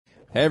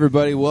Hey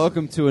everybody,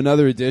 welcome to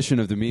another edition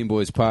of the Mean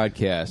Boys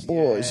podcast.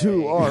 Boys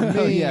who are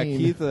mean. Yeah,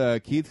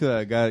 Keith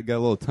got a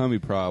little tummy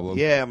problem.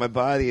 Yeah, my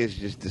body has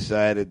just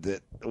decided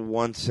that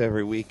once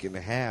every week and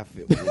a half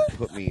it will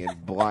put me in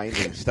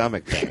blinding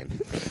stomach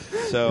pain.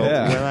 So when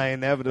I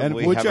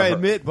inevitably which I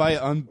admit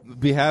on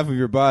behalf of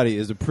your body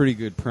is a pretty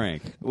good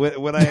prank.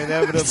 When I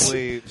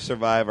inevitably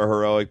survive a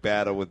heroic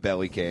battle with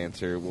belly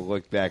cancer, we'll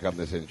look back on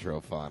this intro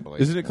fondly.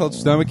 Isn't it called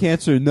stomach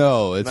cancer?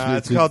 No,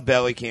 it's called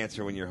belly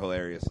cancer when you're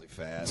hilariously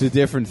fat. It's a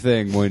different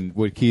thing when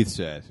what Keith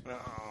said.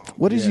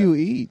 What did you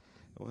eat?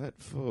 What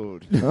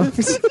food?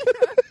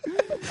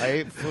 I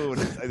ate food.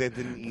 I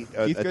didn't eat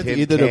a Keith got to tin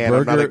eat can. a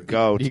burger. I'm not a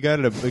goat. He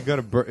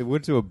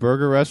went to a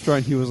burger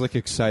restaurant he was like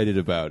excited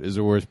about is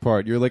the worst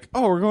part. You're like,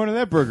 oh, we're going to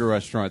that burger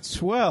restaurant.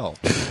 Swell.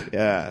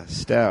 Yeah,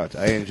 stout.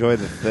 I enjoy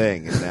the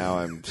thing, and now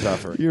I'm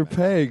suffering. You're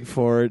paying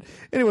for it.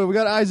 Anyway, we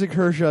got Isaac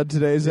Hirsch on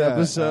today's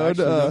episode.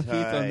 Actually,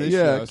 Keith on this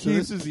show. So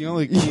this is the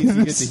only Keith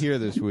you get to hear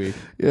this week.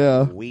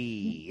 Yeah.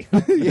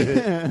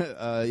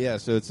 Yeah.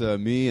 So it's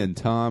me and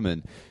Tom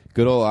and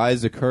good old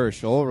Isaac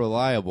Hirsch, all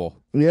reliable.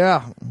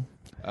 Yeah.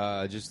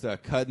 Just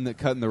cutting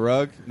the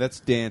rug.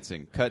 That's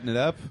dancing. Cutting it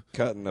up.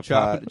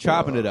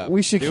 Chopping it up.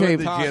 We should doing keep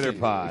the jitter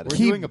pod. We're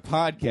doing a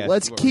podcast.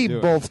 Let's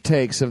keep both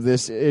takes of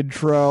this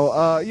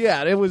intro.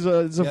 Yeah,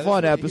 it's a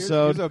fun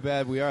episode. Here's how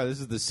bad we are. This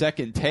is the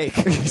second take.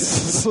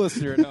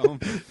 Listener at home.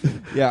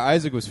 Yeah,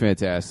 Isaac was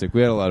fantastic.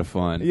 We had a lot of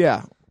fun.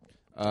 Yeah.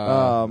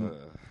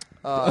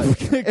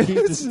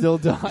 Keith is still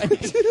dying.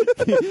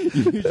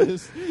 you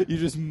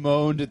just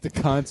moaned at the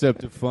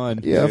concept of fun.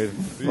 Yeah, dude,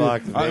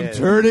 fuck I'm man.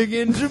 turning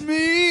into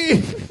me.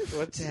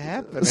 What's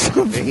happening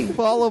to me?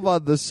 Follow him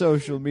on the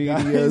social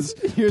medias.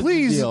 Here's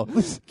Please. the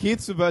deal.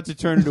 Keith's about to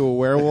turn into a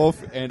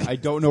werewolf, and I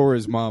don't know where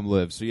his mom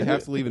lives, so you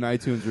have to leave an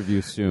iTunes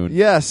review soon.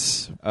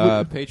 Yes.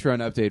 Patreon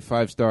update,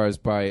 5 stars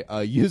by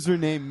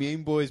username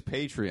Mean Boys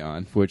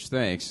Patreon, which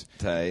thanks.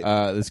 Tight.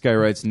 This guy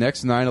writes,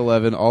 next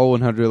 9/11, all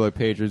 $100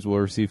 patrons will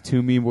receive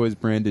 2 Mean Boys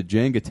branded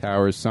Jenga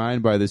towers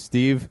signed by the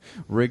Steve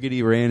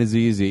Riggedy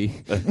Ranazizi.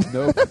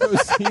 No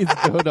proceeds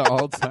go to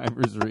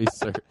Alzheimer's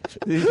research.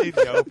 Did you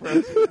say no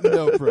proceeds?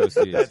 No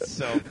proceeds. That's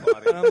so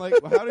funny. And I'm like,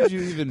 well, how did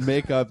you even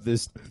make up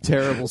this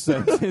terrible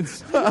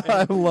sentence?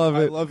 I love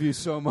it. I love you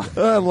so much.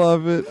 I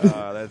love it.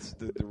 That's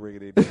the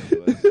riggedy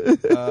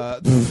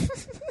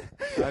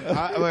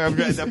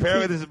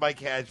apparently this is my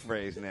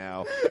catchphrase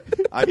now.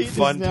 I'm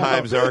fun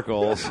times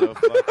Urkel, so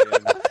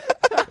fucking...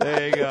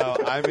 There you go.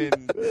 I'm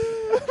in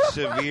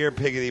severe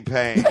piggity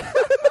pain.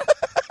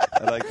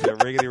 I'd like to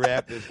riggedy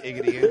rap this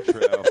iggity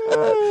intro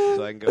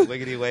so I can go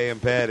liggity lay in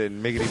bed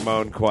and miggity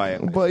moan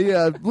quietly. But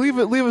yeah, leave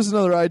us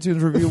another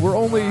iTunes review.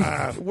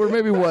 We're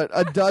maybe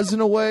a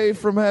dozen away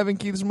from having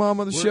Keith's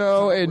mom on the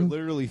show, and we're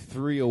literally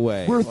 3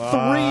 away. we're 3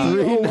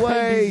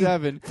 away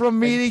 397. from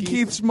meeting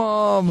Keith's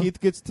mom.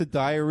 Keith gets to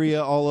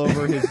diarrhea all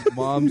over his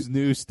mom's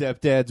new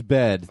stepdad's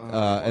bed,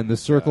 and the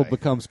circle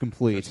becomes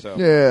complete. So,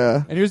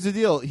 Yeah. And here's the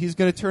deal: he's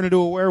going to turn into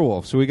a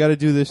werewolf, so we got to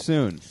do this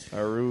soon.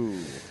 Aru.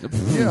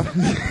 Yeah.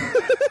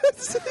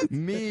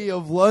 Me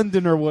of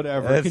London or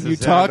whatever. That's Can the you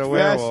sound talk a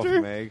werewolf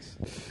faster? makes.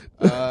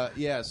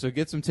 Yeah. So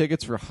get some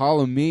tickets for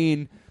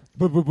Halloween.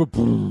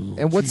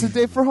 And what's the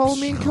date for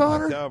Halloween,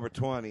 Connor? October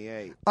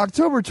 28th.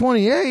 October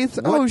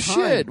 28th? What Oh, time,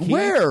 shit. Keith?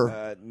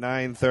 Where?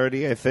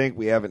 9:30, I think.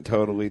 We haven't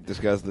totally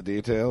discussed the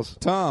details.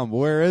 Tom,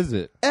 where is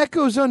it?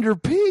 Echoes under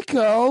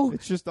Pico.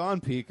 It's just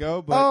on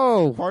Pico, but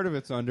Oh. part of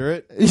it's under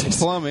it. It's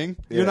plumbing.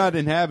 Yeah. You're not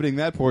inhabiting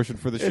that portion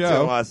for the It's in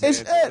show. Los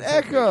It's Angeles.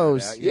 at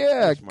Echoes.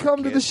 Yeah,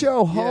 come to the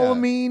show.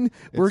 Halloween.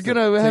 We're It's the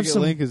gonna have ticket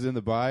some. link is in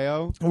the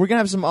bio. We're gonna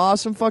have some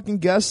awesome fucking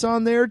guests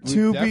on there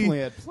to definitely be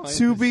had plans-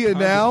 to be time to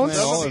plan announced.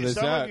 all of this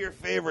Some out. of your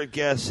favorite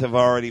guests have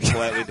already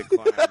politely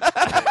declined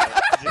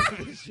to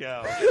do the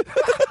show.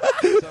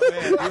 So,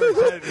 man, you were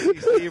excited to see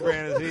Steve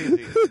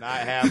Ranazizi. Not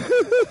happening.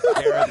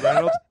 Karen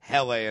Reynolds,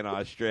 hella in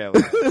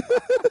Australia. Captain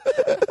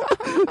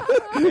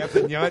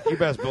Yunt, you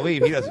best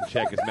believe he doesn't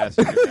check his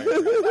messenger.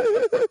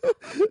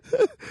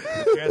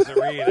 Professor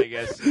Reed, I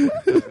guess,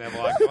 doesn't have a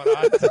lot going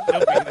on, so she'll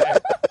be there.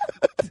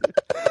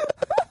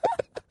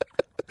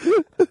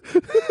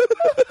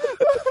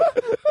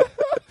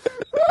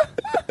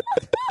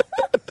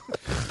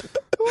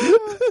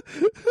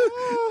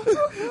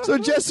 So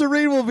Jessa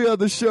Reed will be on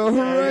the show.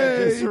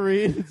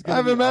 Hooray! I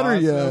haven't met her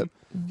yet.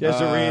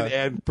 Jesse Reed,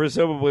 and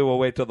presumably we'll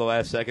wait till the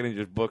last second and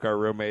just book our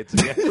roommates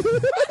again.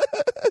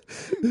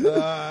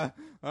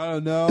 I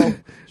don't know.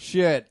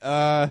 Shit.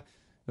 Man.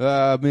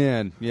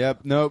 Yep.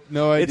 Nope.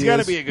 No ideas. It's got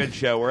to be a good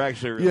show. We're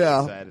actually really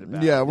excited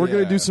about it. Yeah, we're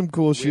gonna Yeah. do some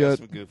cool We have shit.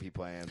 some goofy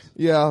plans.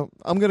 Yeah,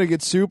 I'm gonna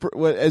get super.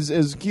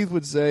 As Keith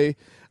would say,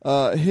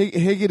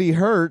 higgity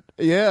hurt.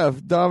 Yeah,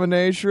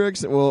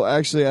 dominatrix. Well,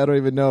 actually, I don't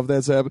even know if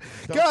that's happening.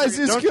 Guys,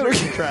 it's don't gonna.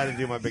 try to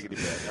do my biggity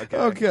bit. Okay.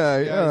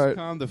 Okay, Guys, all right.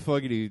 calm the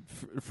fuggity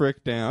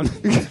frick down.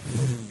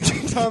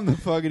 Calm the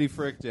fuggity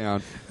frick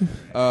down.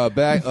 Back.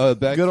 Back.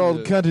 Good to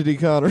old cuntity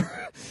Connor.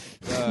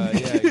 Yeah.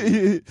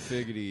 You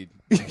figgity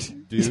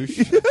douche.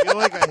 I feel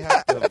like I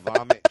have to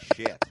vomit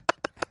shit.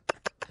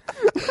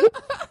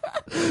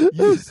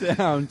 You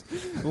sound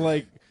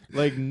like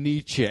like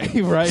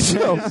Nietzsche right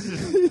So, now.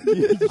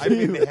 I'm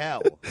in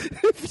hell.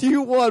 if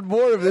you want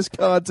more of this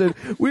content,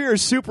 we are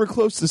super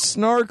close to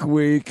Snark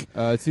Week.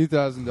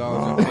 $2,000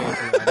 on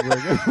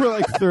Patreon. We're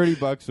like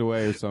 $30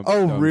 away or something.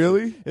 Oh, dumb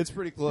really? shit. It's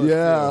pretty close.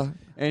 Yeah. too.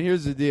 And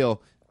here's the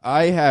deal.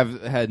 I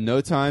have had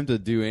no time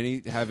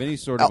to have any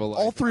sort of a life.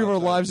 All three of our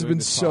outside lives have doing been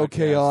this so podcast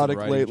chaotic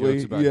and writing lately.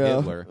 jokes about Yeah.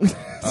 Hitler.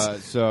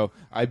 So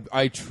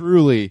I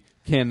truly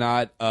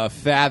cannot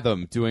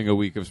fathom doing a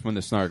week of Spin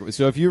the Snark.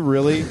 So if you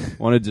really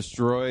want to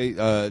destroy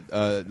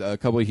a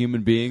couple of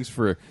human beings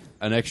for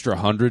an extra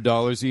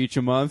 $100 each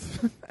a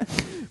month,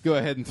 go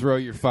ahead and throw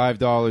your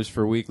 $5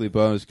 for weekly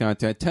bonus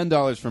content,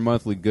 $10 for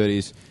monthly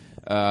goodies.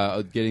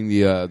 Getting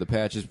the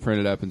patches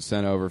printed up and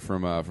sent over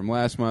from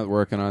last month,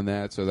 working on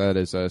that, so that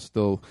is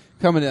still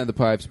coming down the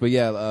pipes. But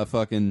yeah,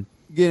 fucking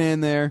get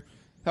in there,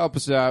 help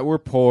us out. We're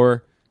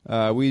poor.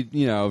 We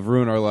have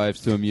ruined our lives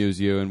to amuse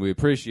you, and we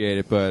appreciate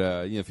it.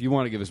 But if you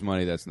want to give us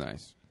money, that's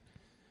nice.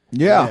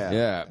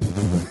 Yeah.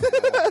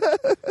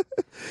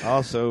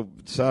 Also,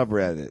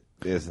 subreddit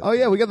is. Oh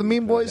yeah, we got the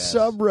Mean Boys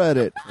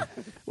subreddit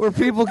where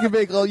people can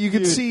make. You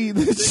can see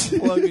this.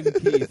 Plugging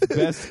Keith,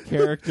 best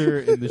character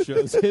in the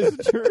show's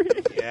history.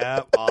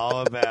 Yeah,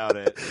 all about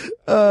it.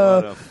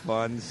 What a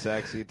fun,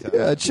 sexy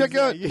time. Check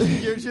out.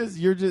 You're just.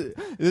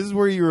 This is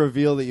where you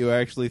reveal that you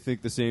actually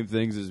think the same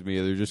things as me.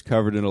 They're just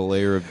covered in a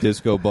layer of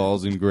disco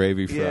balls and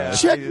gravy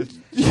fries. Yeah, is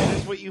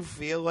this what you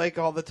feel like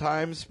all the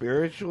time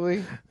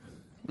spiritually?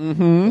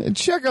 And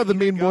check out the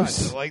Mean God,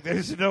 Boys. like,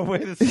 there's no way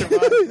to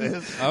survive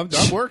this. I'm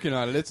working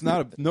on it. It's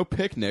not no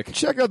picnic.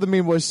 Check out the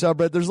Mean Boys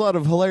subreddit. There's a lot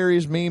of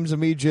hilarious memes of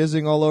me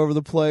jizzing all over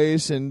the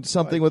place and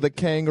something with a Tom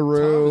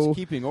kangaroo. is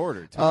keeping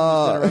order.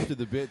 Tom just interrupted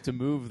the bit to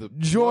move the.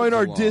 Join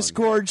our along.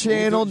 Discord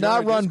channel, Join not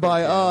our run Discord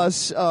by channel.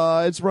 us.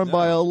 It's run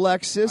by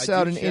Alexis I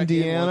out do in check once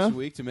Indiana. a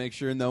week to make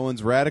sure no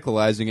one's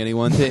radicalizing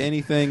anyone to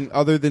anything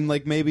other than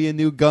like maybe a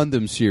new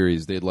Gundam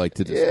series they'd like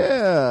to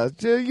discuss.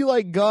 Yeah, you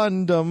like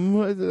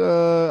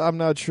Gundam. I'm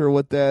not sure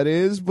what that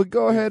is, but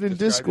go ahead and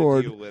Described it to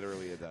Discord. you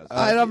literally a dozen.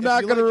 I'm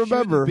not going to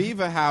remember.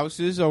 Beaver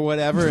houses or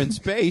whatever in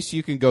space,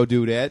 you can go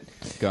do that.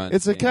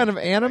 It's a kind of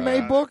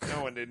anime book.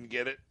 No one didn't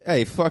get it.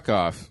 Hey, fuck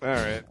off. All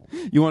right.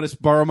 You want to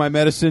borrow my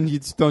medicine? You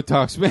just don't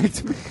talk smack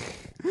to me.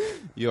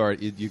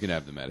 You can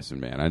have the medicine,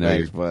 man. I know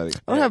Thanks, you're. buddy.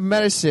 I don't have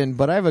medicine,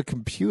 but I have a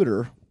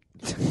computer.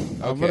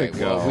 Okay,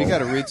 well, we got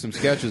to read some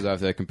sketches off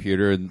that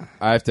computer, and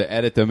I have to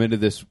edit them into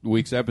this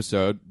week's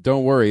episode.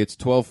 Don't worry, it's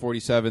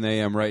 12:47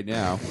 a.m. right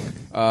now.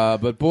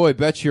 But boy,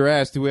 bet your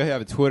ass, do we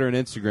have a Twitter and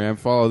Instagram?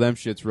 Follow them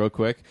shits real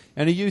quick,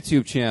 and a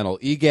YouTube channel,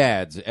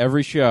 eGads,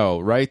 every show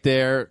right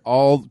there,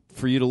 all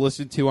for you to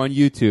listen to on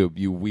YouTube.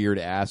 You weird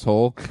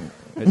asshole.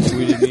 That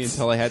tweeted me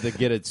until I had to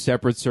get a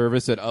separate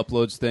service that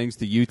uploads things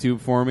to YouTube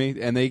for me,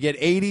 and they get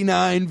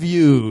 89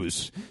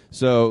 views.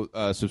 So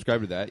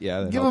subscribe to that. Yeah,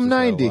 that Give helps them us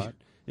out a 90. lot.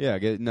 Yeah,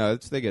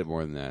 they get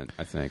more than that,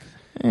 I think.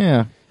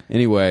 Yeah.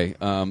 Anyway,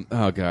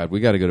 oh God, we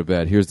got to go to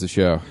bed. Here's the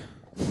show.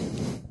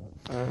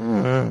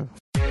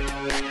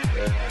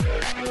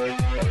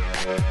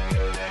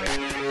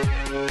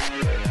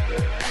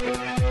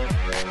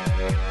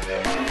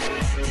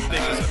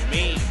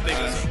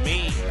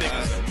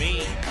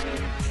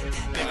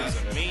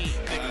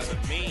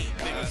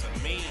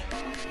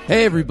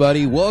 Hey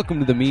everybody, welcome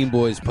to the Mean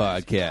Boys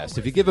podcast.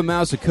 If you give a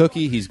mouse a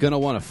cookie, he's gonna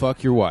want to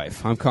fuck your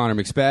wife. I'm Connor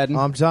McSpadden.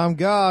 I'm Tom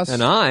Goss.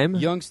 And I'm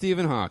Young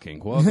Stephen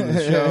Hawking. Welcome to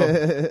the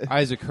show.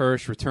 Isaac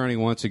Hirsch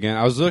returning once again.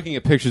 I was looking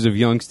at pictures of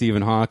young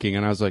Stephen Hawking,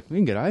 and I was like, we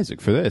can get Isaac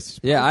for this.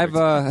 yeah.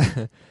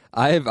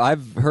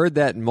 I've heard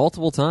that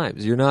multiple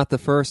times. You're not the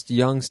first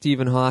young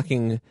Stephen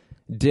Hawking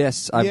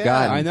diss I've Yeah,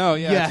 gotten. I know,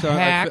 yeah. Yeah, So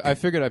hack. I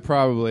figured I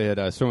probably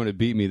had someone to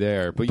beat me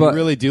there, but you But-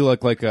 really do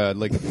look like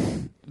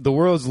the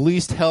world's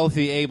least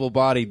healthy,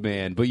 able-bodied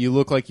man. But you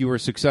look like you were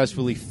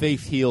successfully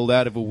faith-healed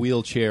out of a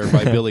wheelchair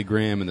by Billy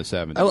Graham in the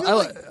 70s.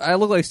 I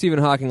look like Stephen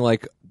Hawking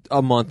like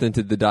a month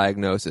into the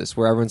diagnosis,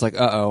 where everyone's like,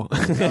 "Uh-oh."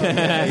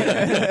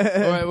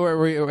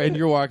 And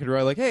you're walking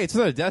around like, hey, it's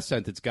not a death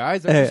sentence,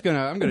 guys. I'm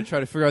gonna try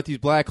to figure out these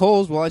black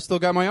holes while I still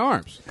got my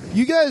arms.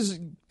 You guys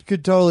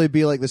could totally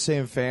be like the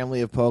same family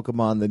of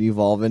Pokemon that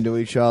evolve into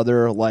each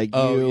other, like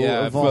you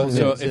evolve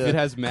So into if it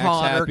has max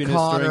Connor, happiness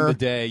during the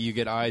day, you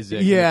get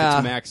Isaac. Yeah. And if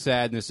it's max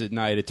sadness at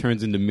night, it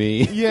turns into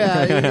me.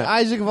 Yeah,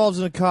 Isaac evolves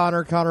into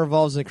Connor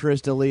evolves into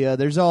Crystalia.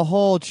 There's a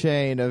whole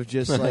chain of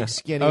just like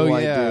skinny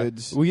white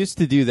dudes. We used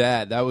to do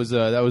that. That was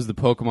the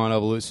Pokemon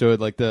evolution. So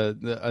like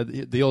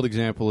the old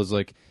example is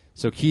like,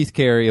 so Keith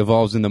Carey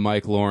evolves into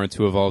Mike Lawrence,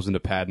 who evolves into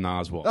Patton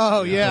Oswalt.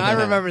 Oh yeah, I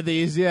remember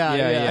these. Yeah.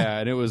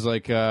 And it was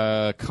like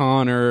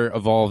Connor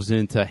evolves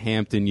into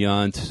Hampton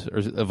Yount, or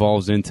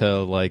evolves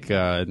into like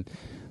I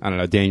don't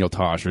know, Daniel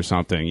Tosh or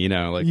something. You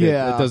know, like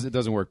it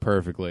doesn't work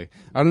perfectly.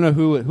 I don't know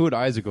who would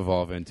Isaac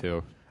evolve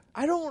into.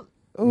 I don't.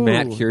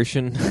 Matt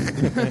Kirshen.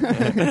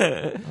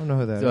 I don't know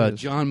who that is.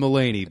 John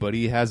Mulaney, but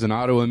he has an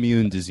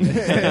autoimmune disease,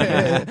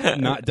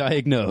 not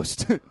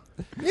diagnosed.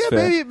 Yeah,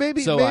 fair.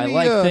 maybe. So I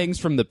like things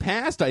from the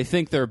past. I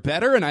think they're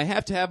better, and I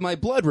have to have my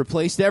blood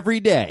replaced every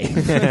day.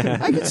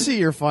 I can see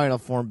your final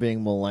form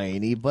being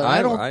Mulaney, but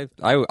I don't.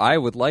 I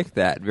would like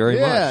that very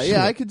much.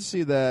 Yeah, I could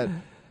see that.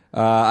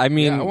 I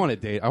mean, I want to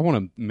date. I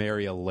want to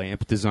marry a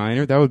lamp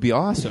designer. That would be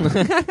awesome.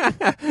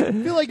 I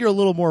feel like you're a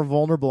little more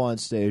vulnerable on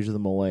stage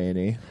than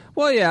Mulaney.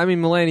 well, yeah. I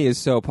mean, Mulaney is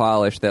so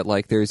polished that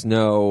like you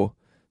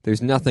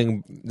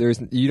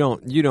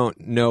don't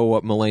know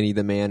what Mulaney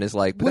the man is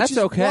like, but Which that's is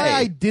okay. why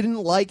I didn't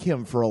like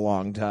him for a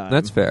long time.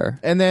 That's fair.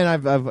 And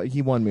then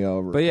he won me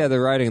over. But yeah, the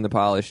writing and the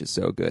polish is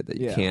so good that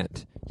you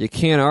Yeah.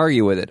 can't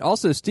argue with it.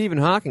 Also, Stephen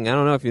Hawking, I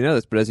don't know if you know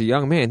this, but as a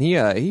young man,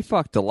 he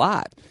fucked a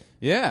lot.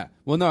 Yeah.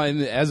 Well, no,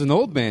 and as an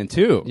old man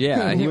too.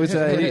 Yeah, he was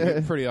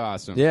pretty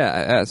awesome.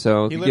 yeah.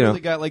 So He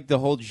literally got like the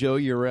whole Joe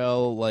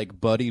Urell like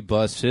buddy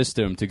bus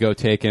system to go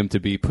take him to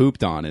be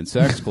pooped on in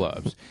sex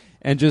clubs,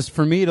 and just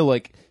for me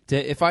to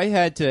if I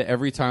had to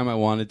every time I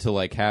wanted to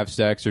like have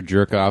sex or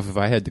jerk off, if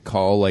I had to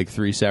call like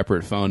 3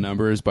 separate phone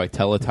numbers by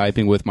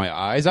teletyping with my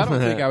eyes, I don't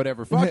think I would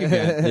ever fuck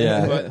again.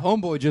 Yeah. But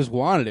homeboy just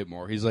wanted it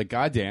more. He's like,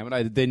 God damn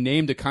it! They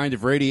named a kind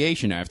of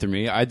radiation after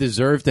me. I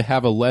deserve to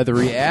have a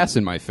leathery ass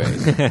in my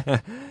face.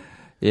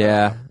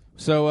 yeah.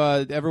 So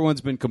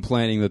everyone's been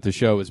complaining that the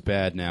show is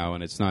bad now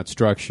and it's not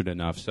structured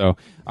enough. So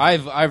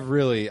I've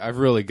really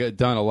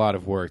done a lot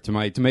of work to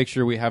make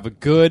sure we have a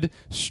good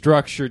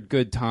structured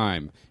good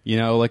time. You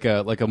know, like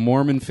a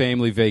Mormon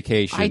family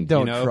vacation. I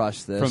don't you know?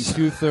 trust this.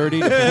 From 2:30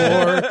 to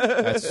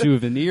 4, that's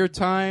souvenir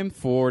time.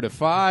 4 to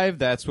 5,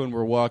 that's when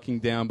we're walking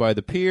down by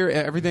the pier.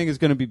 Everything is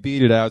going to be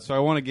beaded out. So I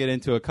want to get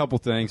into a couple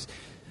things.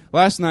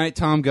 Last night,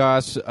 Tom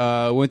Goss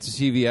went to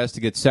CVS to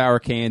get sour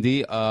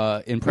candy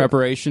in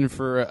preparation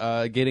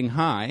for getting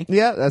high.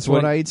 Yeah, that's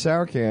when I eat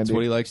sour candy. That's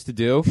what he likes to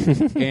do.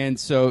 And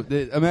so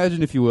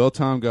imagine, if you will,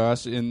 Tom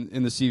Goss in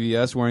the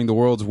CVS wearing the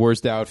world's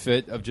worst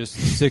outfit of just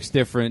 6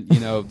 different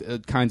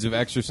kinds of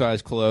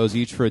exercise clothes,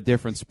 each for a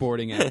different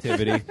sporting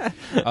activity,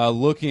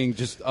 looking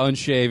just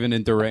unshaven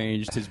and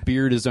deranged. His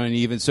beard is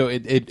uneven. So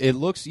it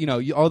looks,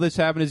 all that's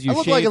happened is I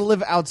look like I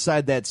live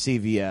outside that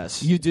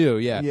CVS. You do,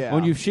 yeah. Yeah.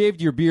 When you've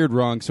shaved your beard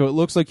wrong, so it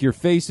looks like your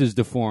face is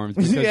deformed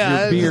because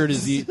Yeah. your beard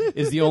is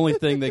the only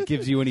thing that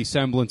gives you any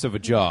semblance of a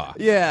jaw.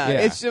 Yeah,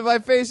 it's my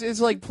face.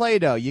 It's like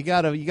Play-Doh. You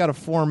gotta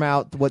form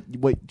out what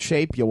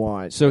shape you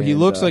want. So he And,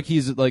 looks like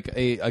he's like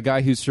a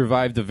guy who's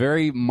survived a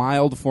very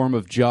mild form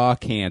of jaw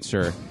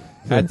cancer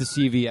at the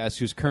CVS,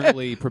 who's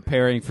currently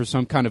preparing for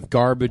some kind of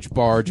garbage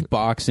barge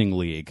boxing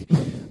league.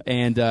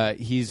 And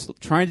he's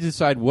trying to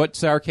decide what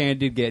sour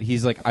candy to get.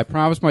 He's like, I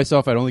promised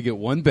myself I'd only get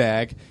 1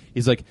 bag.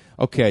 He's like,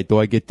 okay, do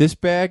I get this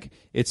bag?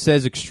 It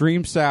says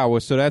extreme sour,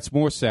 so that's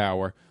more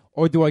sour.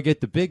 Or do I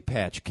get the Big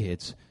Patch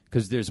Kids?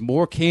 Because there's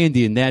more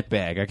candy in that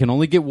bag. I can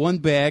only get 1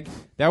 bag.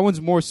 That one's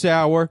more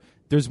sour.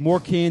 There's more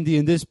candy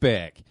in this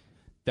bag.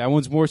 That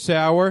one's more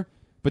sour,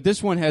 but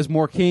this one has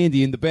more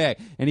candy in the bag.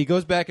 And he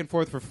goes back and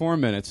forth for 4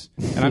 minutes,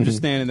 and I'm just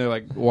standing there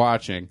like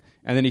watching.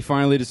 And then he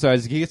finally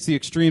decides he gets the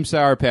extreme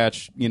sour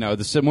patch,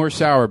 the more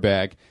sour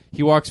bag.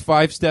 He walks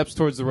 5 steps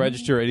towards the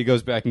register, and he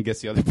goes back and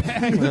gets the other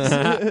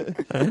bag.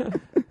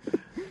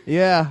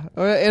 yeah,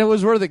 and it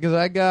was worth it because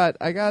I got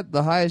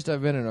the highest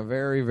I've been in a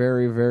very,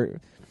 very, very,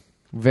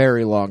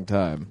 very long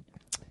time.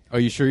 Are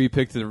you sure you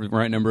picked the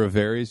right number of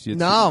varies?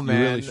 No, you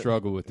man. really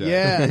struggle with that.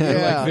 Yeah, You're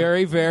yeah. like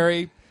very,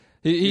 very.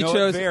 He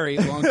chose very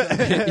long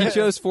time. he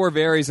chose 4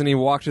 berries and he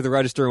walked to the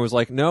register and was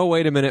like, "No,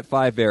 wait a minute,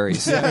 5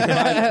 berries."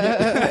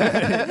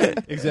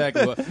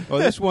 Exactly. Well,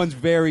 this one's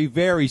very,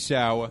 very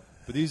sour,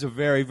 but these are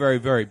very, very,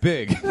 very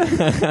big.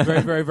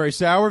 Very, very, very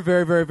sour.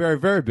 Very, very, very,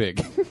 very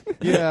big.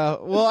 Yeah.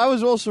 Well, I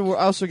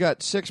also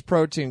got 6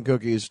 protein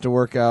cookies to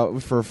work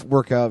out for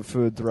workout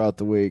food throughout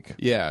the week.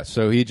 Yeah.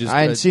 So he just.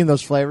 I hadn't seen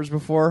those flavors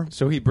before.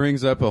 So he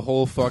brings up a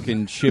whole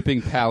fucking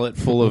shipping pallet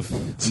full of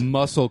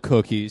muscle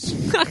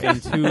cookies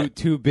and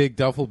two big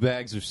duffel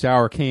bags of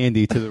sour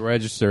candy to the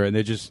register, and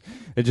they just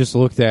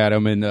looked at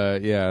him, and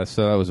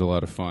so that was a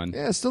lot of fun.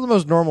 Yeah, still the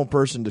most normal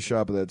person to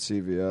shop at that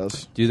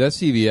CVS. Dude, that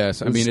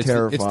CVS. I mean, it's the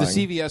terrifying.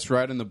 CVS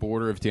right on the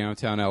border of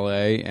downtown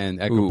LA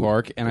and Echo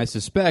Park, and I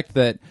suspect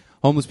that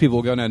homeless people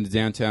will go down to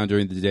downtown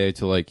during the day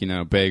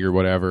to beg or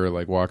whatever,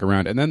 like walk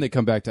around, and then they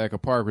come back to Echo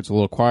Park, where it's a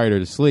little quieter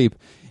to sleep,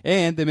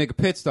 and they make a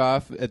pit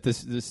stop at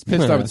this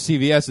pit stop at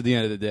the CVS at the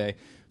end of the day.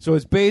 So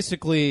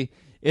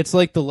it's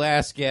like the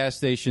last gas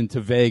station to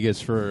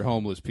Vegas for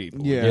homeless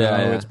people.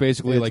 Yeah. It's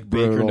basically It's like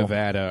Baker, brutal.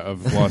 Nevada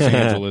of Los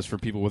Angeles for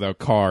people without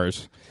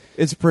cars.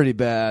 It's pretty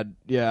bad.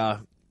 Yeah.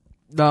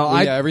 No,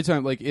 Every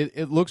time,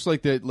 it looks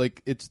like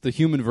it's the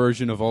human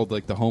version of all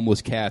the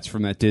homeless cats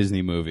from that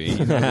Disney movie.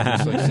 They're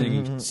just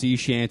singing sea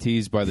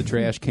shanties by the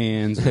trash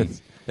cans.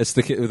 It's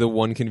the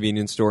one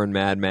convenience store in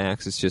Mad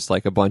Max. It's just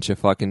like a bunch of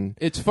fucking.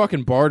 It's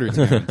fucking barter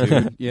town,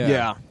 dude. Yeah.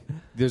 Yeah.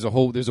 There's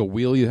a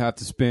wheel you have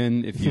to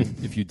spin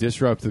if you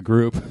disrupt the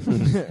group.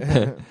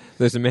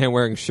 There's a man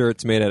wearing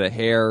shirts made out of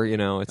hair.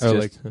 It's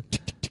just.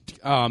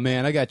 Oh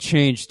man, I got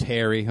changed,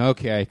 Terry.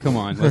 Okay, come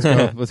on, let's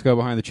go. Let's go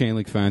behind the chain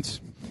link fence.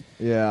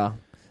 Yeah.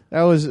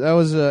 That was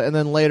and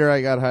then later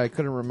I got high. I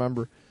couldn't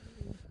remember.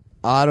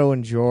 Otto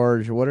and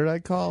George. What did I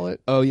call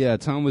it? Oh yeah,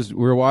 we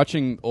were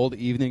watching old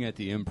Evening at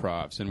the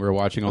Improvs, and we were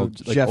watching old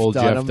Jeff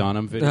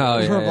Dunham videos. Oh,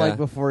 yeah, From yeah. like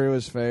before he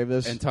was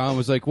famous. And Tom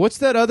was like, "What's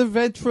that other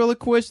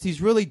ventriloquist?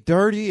 He's really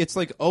dirty. It's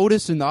like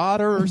Otis and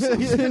Otter or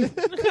something."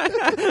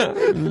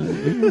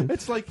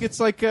 it's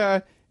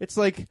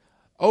like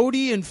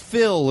Odie and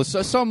Phil, or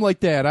something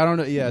like that. I don't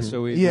know. Yeah,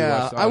 so we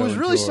watched I was Otto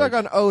really and stuck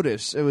George. on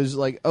Otis. It was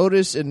like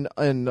Otis and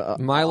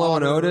Milo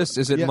and Otter. Otis?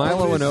 Is it Yeah,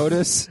 Milo and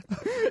Otis?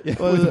 Yeah,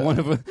 with one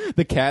of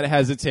the cat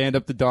has its hand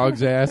up the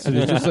dog's ass, and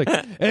it's just like,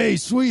 "Hey,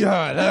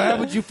 sweetheart, how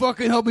would you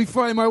fucking help me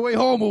find my way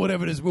home or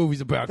whatever this movie's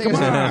about? I think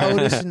Come it was on."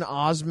 Otis and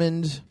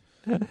Osmond.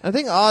 I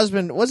think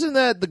Osmond wasn't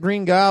that the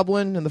Green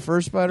Goblin in the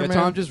first Yeah, Spider-Man?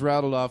 Tom just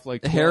rattled off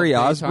like 12 Harry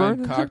daytime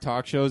Osborn? cock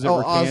talk shows that Oh,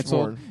 were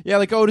canceled. Osborn. Yeah,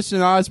 like Otis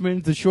and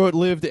Osmond, the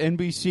short-lived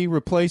NBC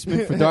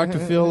replacement for Dr.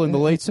 Phil in the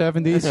late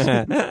 70s.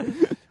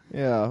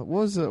 Yeah, what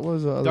was the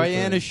other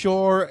Diana thing?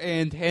 Shore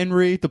and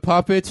Henry the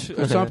puppet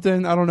or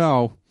something. I don't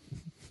know.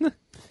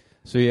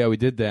 So yeah, we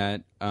did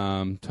that.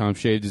 Tom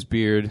shaved his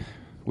beard.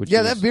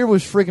 Yeah, that beard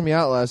was freaking me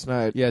out last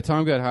night. Yeah,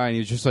 Tom got high and he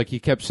was just like, he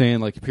kept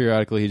saying, like,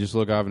 periodically he'd just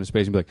look off into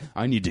space and be like,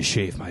 "I need to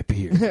shave my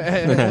beard."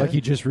 Like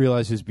he just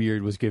realized his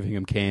beard was giving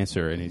him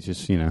cancer, and he's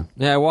just, Yeah,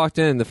 I walked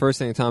in. The first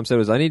thing Tom said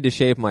was, "I need to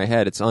shave my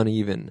head. It's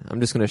uneven.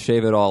 I'm just going to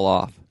shave it all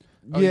off."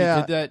 Oh,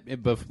 Yeah. you did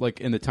that like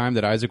in the time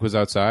that Isaac was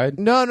outside?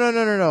 No.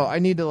 I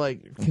need to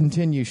like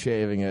continue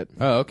shaving it.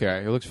 Oh,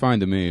 okay. It looks fine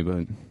to me,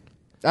 but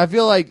I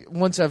feel like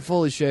once I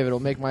fully shave it, it'll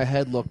make my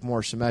head look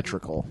more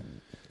symmetrical.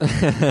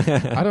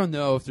 I don't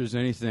know if there's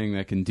anything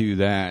that can do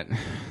that,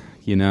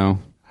 you know?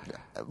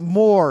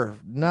 More,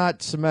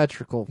 not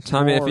symmetrical.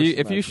 Tommy, More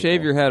if you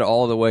shave your head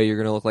all the way, you're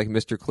going to look like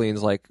Mr.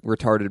 Clean's like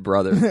retarded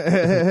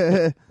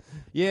brother.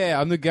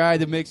 Yeah, I'm the guy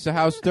that makes the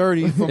house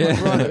dirty for my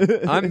brother.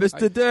 I'm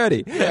Mr.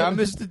 Dirty. Yeah, I'm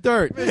Mr.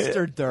 Dirt.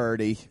 Mr.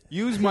 Dirty.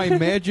 Use my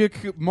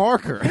magic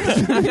marker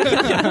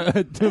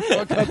to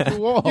fuck up the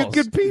walls. You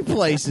could be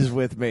places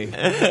with me.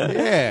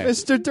 Yeah.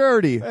 Mr.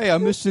 Dirty. Hey,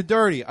 I'm Mr.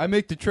 Dirty. I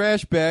make the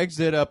trash bags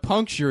that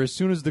puncture as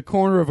soon as the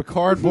corner of a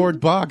cardboard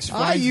box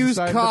finds I use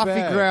inside the coffee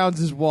bag. grounds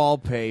as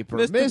wallpaper.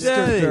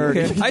 Mr.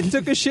 Dirty. I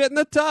took a shit in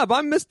the tub.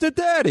 I'm Mr.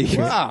 Dirty.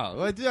 Wow,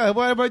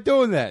 why am I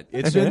doing that?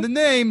 It's in the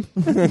name.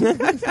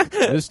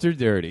 Mr.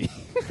 Dirty.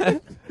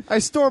 I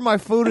store my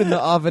food in the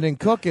oven and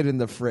cook it in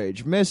the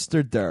fridge.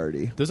 Mr.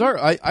 Dirty. Does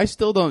I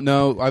still don't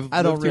know. I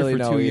don't lived here really for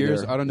know 2 either.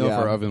 years. I don't know if Yeah.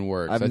 our oven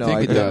works. I have I no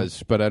think it idea.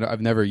 does, but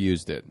I've never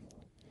used it.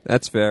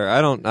 That's fair.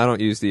 I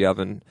don't use the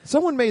oven.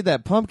 Someone made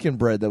that pumpkin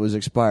bread that was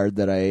expired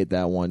that I ate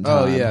that one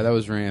Oh time. yeah, that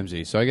was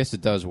Ramsey. So I guess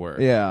it does work.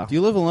 Yeah. Do you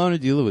live alone or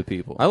do you live with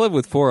people? I live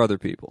with 4 other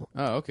people.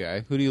 Oh,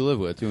 okay. Who do you live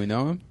with? Do we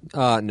know him?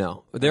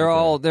 No, they're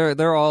all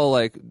they're all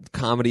like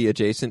comedy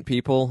adjacent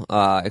people,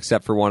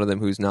 except for one of them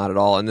who's not at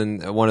all. And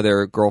then one of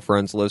their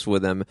girlfriends lives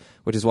with them,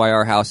 which is why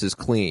our house is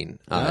clean.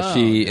 Oh,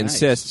 She nice.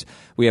 insists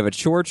we have a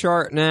chore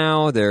chart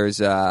now.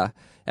 There's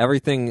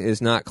everything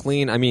is not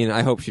clean. I mean,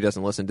 I hope she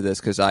doesn't listen to this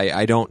because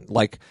I don't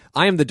like.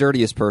 I am the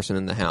dirtiest person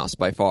in the house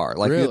by far.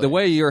 Like Really? the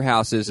way your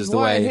house is the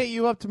Why I way. hit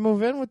you up to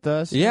move in with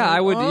us. Yeah, I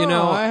would, you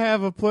know- I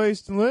have a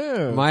place to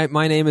live.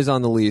 My name is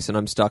on the lease, and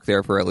I'm stuck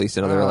there for at least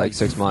another like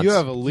 6 months. You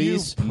have a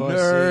lease, You pussy.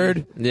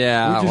 nerd.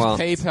 Yeah, We just well,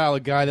 PayPal a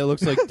guy that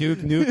looks like Duke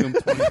Nukem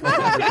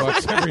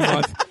 $2,500 every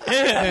month.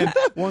 And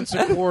once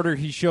a quarter,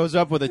 he shows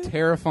up with a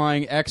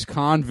terrifying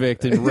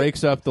ex-convict and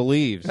rakes up the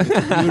leaves. It's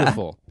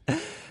beautiful.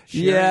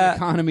 Sharing Yeah.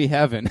 economy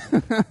heaven.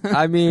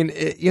 I mean,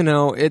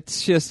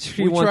 it's just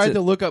she We wants tried it-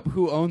 to look up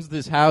who owns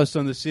this house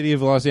on the City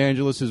of Los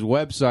Angeles'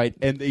 website,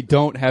 and they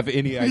don't have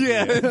any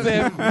idea.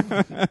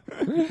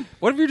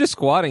 What if you're just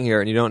squatting here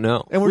and you don't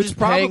know? and we're Which just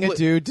paying a probably-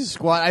 dude to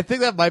squat. I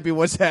think that might be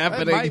what's That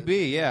happening. might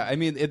be, yeah. I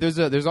mean,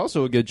 there's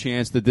also a good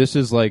chance that this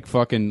is like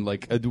fucking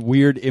like a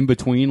weird in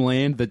between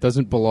land that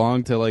doesn't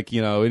belong to like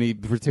any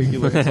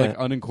particular. It's like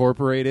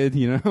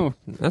unincorporated,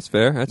 That's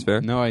fair. That's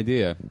fair. No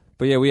idea.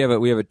 But yeah, we have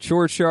a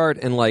chore chart,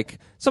 and like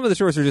some of the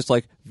chores are just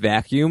like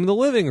vacuum the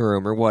living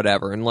room or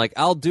whatever. And like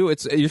I'll do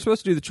it. You're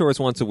supposed to do the chores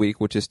once a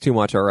week, which is too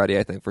much already,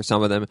 I think, for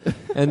some of them.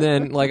 And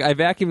then like I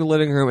vacuum the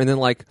living room, and then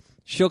like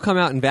she'll come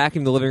out and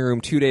vacuum the living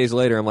room 2 days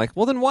later. I'm like,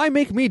 well, then why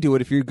make me do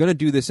it if you're going to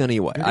do this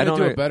anyway? You're I don't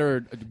do know. a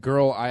better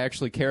girl. I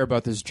actually care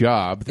about this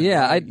job. than,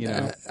 Yeah,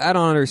 I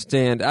don't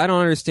understand. I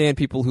don't understand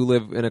people who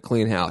live in a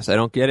clean house. I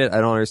don't get it. I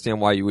don't understand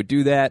why you would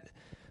do that.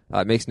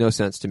 It makes no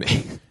sense to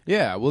me.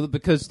 Yeah, well,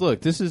 because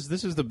look, this is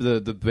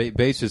the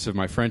basis of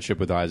my friendship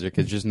with Isaac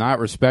is just not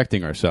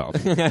respecting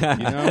ourselves.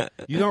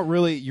 You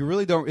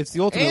really don't. It's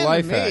the ultimate And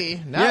life me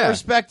hack. not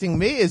respecting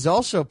me is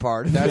also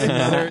part of That's it.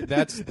 another.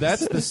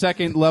 That's the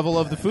second level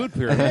of the food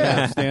pyramid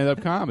of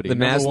stand-up comedy. The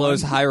Number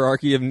Maslow's one-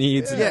 hierarchy of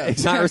needs. Yeah,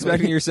 exactly. Not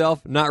respecting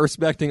yourself, not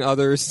respecting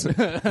others,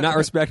 not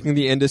respecting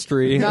the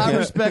industry. Not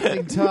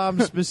respecting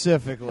Tom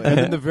specifically. And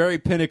then the very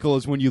pinnacle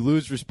is when you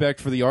lose respect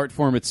for the art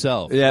form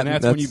itself. Yeah, and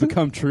that's when you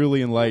become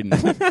truly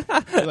enlightened.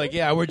 You're like,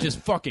 yeah, we're just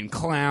fucking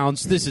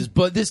clowns.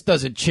 But this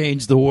doesn't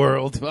change the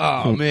world.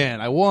 Oh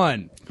man, I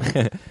won.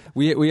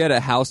 We had a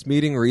house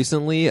meeting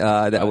recently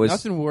that was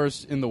nothing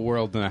worse in the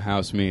world than a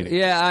house meeting.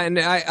 Yeah, and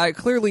I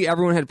clearly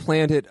everyone had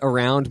planned it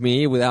around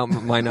me without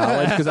my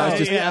knowledge because I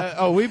was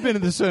just we've been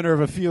in the center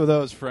of a few of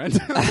those, friend.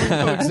 We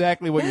know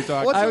exactly what you're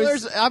talking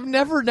about. I'm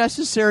never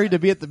necessary to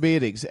be at the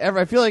meetings.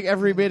 I feel like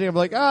every meeting I'm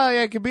like, oh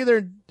yeah, I could be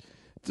there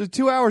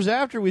 2 hours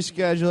after we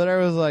schedule it. I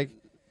was like,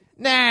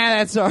 nah,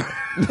 that's all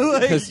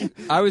right. Dude,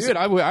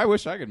 I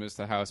wish I could miss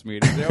the house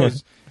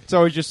meetings. It's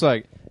always just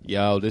like,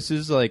 yo, this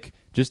is like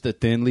just a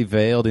thinly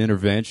veiled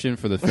intervention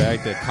for the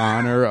fact that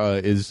Connor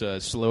is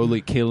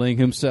slowly killing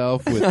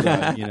himself with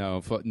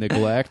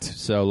neglect.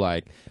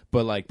 So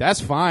but that's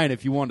fine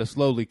if you want to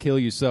slowly kill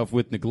yourself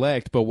with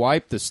neglect, but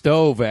wipe the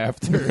stove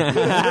after.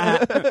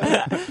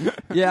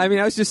 Yeah, I mean,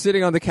 I was just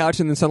sitting on the couch,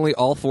 and then suddenly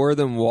all four of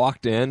them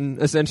walked in,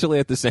 essentially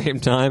at the same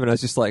time, and I was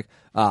just like,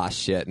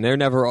 shit. And they're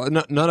never,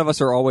 none of us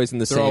are always in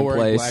the They're same all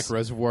wearing place. black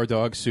Reservoir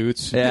Dog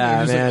suits.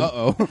 Yeah, man. Like,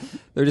 uh-oh.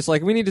 They're just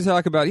like, we need to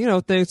talk about,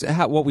 things,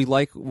 what we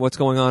like, what's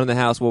going on in the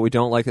house, what we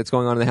don't like that's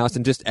going on in the house,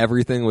 and just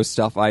everything was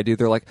stuff I do.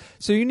 They're like,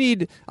 so you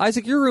need,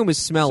 Isaac, your room is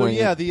smelling.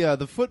 So yeah,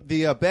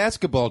 the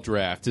basketball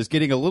draft is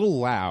getting a little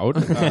loud.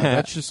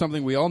 That's just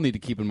something we all need to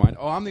keep in mind.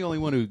 Oh, I'm the only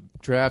one who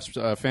drafts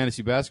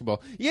fantasy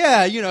basketball.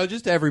 Yeah,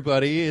 just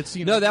everybody. It's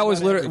no, that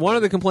was literally one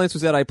of the complaints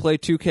was that I play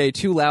 2K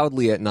too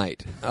loudly at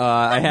night.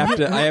 I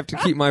have to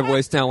keep my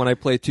voice down when I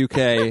play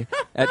 2K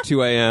at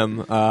 2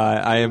 a.m.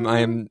 I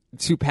am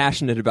too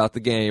passionate about the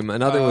game.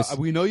 Another was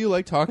we know you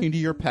like talking to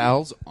your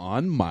pals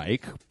on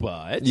mic,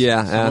 but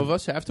yeah, some of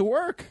us have to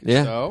work.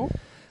 Yeah. So.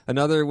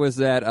 Another was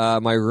that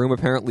my room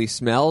apparently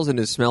smells and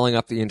is smelling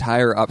up the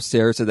entire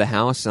upstairs of the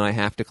house, and I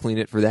have to clean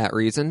it for that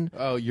reason.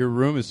 Oh, your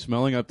room is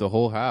smelling up the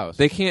whole house.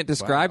 They can't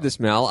describe the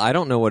smell. I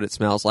don't know what it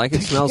smells like.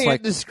 It smells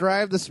like.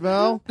 Describe the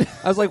smell.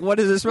 I was like, what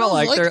does it smell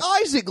like?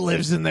 Isaac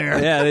lives in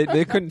there. Yeah,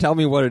 they couldn't tell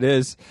me what it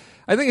is.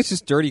 I think it's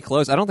just dirty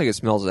clothes. I don't think it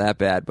smells that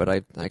bad, but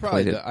I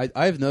cleaned it.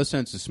 I have no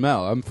sense of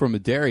smell. I'm from a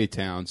dairy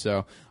town,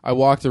 so I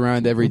walked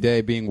around every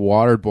day being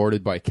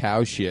waterboarded by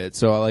cow shit.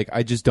 So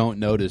I just don't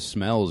notice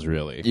smells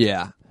really.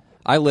 Yeah.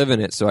 I live in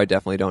it, so I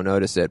definitely don't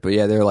notice it. But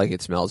yeah, they're like,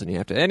 it smells and you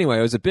have to. Anyway,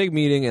 it was a big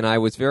meeting, and I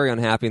was very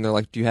unhappy, and they're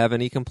like, do you have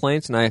any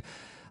complaints? And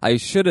I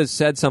should have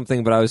said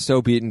something, but I was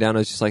so beaten down, I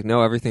was just like,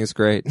 no, everything's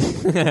great.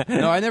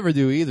 No, I never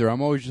do either.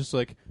 I'm always just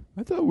like,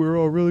 I thought we were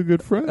all really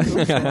good friends.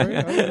 I'm sorry.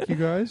 I like you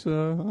guys. I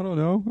don't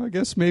know. I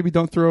guess maybe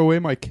don't throw away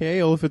my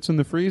kale if it's in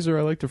the freezer.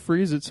 I like to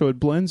freeze it so it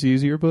blends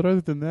easier, but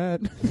other than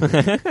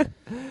that...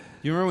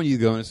 You remember when you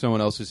go into someone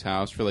else's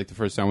house for the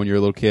first time when you were a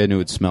little kid and it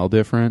would smell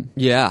different?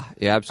 Yeah,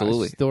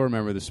 absolutely. I still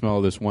remember the smell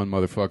of this one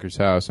motherfucker's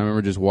house. I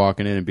remember just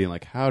walking in and being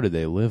like, how do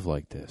they live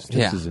like this?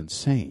 This is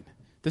insane.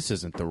 This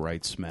isn't the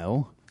right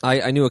smell.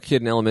 I knew a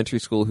kid in elementary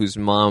school whose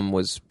mom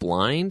was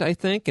blind, I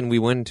think, and I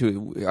went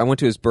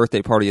to his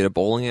birthday party at a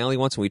bowling alley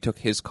once, and we took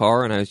his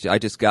car, and I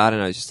just got in,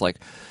 and I was just like,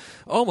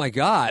 oh my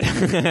God.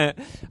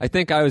 I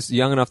think I was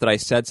young enough that I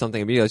said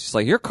something immediately. I was just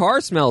like, your car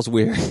smells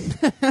weird.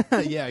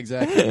 Yeah,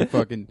 exactly.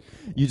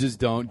 You just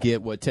don't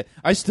get what...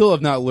 I still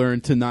have not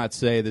learned to not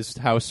say this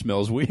house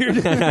smells weird,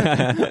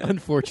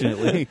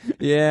 unfortunately.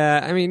 Yeah,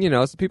 I mean,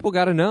 people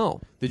got to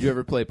know. Did you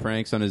ever play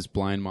pranks on his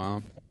blind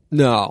mom?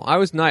 No, I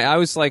was not. I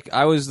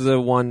was the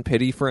one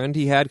pity friend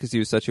he had because he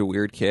was such a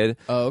weird kid.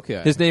 Oh,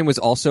 okay. His name was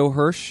also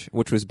Hirsch,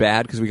 which was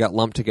bad because we got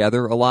lumped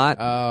together a lot.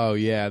 Oh,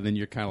 yeah. Then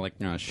you're kind of like,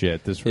 oh,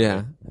 shit. This.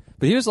 Yeah,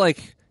 but he was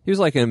like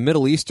a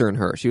Middle Eastern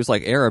Hirsch. He was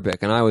like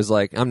Arabic, and I was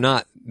like, I'm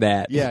not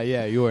that. Yeah,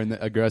 you are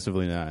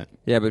aggressively not.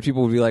 Yeah, but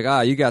people would be like,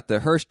 you got the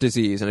Hirsch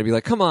disease, and I'd be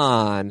like, come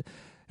on.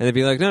 And they'd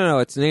be like, no,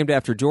 it's named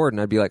after Jordan.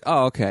 I'd be like,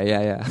 oh, okay,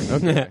 yeah.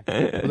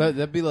 Okay. Well,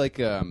 that'd be like,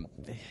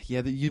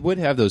 you would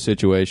have those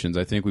situations.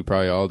 I think we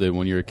probably all did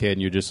when you were a kid,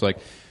 and you're just like,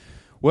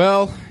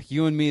 well,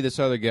 you and me, this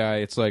other guy,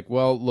 it's like,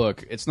 well,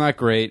 look, it's not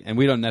great, and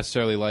we don't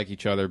necessarily like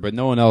each other, but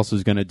no one else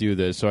is going to do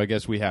this, so I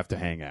guess we have to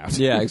hang out.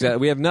 Yeah,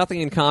 exactly. We have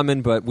nothing in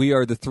common, but we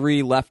are the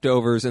three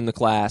leftovers in the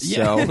class.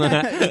 Yeah. So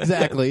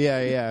Exactly,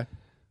 yeah.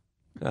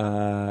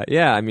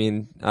 I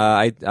mean,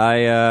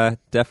 I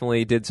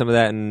definitely did some of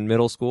that in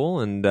middle school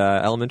and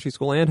elementary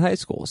school and high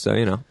school.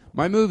 So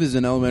my move is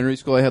in elementary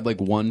school. I had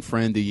one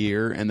friend a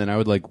year, and then I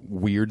would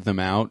weird them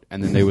out,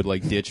 and then they would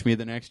ditch me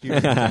the next year.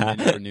 And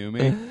they never knew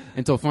me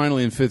until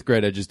finally in 5th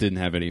grade. I just didn't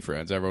have any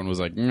friends. Everyone was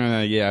like,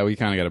 "Yeah, we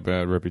kind of got a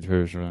bad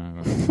reputation.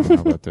 I don't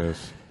know about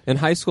this." In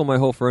high school, my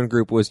whole friend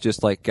group was just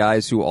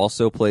guys who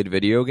also played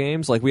video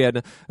games. We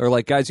had,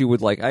 or guys who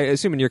would I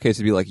assume in your case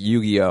it'd be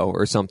Yu-Gi-Oh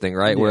or something,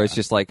 right? Yeah. Where it's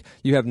just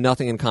you have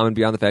nothing in common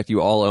beyond the fact you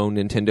all own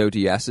Nintendo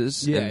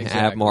DSs and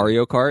have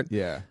Mario Kart.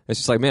 Yeah.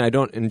 It's just man, I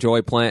don't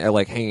enjoy playing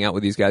hanging out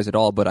with these guys at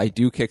all, but I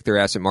do kick their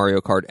ass at Mario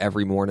Kart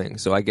every morning.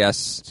 So I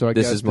guess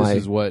this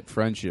is what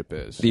friendship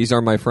is. These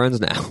are my friends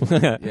now.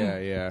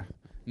 Yeah.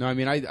 No, I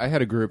mean, I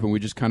had a group, and we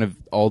just kind of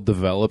all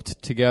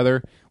developed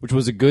together, which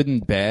was a good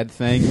and bad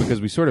thing because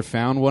we sort of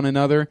found one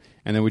another,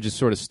 and then we just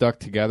sort of stuck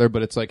together.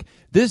 But it's like,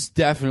 this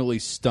definitely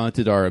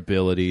stunted our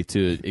ability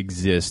to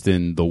exist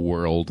in the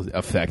world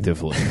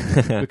effectively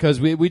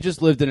because we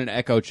just lived in an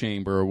echo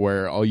chamber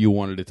where all you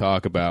wanted to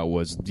talk about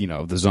was,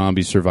 the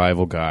zombie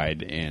survival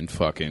guide and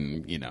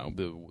fucking,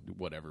 the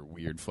whatever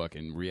weird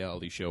fucking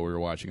reality show we were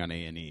watching on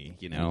A&E,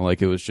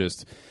 Like, it was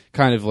just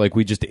kind of like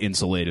we just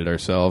insulated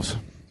ourselves.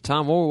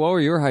 Tom, what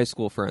were your high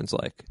school friends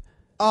like?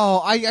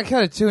 Oh, I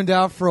kind of tuned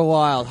out for a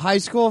while. High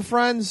school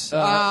friends?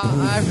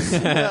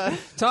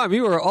 Tom,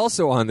 you were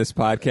also on this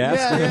podcast.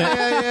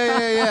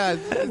 Yeah.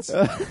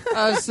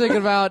 I was thinking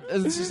about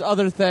just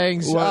other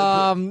things.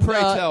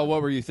 Pray tell,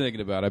 what were you thinking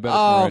about? I bet it's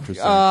more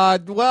interesting. I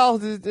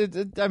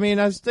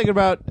was thinking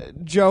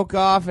about joke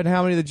off and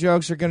how many of the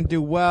jokes are going to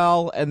do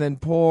well and then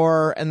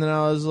poor, and then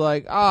I was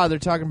like, they're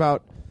talking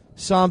about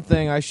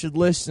something I should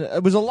listen.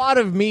 It was a lot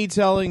of me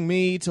telling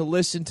me to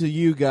listen to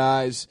you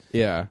guys.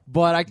 Yeah,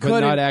 but I couldn't. But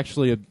not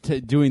actually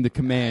doing the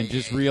command,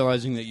 just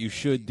realizing that you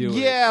should do it.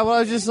 Yeah, well, I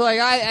was just like,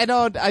 I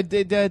don't. I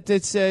did that.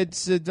 It said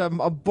I'm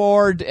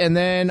bored, and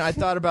then I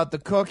thought about the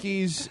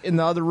cookies in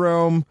the other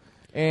room.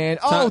 And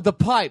the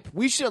pipe.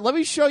 Let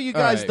me show you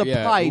guys the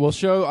pipe. We'll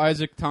show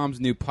Isaac Tom's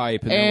new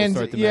pipe, and then we'll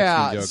start the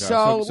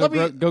Mexican joke.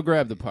 So go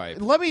grab the pipe.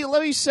 Let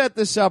me set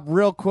this up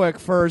real quick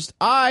first.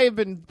 I've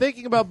been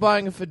thinking about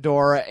buying a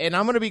fedora, and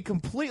I'm going to be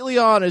completely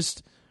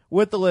honest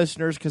with the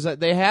listeners because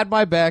they had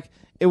my back.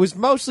 It was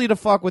mostly to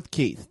fuck with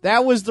Keith.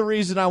 That was the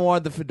reason I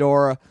wanted the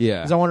fedora.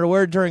 Yeah. Because I wanted to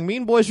wear it during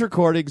Mean Boys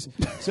recordings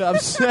to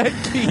upset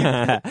Keith.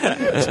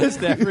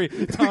 Just every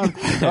Tom,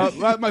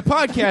 my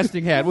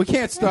podcasting hat. We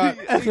can't stop.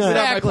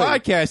 Exactly. My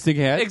podcasting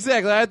hat.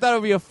 Exactly. I thought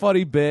it would be a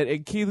funny bit,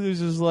 and Keith was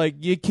just like,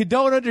 you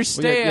don't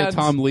understand.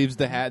 Well, Tom leaves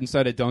the hat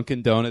inside a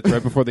Dunkin' Donuts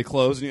right before they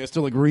close, and he has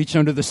to reach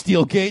under the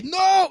steel gate.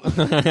 No!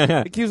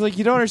 Keith was like,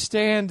 you don't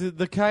understand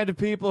the kind of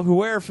people who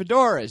wear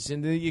fedoras,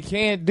 and you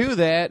can't do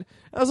that.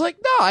 I was like,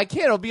 no, I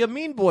can't. It'll be a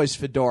Mean Boys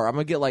fedora. I'm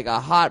going to get a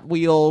Hot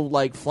Wheel,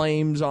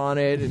 flames on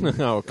it. And,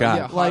 oh, God.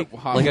 Yeah,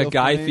 hot like a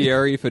Guy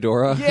Fieri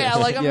fedora? Yeah,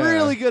 I'm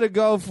really going to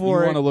go for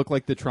it. You want to look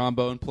like the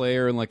trombone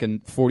player in a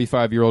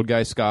 45-year-old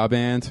guy ska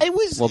band?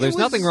 There's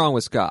nothing wrong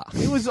with ska.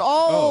 It was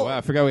all... Oh, wow,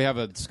 I forgot we have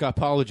a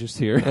ska-apologist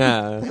here.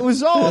 Yeah. It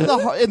was all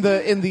in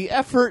the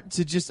effort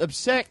to just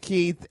upset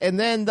Keith. And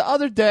then the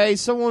other day,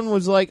 someone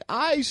was like,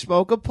 I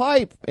smoke a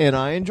pipe, and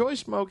I enjoy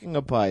smoking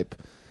a pipe.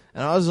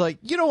 And I was like,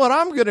 you know what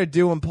I'm going to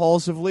do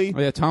impulsively? Oh,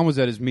 yeah, Tom was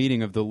at his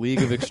meeting of the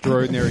League of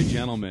Extraordinary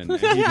Gentlemen, and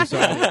he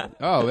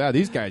decided,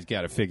 these guys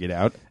got it figured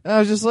out. And I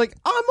was just like,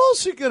 I'm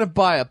also going to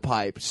buy a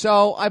pipe.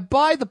 So I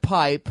buy the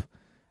pipe,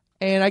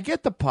 and I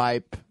get the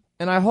pipe,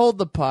 and I hold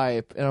the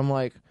pipe, and I'm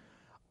like,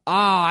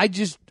 I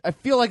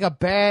feel like a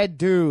bad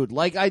dude.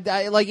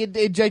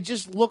 I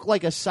just look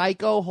like a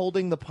psycho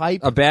holding the pipe.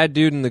 A bad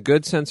dude in the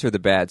good sense or the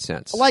bad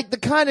sense? Like the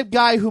kind of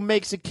guy who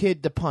makes a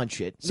kid to punch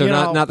it. So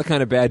not the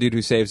kind of bad dude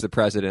who saves the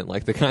president,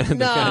 like the kind of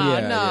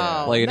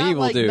like an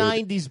evil dude.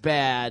 90s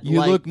bad,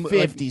 you look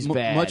 50s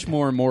bad. Much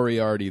more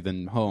Moriarty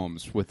than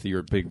Holmes with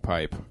your big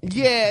pipe.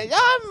 Yeah,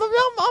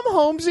 I'm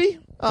Holmesy.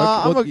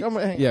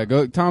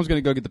 Tom's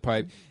gonna go get the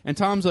pipe, and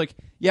Tom's like,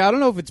 yeah, I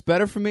don't know if it's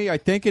better for me. I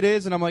think it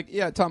is, and I'm like,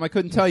 yeah, Tom, I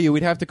couldn't tell you.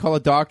 We'd have to call a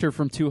doctor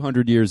from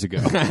 200 years ago.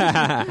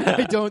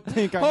 I don't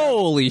think.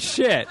 Holy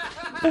shit!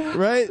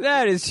 Right?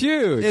 That is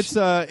huge.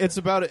 It's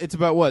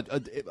about what,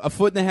 a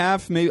foot and a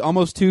half, maybe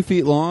almost 2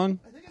 feet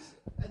long.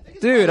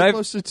 Dude,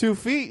 close to 2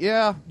 feet.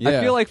 Yeah. I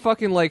feel like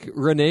fucking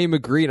Renee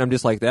Magritte. I'm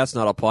just like, that's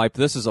not a pipe.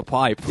 This is a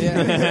pipe.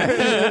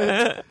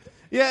 Yeah.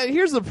 Yeah,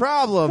 here's the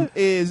problem: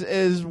 is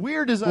as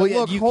weird as I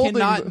look,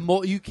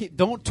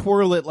 don't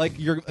twirl it like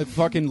you're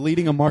fucking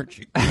leading a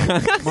marching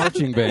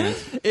band.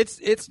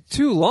 It's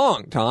too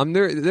long, Tom.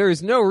 There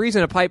is no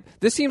reason a pipe.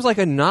 This seems like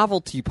a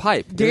novelty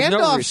pipe.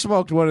 Gandalf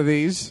smoked one of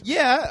these.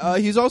 Yeah,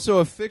 he's also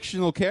a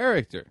fictional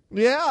character.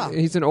 Yeah,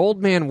 he's an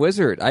old man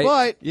wizard.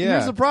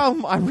 Here's the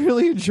problem: I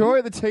really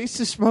enjoy the taste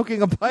of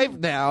smoking a pipe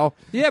now.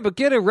 Yeah, but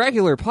get a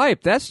regular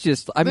pipe. That's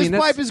just. This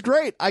pipe is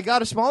great. I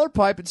got a smaller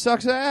pipe. It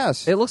sucks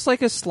ass. It looks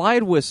like a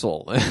slide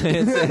whistle.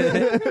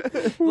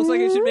 It looks like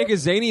it should make a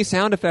zany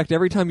sound effect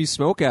every time you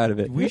smoke out of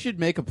it. We should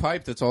make a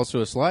pipe that's also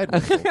a slide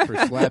whistle for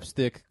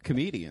slapstick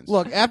comedians.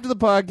 Look, after the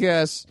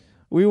podcast,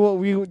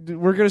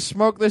 we're gonna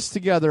smoke this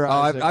together.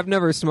 I've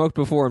never smoked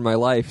before in my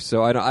life,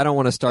 so I don't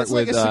want to start it's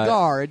with like a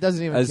cigar. It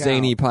doesn't even a count.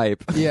 Zany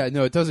pipe. Yeah,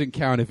 no, it doesn't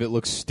count if it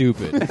looks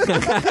stupid.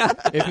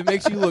 If it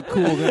makes you look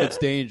cool, then it's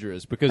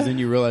dangerous because then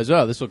you realize,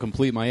 this will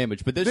complete my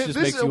image. But this just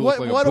makes you look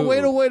like a boo.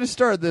 What a way to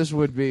start this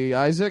would be,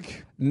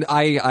 Isaac. That's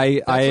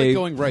like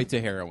going right to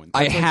heroin.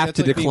 That's have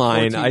to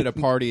decline. At a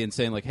party and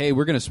saying hey,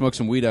 we're going to smoke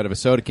some weed out of a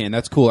soda can.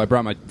 That's cool. I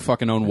brought my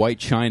fucking own white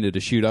China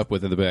to shoot up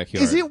with in the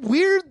backyard. Is it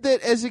weird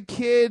that as a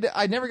kid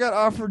I never got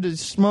offered to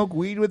smoke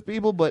weed with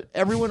people, but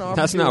everyone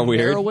offered to do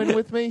heroin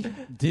with me?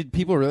 Did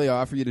people really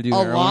offer you to do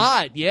heroin? A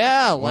lot,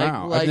 yeah.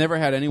 Wow. I've never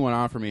had anyone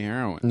offer me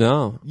heroin.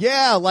 No.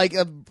 Yeah,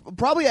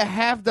 probably a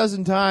half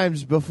dozen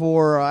times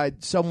before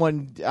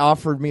someone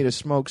offered me to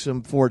smoke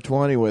some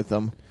 420 with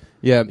them.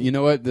 Yeah, you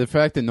know what? The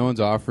fact that no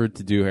one's offered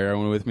to do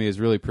heroin with me is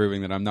really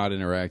proving that I'm not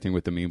interacting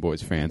with the Mean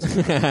Boys fans.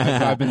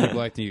 I've been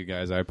neglecting you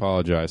guys. I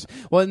apologize.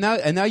 Well,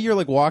 now you're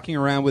like walking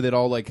around with it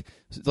all like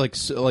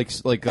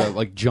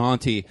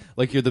jaunty,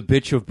 like you're the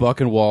bitch of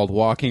Buchenwald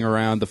walking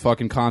around the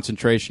fucking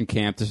concentration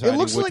camp deciding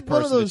looks which like one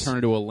of person those- to turn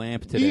into a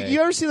lamp today.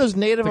 You ever see those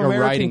Native Like a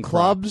American riding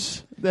crop.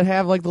 clubs that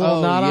have like the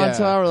little knot on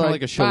top? Kinda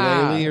like a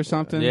shillelagh or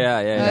something.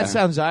 Yeah. That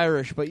sounds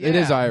Irish, but yeah. It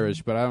is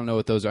Irish, but I don't know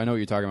what those. I know what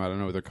you're talking about. I don't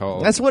know what they're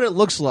called. That's what it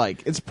looks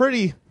like. It's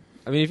pretty.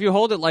 I mean, if you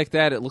hold it like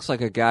that, it looks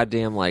like a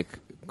goddamn like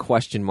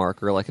question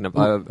mark or like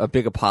a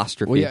big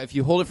apostrophe. Well, yeah, if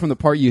you hold it from the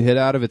part you hit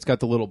out of, it's got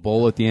the little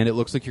bowl at the end. It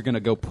looks like you're going to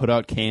go put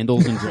out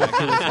candles in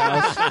Dracula's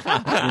house.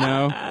 You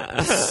know?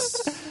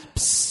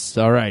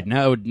 Psst. All right,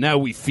 now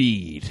we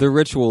feed. The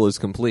ritual is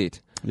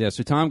complete. Yeah,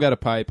 so Tom got a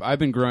pipe. I've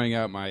been growing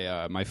out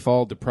my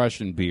fall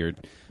depression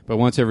beard, but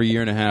once every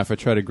year and a half I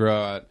try to grow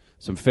out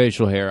some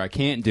facial hair. I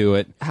can't do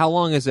it. How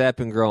long has that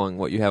been growing,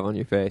 what you have on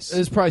your face?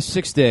 It's probably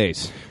 6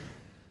 days.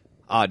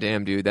 Oh,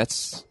 damn, dude.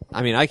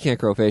 I mean, I can't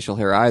grow facial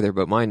hair either,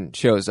 but mine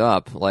shows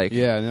up. Like,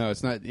 Yeah, no,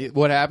 it's not.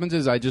 What happens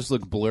is I just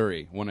look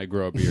blurry when I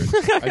grow a beard.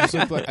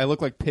 I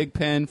look like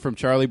Pigpen from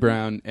Charlie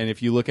Brown, and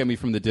if you look at me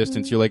from the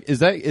distance, you're like, is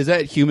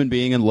that human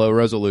being in low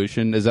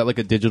resolution? Is that like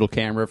a digital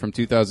camera from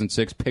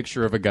 2006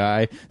 picture of a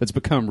guy that's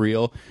become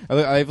real?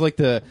 I have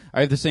the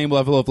same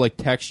level of like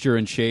texture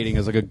and shading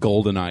as like a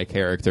GoldenEye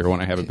character when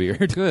I have a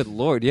beard. good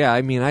lord. Yeah,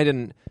 I mean, I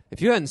didn't.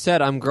 If you hadn't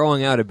said I'm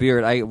growing out a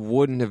beard, I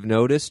wouldn't have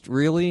noticed,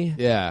 really.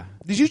 Yeah.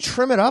 Did you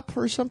trim it up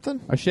or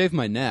something? I shave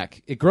my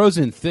neck. It grows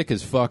in thick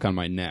as fuck on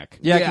my neck.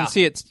 Yeah, I Yeah. can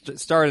see it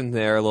starting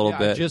there a little Yeah,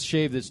 bit. I just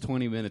shaved this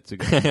 20 minutes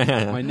ago.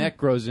 My neck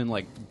grows in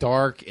like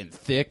dark and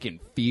thick and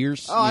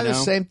fierce. Oh, I you do know?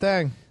 the same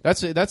thing.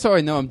 That's how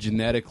I know I'm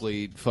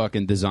genetically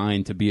fucking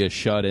designed to be a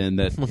shut-in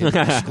that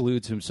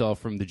excludes himself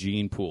from the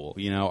gene pool.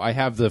 You know, I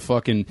have the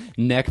fucking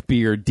neck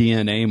beard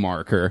DNA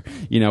marker,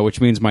 you know, which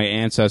means my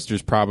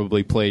ancestors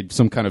probably played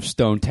some kind of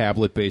stone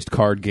tablet-based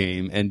card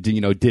game and,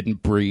 you know,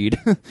 didn't breed.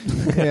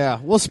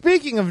 Yeah. Well,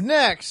 speaking of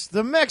necks,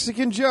 the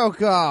Mexican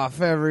joke off,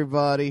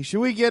 everybody.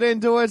 Should we get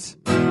into it?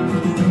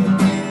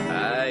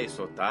 Ay,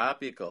 so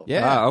topical.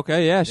 Yeah. Ah,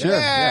 okay, yeah, sure.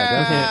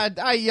 Yeah.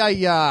 Ay.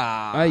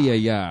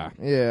 Yeah.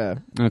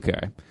 Okay.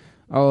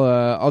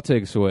 I'll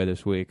take us away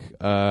this week.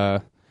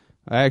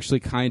 I actually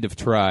kind of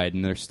tried,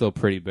 and they're still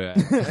pretty bad.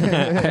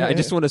 I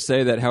just want to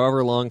say that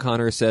however long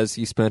Connor says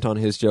he spent on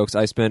his jokes,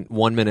 I spent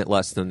 1 minute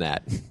less than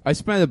that. I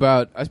spent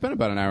about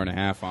an hour and a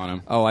half on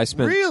them. Oh, I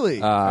spent...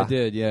 Really? I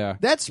did, yeah.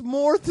 That's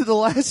more to the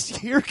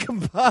last year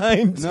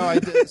combined. No, I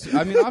did.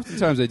 I mean,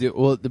 oftentimes I do.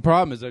 Well, the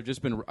problem is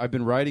I've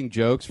been writing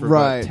jokes for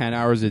Right. about 10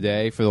 hours a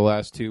day for the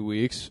last 2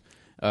 weeks,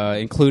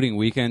 including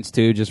weekends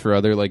too, just for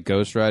other like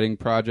ghostwriting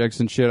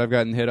projects and shit I've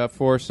gotten hit up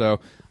for. So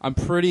I'm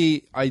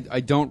pretty. I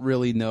don't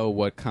really know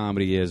what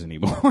comedy is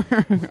anymore.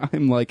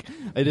 I'm like,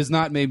 it has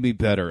not made me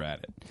better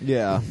at it.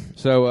 Yeah.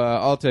 So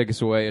I'll take us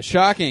away. A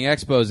shocking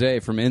expose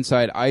from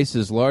inside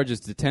ICE's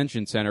largest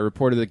detention center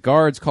reported that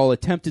guards call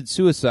attempted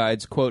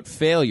suicides, quote,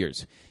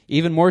 failures.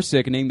 Even more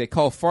sickening, they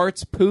call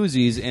farts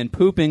poozies and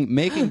pooping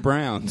making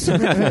browns.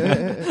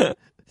 A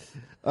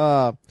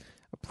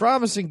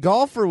promising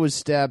golfer was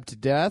stabbed to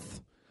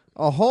death.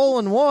 A hole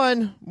in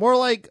one, more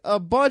like a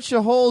bunch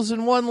of holes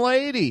in one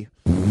lady.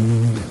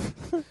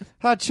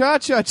 Ha cha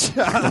cha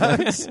cha.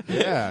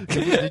 Yeah.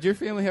 Did your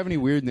family have any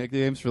weird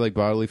nicknames for like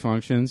bodily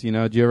functions? You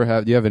know, do you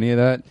have any of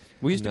that?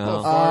 We used to No.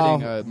 call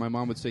farting. My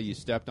mom would say you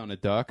stepped on a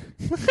duck.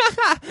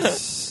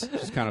 It's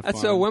just kind of That's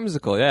fun. so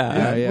whimsical,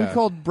 yeah. Yeah. We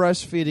called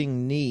breastfeeding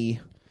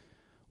knee.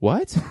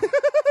 What?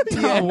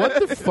 No,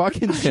 what the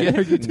fucking shit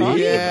are you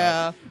talking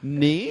about?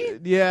 Knee?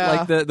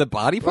 Yeah. Like the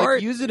body part?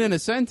 Like, use it in a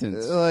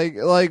sentence. Like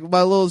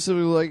my little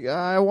sibling was like,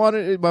 I want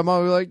it. My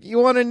mom was like, you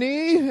want a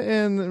knee?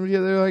 And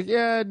they're like,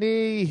 yeah,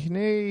 knee.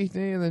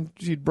 And then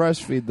she'd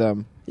breastfeed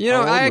them. You know,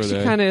 How old I were actually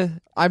they? kind of...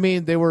 I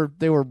mean, they were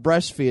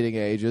breastfeeding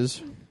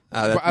ages.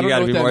 I you don't gotta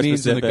know be what more that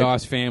means specific. in the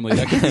Goss family.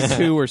 That could be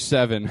 2 or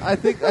 7. I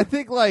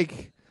think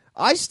like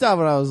I stopped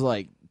when I was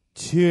like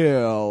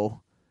 2.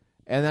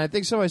 And then I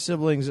think some of my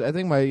siblings, I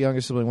think my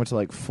youngest sibling went to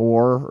like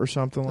 4 or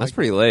something That's like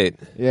pretty late.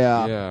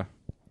 Yeah.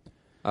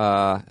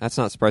 Yeah. That's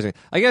not surprising.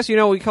 I guess, you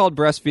know, we called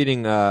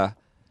breastfeeding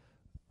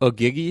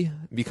ogigi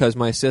because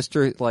my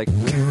sister, like...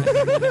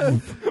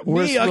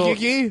 Me,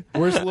 Gigi.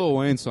 Worst Lil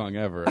Wayne song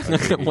ever.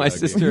 my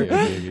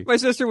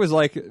sister was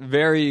like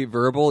very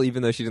verbal,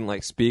 even though she didn't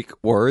like speak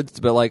words,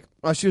 but like...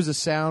 Oh, she was a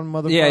sound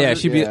motherfucker. Yeah,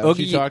 she'd be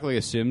Oogie. She talked like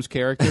a Sims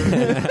character.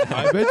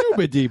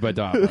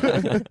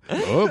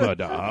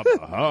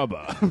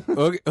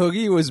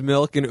 Oogie was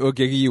milk and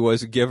Ogigi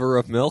was giver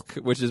of milk,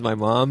 which is my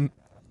mom.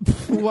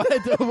 What?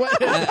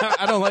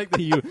 I don't like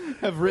that you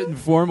have written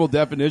formal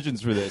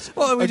definitions for this.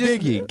 Well, we a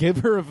just- Giggy, give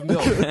her of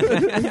milk.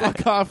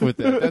 Fuck off with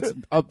that.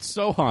 That's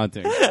so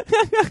haunting.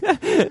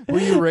 Were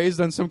you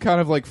raised on some kind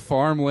of like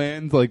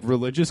farmland, like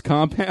religious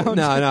compound?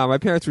 No, my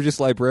parents were just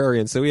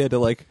librarians, so we had to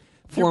like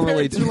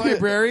formally... Your parents are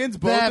librarians,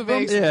 both That of them?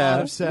 makes a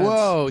lot of sense.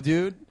 Whoa,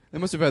 dude. They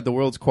must have had the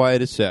world's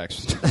quietest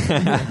sex.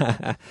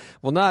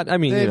 Well, not... I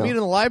mean, They you meet in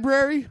know... the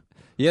library?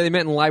 Yeah, they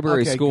met in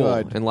library Okay, school.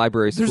 good. In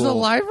library school. There's a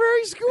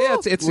library school? Yeah,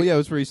 it's Well, yeah, it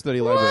was where you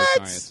study library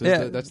science.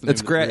 yeah, That's the name of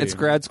the degree. it's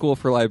grad school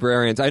for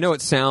librarians. I know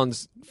it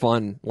sounds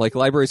fun. Like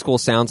library school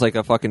sounds like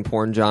a fucking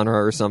porn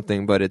genre or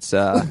something, but it's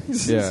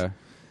Yeah.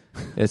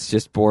 it's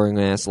just boring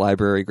ass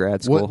library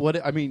grad school.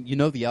 What? I mean, you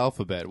know the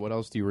alphabet. What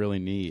else do you really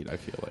need? I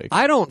feel like.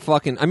 I don't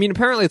fucking. I mean,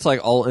 apparently it's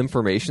like all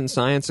information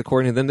science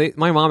according to them.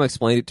 My mom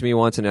explained it to me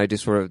once, and I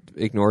just sort of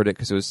ignored it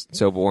because it was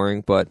so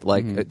boring. But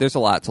like, there's a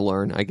lot to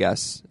learn, I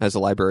guess, as a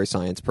library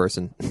science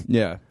person.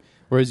 Yeah.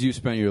 Whereas you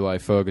spent your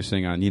life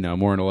focusing on,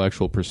 more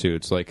intellectual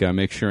pursuits, like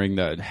make sure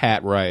that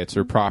hat riots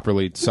are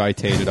properly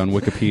cited on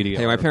Wikipedia.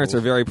 Hey, my parents are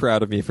very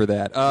proud of me for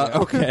that.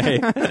 Okay.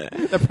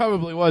 That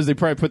probably was. They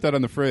probably put that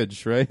on the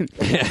fridge, right?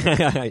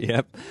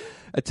 Yep.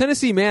 A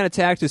Tennessee man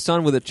attacked his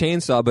son with a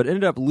chainsaw, but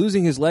ended up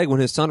losing his leg when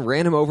his son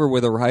ran him over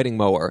with a riding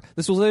mower.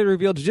 This was later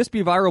revealed to just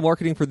be viral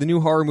marketing for the new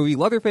horror movie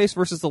Leatherface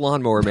versus the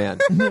Lawnmower Man.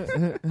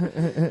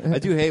 I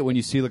do hate when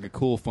you see like a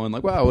cool, fun,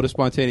 like, wow, what a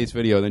spontaneous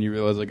video. Then you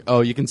realize, like,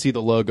 oh, you can see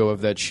the logo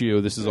of that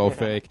shoe. This is all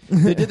fake.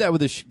 They did that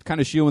with a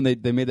kind of shoe when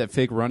they made that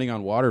fake running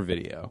on water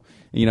video.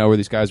 Where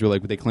these guys were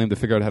like, they claimed to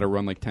figure out how to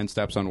run like 10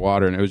 steps on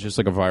water, and it was just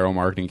like a viral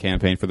marketing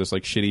campaign for this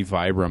like shitty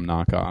Vibram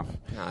knockoff.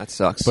 Nah, that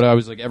sucks. But I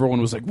was like,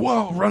 everyone was like,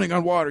 whoa, running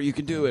on water, you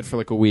can do it for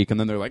like a week. And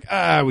then they're like,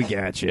 we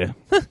got you.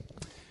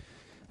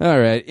 All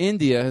right.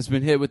 India has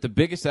been hit with the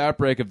biggest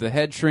outbreak of the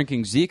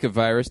head-shrinking Zika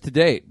virus to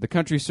date. The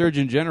country's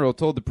Surgeon General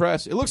told the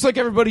press, it looks like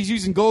everybody's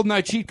using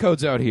GoldenEye cheat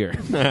codes out here.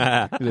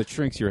 That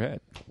shrinks your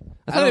head.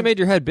 I thought it made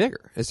your head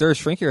bigger. Is there a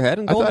shrink your head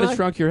in I thought GoldenEye? it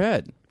shrunk your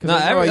head. No,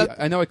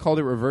 I know I called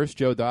it reverse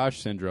Joe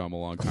Dodge syndrome a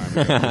long time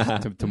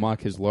ago to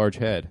mock his large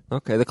head.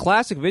 Okay, the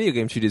classic video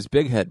game shoot is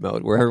big head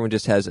mode, where everyone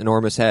just has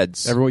enormous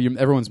heads.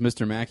 Everyone's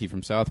Mr. Mackey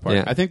from South Park.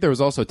 Yeah. I think there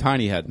was also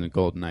Tiny Head in the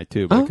GoldenEye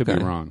too, but I could be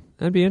wrong.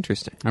 That'd be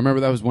interesting. I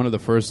remember that was one of the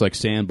first like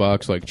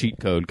sandbox like cheat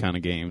code kind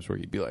of games where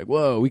you'd be like,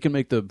 whoa, we can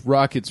make the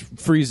rockets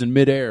freeze in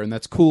midair, and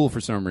that's cool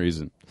for some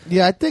reason.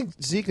 Yeah, I think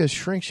Zika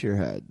shrinks your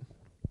head.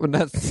 Well,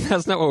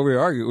 that's not what we were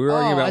arguing. We were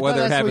arguing about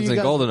whether it happens in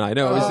GoldenEye.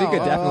 No, Zika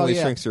definitely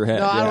shrinks your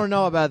head. No, yeah. I don't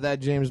know about that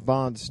James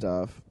Bond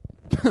stuff.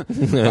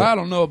 I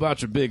don't know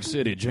about your big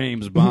city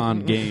James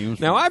Bond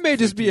games. Now, I may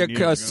just be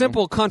a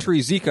simple country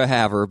Zika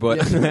haver,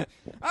 but...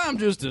 I'm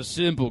just a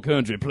simple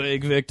country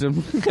plague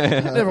victim.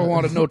 Never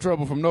wanted no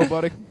trouble from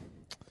nobody.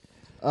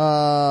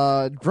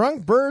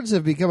 Drunk birds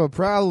have become a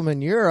problem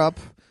in Europe.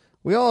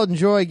 We all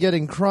enjoy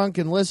getting crunk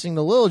and listening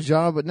to Lil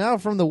Jon, but now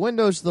from the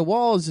windows to the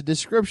wall is a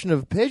description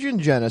of pigeon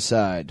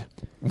genocide.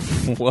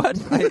 What?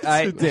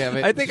 Damn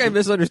it. I think I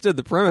misunderstood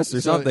the premise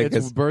or something.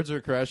 Birds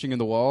are crashing in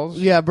the walls?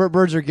 Yeah,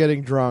 birds are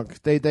getting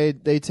drunk. They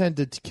tend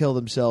to kill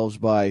themselves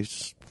by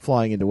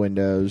flying into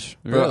windows.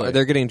 Really?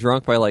 They're getting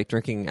drunk by, like,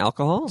 drinking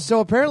alcohol? So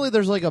apparently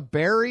there's, like, a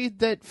berry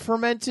that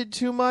fermented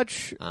too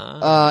much,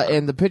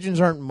 and the pigeons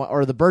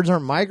the birds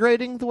aren't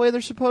migrating the way they're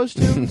supposed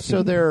to,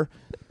 so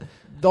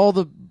all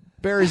the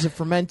berries have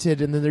fermented,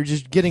 and then they're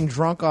just getting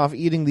drunk off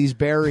eating these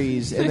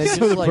berries, and then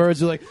So the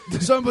birds are like,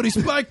 somebody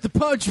spiked the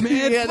punch,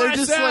 man. yeah, they're Fly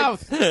just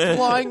south. like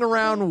flying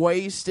around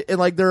waste, and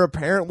like they're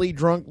apparently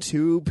drunk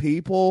two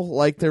people,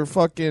 like they're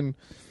fucking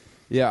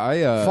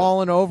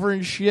falling over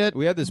and shit.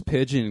 We had this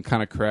pigeon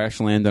kind of crash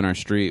land on our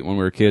street when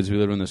we were kids. We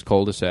lived in this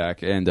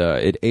cul-de-sac, and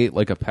it ate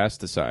like a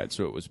pesticide,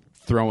 so it was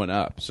throwing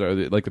up. So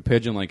like the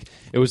pigeon, like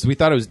we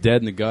thought it was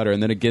dead in the gutter,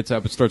 and then it gets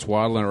up, it starts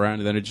waddling around,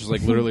 and then it just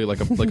like literally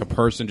like a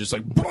person just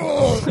like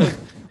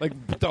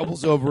like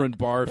doubles over and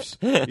barfs,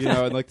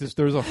 and like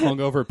there was a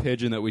hungover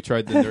pigeon that we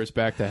tried to nurse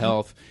back to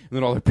health, and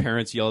then all their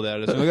parents yelled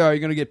at us, like, oh, you're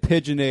gonna get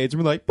pigeon AIDS,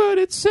 and we're like, but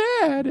it's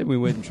sad, and we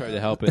went and tried to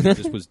help it, and it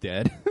just was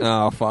dead.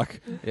 Oh, fuck.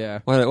 Yeah.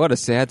 What a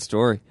sad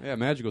story. Yeah,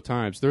 magical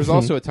times. There was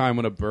also a time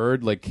when a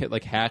bird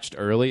like hatched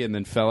early and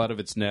then fell out of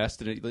its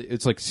nest, and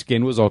its like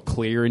skin was all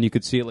clear, and you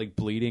could see it like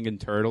bleeding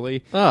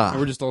internally. And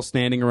we're just all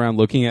standing around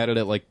looking at it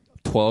at like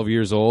 12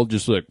 years old,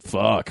 just like,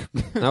 fuck.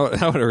 That would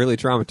have really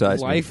traumatized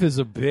me. Life is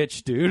a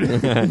bitch, dude.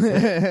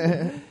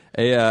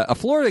 A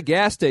Florida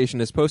gas station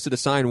has posted a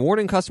sign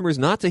warning customers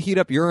not to heat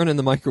up urine in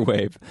the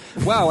microwave.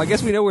 Wow, I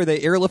guess we know where they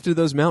airlifted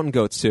those mountain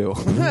goats to.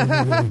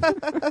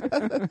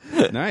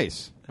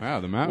 Nice. Wow,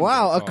 the mountain.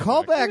 Wow, a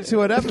callback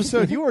to an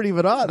episode you weren't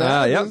even on.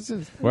 Yep.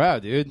 Wow,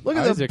 dude. Look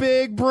at the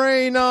big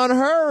brain on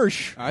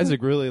Hirsch.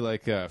 Isaac really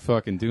like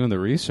fucking doing the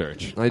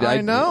research. I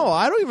know.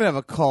 I don't even have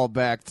a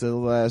callback to the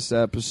last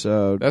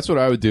episode. That's what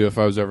I would do if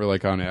I was ever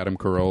like on Adam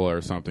Carolla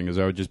or something, is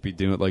I would just be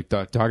doing like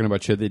talking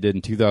about shit they did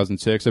in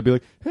 2006. I'd be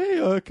like,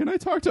 hey, can I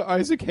talk to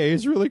Isaac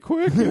Hayes really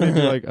quick? And they'd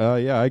be like,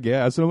 yeah, I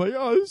guess. And I'm like,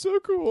 oh, this is so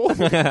cool.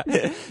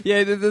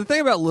 Yeah, the thing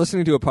about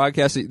listening to a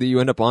podcast that you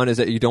end up on is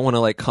that you don't want to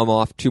like come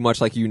off too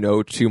much like you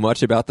know too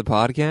much about the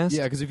podcast.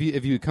 Yeah, because if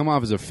you come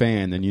off as a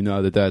fan, then you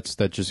know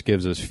that just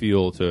gives us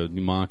fuel to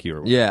mock you.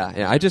 Or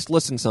yeah. I just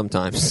listen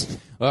sometimes.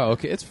 Oh,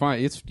 okay, it's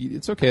fine.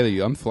 It's okay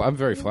that I'm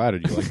very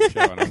flattered you like the show,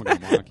 and I'm going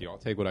to mock you. I'll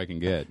take what I can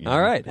get. You know?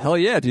 All right, hell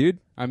yeah, dude.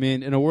 I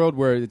mean, in a world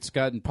where it's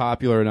gotten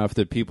popular enough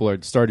that people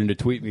are starting to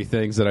tweet me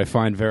things that I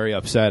find very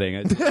upsetting,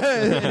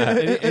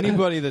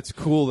 anybody that's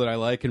cool that I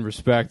like and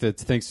respect that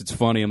thinks it's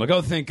funny, I'm like,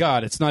 oh, thank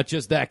God, it's not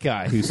just that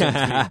guy who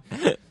sends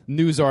me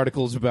news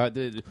articles about,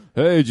 hey,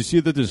 did you see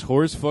that this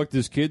horse fucked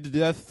this kid to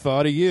death?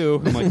 Thought of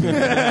you. I'm like,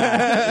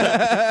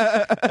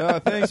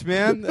 thanks,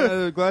 man.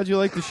 Glad you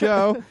like the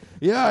show.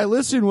 Yeah, I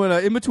listen when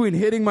in between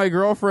hitting my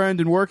girlfriend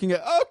and working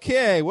at.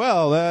 Okay,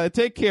 well,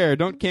 take care.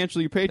 Don't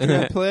cancel your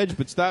Patreon pledge,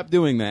 but stop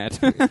doing that.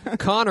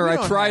 Connor,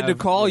 I tried to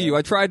call you.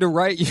 I tried to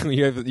write you.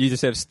 You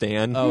just have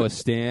Stan. Oh, a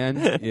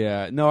Stan?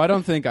 Yeah. No, I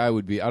don't think I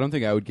would be. I don't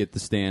think I would get the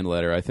Stan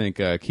letter. I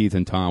think Keith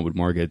and Tom would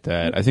more get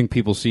that. I think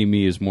people see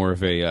me as more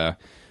of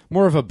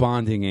a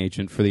bonding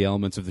agent for the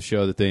elements of the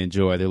show that they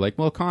enjoy. They're like,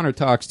 well, Connor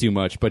talks too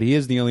much, but he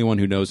is the only one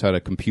who knows how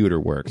the computer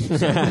works. So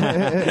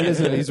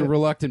he's a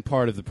reluctant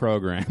part of the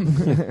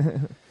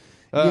program.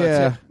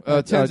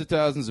 Tens of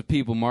thousands of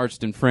people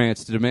marched in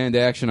France to demand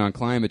action on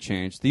climate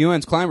change. The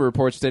UN's climate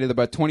report stated that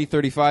by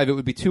 2035 it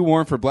would be too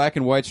warm for black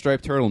and white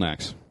striped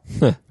turtlenecks.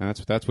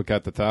 That's what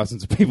got the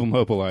thousands of people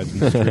mobilized in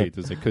the street,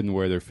 is they couldn't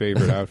wear their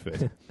favorite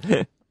outfit.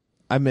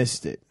 I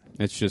missed it.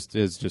 It's just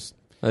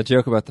A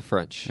joke about the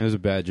French. it was a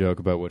bad joke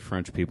about what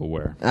French people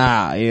wear.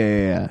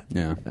 Yeah.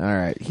 Yeah. All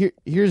right.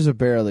 Here's a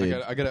barely.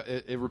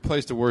 It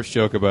replaced a worse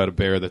joke about a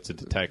bear that's a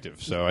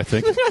detective. So I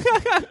think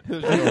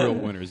there's no real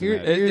winners in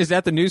that. Is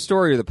that the news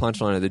story or the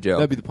punchline of the joke?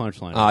 That'd be the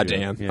punchline. Ah, of the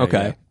joke. damn. Yeah,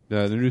 Okay.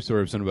 yeah. The news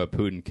story was something about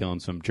Putin killing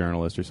some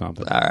journalist or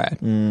something. All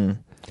right.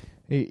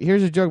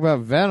 Here's a joke about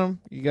Venom.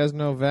 You guys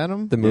know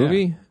Venom? The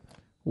movie?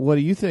 What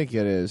do you think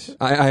it is?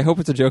 I hope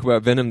it's a joke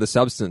about Venom the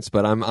substance,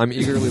 but I'm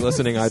eagerly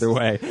listening either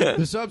way.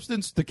 The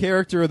substance, the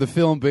character of the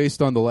film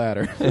based on the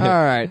latter. All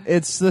right.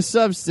 It's The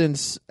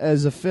Substance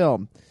as a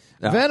film.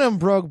 Oh. Venom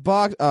broke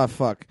box...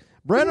 fuck.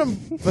 Venom...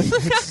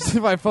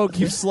 My phone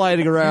keeps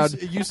sliding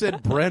around. You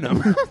said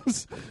Brenham.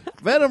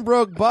 Venom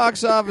broke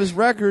box office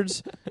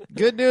records.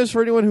 Good news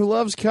for anyone who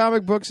loves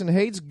comic books and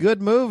hates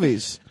good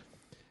movies.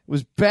 It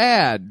was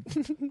bad.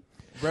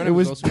 Brenham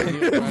was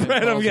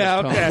Brenham, yeah,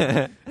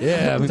 okay.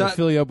 Yeah, I'm going to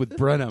fill you up with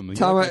Brenham.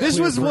 Tom, This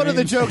was one of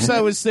the jokes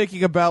I was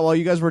thinking about while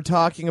you guys were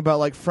talking about,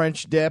 like,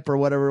 French dip or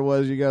whatever it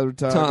was you guys were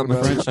talking Tom,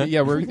 about. French,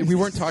 yeah, we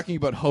weren't talking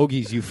about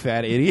hoagies, you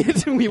fat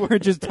idiot. We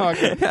weren't just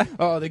talking,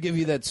 they give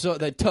you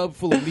that tub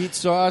full of meat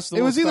sauce.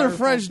 It was either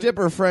French dip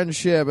or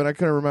friendship, and I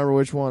couldn't remember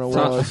which one it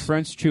was.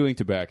 French chewing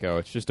tobacco.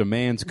 It's just a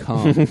man's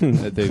cum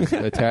that they've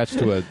attached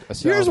to a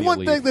salvia Here's one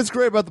leaf. thing that's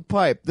great about the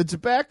pipe. The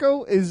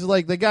tobacco is,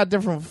 like, they got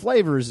different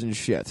flavors and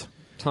shit.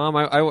 Tom,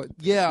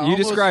 Yeah, you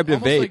described a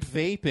vape. Like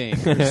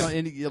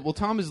vaping. Well,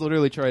 Tom has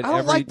literally tried. I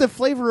don't like the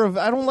flavor of.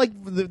 I don't like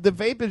the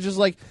vape. Is just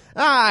like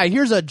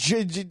here's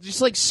just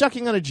like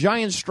sucking on a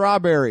giant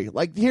strawberry.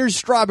 Like here's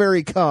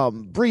strawberry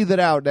cum. Breathe it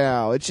out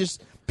now. It's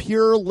just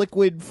pure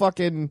liquid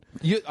fucking.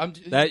 You're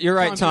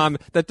right, Tom.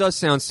 That does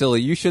sound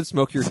silly. You should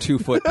smoke your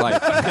 2-foot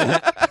pipe.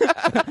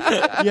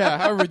 Yeah,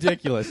 how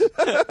ridiculous.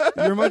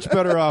 You're much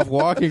better off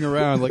walking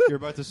around like you're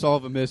about to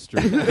solve a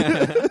mystery.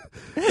 Dude,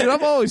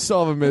 I'm always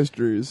solving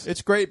mysteries.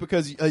 It's great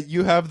because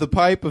you have the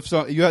pipe of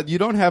you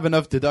don't have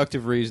enough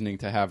deductive reasoning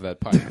to have that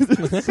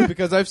pipe.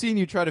 Because I've seen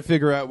you try to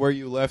figure out where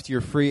you left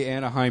your free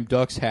Anaheim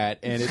Ducks hat,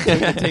 and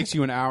it takes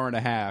you an hour and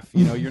a half.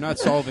 You know, you're not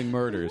solving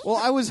murders. Well,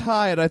 I was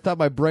high and I thought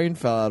my brain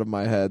fell out of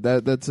my head.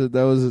 That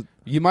was.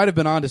 You might have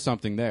been onto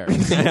something there.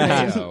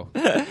 So.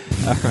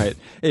 All right.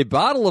 A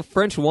bottle of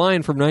French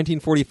wine from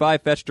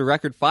 1945 fetched a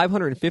record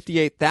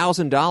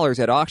 $558,000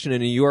 at auction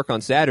in New York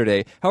on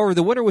Saturday. However,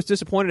 the winner was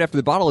disappointed after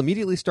the bottle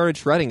immediately started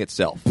shredding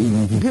itself.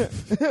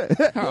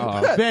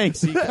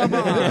 Banksy, come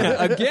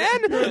on. Again?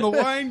 You're in the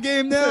wine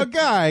game now?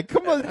 Guy,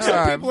 come on.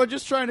 Some people are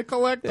just trying to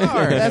collect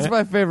art. That's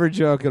my favorite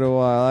joke in a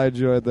while. I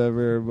enjoyed that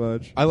very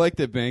much. I like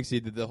that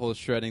Banksy did the whole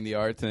shredding the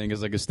art thing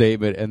as like a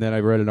statement, and then I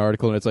read an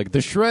article and it's like,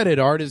 the shredded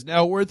art is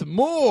now worth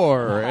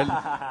more. And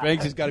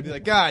Banksy's got to be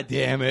like, God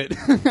damn it.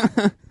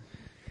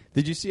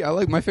 Did you see? I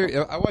like my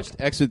favorite. I watched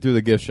Exit Through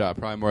the Gift Shop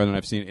probably more than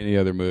I've seen any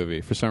other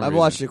movie for some reason. I've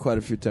watched it quite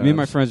a few times. Me and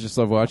my friends just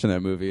love watching that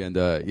movie, and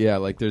yeah,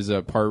 like there's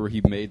a part where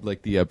he made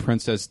like the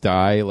Princess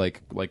Di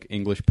like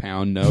English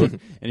pound note,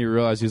 and he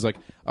realized he's like,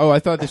 oh, I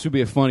thought this would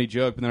be a funny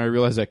joke, but then I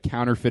realized I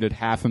counterfeited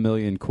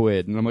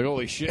 $500,000, and I'm like,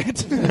 holy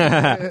shit.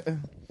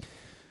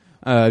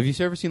 Have you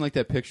ever seen like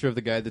that picture of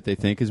the guy that they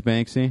think is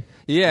Banksy?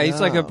 Yeah,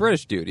 he's like a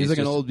British dude. He's like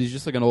an old. He's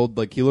just like an old.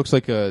 Like he looks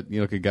like a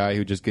like a guy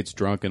who just gets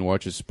drunk and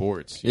watches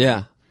sports.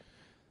 Yeah,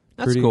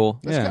 that's cool.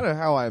 That's kind of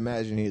how I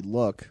imagine he'd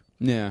look.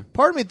 Yeah.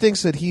 Part of me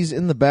thinks that he's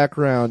in the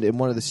background in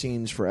one of the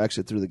scenes for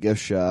Exit Through the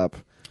Gift Shop.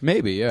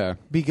 Maybe, yeah.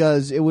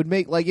 Because it would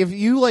make like if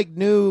you like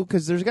knew,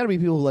 because there's got to be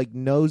people who like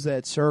knows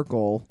that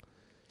circle.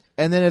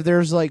 And then if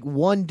there's like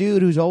one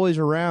dude who's always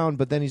around,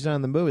 but then he's not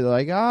in the movie, they're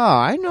like,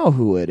 I know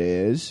who it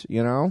is,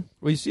 you know?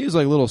 Well, you see his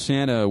like little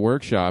Santa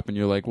workshop, and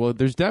you're like, well,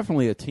 there's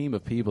definitely a team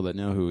of people that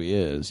know who he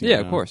is. Yeah,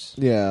 know? of course.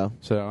 Yeah.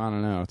 So I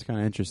don't know. It's kind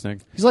of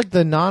interesting. He's like the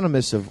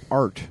Anonymous of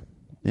art.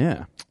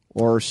 Yeah.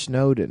 Or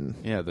Snowden.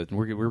 Yeah,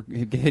 we're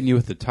hitting you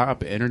with the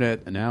top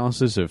internet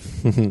analysis of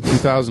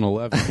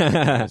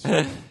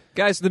 2011.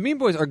 Guys, the Mean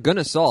Boys are going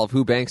to solve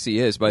who Banksy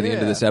is by the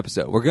end of this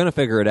episode. We're going to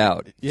figure it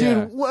out.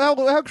 Yeah. Dude,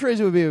 how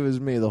crazy would it be if it was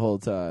me the whole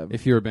time?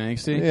 If you were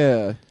Banksy,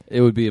 Yeah.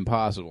 it would be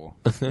impossible.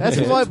 That's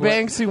what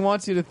Banksy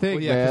wants you to think,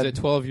 Well, yeah, because man. at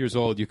 12 years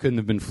old, you couldn't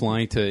have been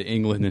flying to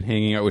England and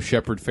hanging out with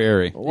Shepard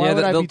Fairey. Why yeah,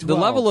 would I be the 12?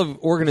 level of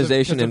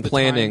organization Because of and the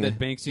planning. time that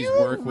Banksy's You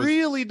work don't was.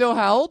 really know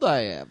how old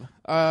I am.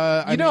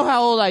 I know mean-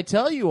 how old I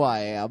tell you I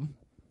am.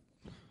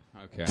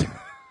 Okay.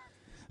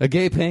 A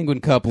gay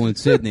penguin couple in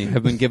Sydney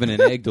have been given an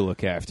egg to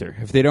look after.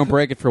 If they don't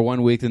break it for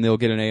 1 week, then they'll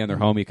get an A on their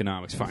home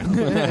economics final.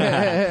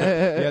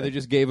 Yeah, they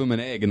just gave them an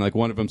egg, and like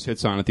one of them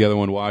sits on it, the other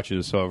one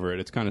watches over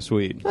it. It's kind of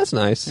sweet. That's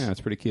nice. Yeah, it's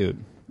pretty cute.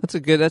 That's a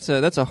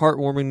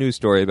heartwarming news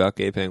story about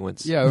gay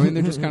penguins. Yeah, I mean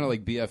they're just kind of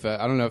like BFF.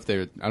 I don't know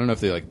if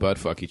they like butt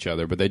fuck each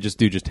other, but they just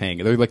hang.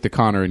 They're like the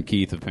Connor and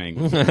Keith of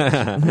penguins.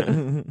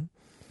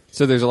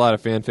 So there's a lot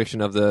of fan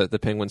fiction of the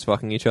penguins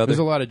fucking each other. There's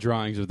a lot of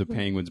drawings of the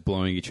penguins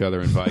blowing each other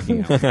in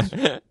Viking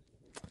helmets.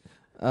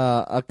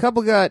 A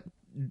couple got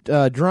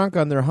drunk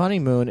on their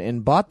honeymoon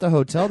and bought the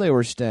hotel they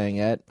were staying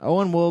at.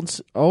 Owen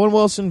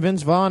Wilson,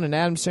 Vince Vaughn, and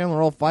Adam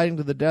Sandler all fighting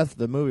to the death for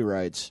the movie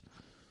rights.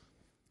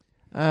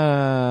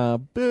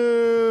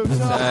 Boo!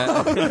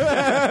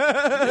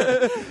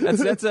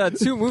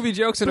 That's 2 movie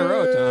jokes in a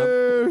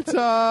row, Tom.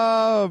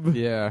 Tom!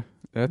 Yeah,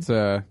 that's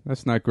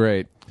not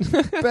great.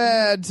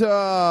 Bad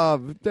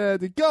Tom!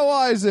 Go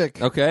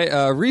Isaac!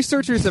 Okay,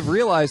 researchers have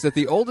realized that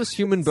the oldest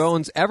human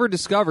bones ever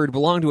discovered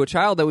belonged to a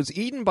child that was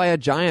eaten by a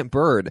giant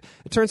bird.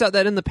 It turns out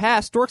that in the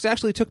past, storks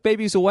actually took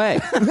babies away.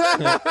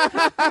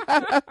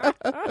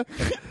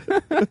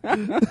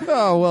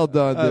 Oh, well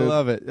done, dude. I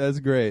love it. That's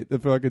great. The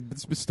fucking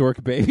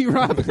stork baby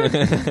Rob.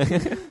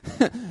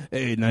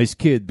 Hey, nice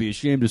kid. Be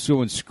ashamed if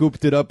someone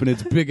scooped it up in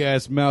its big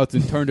ass mouth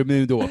and turned him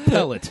into a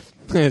pellet.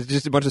 It's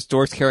just a bunch of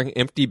storks carrying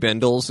empty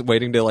bindles,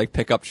 waiting to like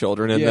pick up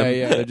children in them.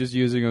 Yeah, they're just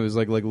using them as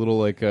like little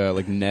like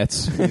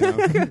nets. You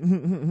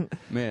know?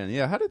 Man,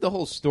 yeah. How did the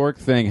whole stork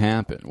thing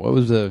happen? What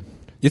was the?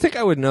 You think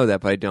I would know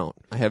that, but I don't.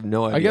 I have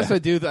no idea. I guess I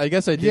do. I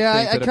guess I did. Yeah,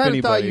 think I that if kind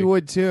of thought anybody- you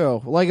would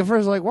too. Like at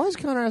first, like why is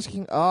Connor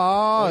asking?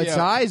 Oh, it's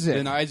yeah. Isaac.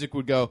 And Isaac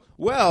would go,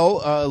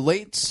 well,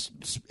 late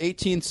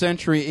 18th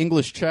century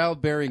English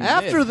childbearing.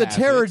 After myth the has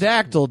it."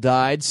 pterodactyl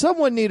died,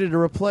 someone needed to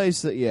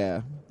rereplace the.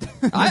 Yeah.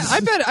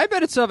 I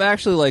bet it's of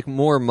actually like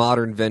more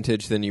modern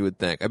vintage than you would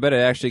think. I bet it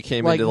actually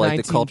came into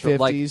like the cultural,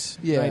 like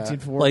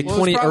 1940s. like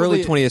Well, it's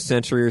early probably- 20th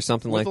century or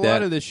something With like a that.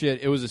 lot of this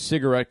shit, it was a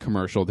cigarette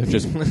commercial that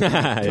just took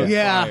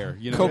Yeah. fire.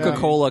 You know?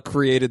 Coca-Cola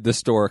created the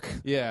stork.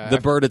 Yeah.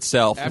 The bird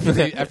itself.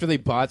 After they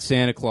bought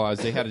Santa Claus,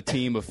 they had a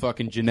team of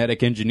fucking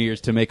genetic engineers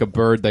to make a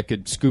bird that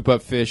could scoop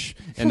up fish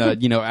and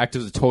act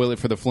as a toilet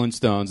for the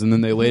Flintstones, and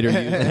then they later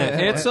used it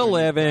It's a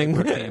living.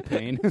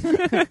 campaign.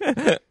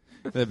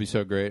 That'd be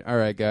so great. All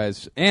right,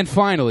 guys. And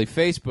finally,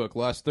 Facebook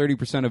lost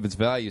 30% of its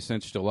value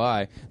since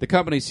July. The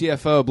company's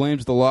CFO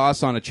blames the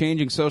loss on a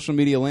changing social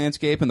media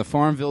landscape and the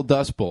Farmville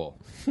Dust Bowl.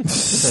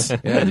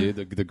 Yeah, dude,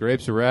 the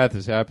Grapes of Wrath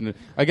is happening.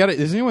 I got it.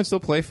 Does anyone still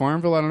play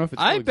Farmville? I don't know if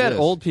it's. I bet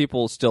old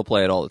people still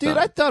play it all the Dude,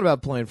 time. I thought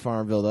about playing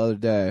Farmville the other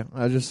day.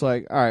 I was just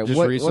like, all right. Just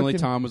what recently,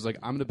 can- Tom was like,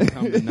 "I'm going to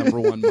become the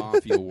 #1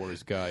 Mafia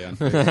Wars guy on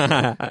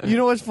Facebook." You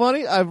know what's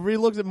funny? I've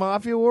relooked at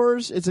Mafia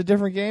Wars. It's a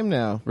different game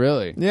now.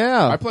 Really?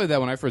 Yeah. I played that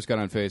when I first got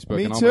on Facebook,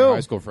 Me and all too. my high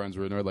school friends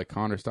were like,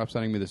 "Connor, stop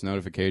sending me this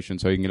notification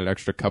so you can get an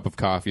extra cup of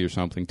coffee or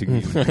something to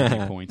give you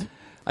a point."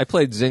 I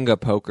played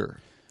Zynga Poker.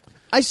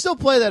 I still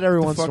play that every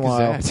once fuck in a is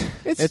while. that?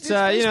 It's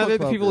they're the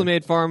Facebook people who poker.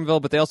 made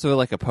Farmville, but they also had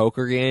like a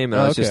poker game, and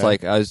I was just Okay.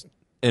 like, I was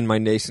in my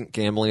nascent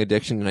gambling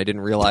addiction, and I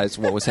didn't realize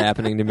what was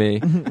happening to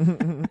me.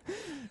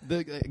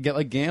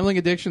 Gambling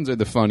addictions are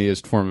the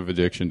funniest form of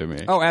addiction to me.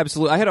 Oh,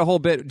 absolutely! I had a whole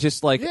bit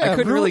just like Yeah, I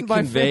couldn't really ruined my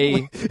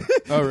convey.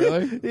 Oh,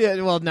 really?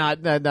 Yeah, well,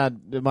 not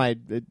my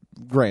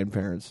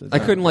grandparents. I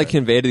couldn't like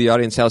convey to the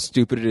audience how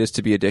stupid it is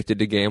to be addicted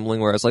to gambling.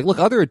 Where I was like, look,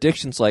 other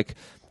addictions like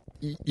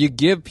you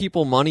give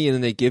people money and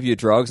then they give you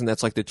drugs, and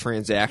that's like the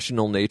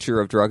transactional nature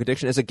of drug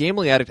addiction. As a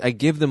gambling addict, I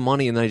give them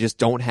money and then I just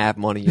don't have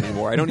money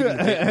anymore. I don't even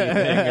get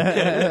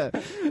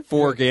anything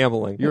for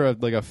gambling. You're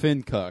a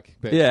fin cuck.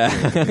 Basically,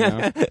 Yeah. you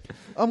know?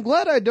 I'm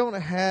glad I don't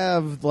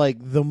have like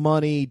the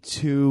money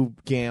to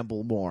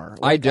gamble more.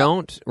 I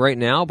don't right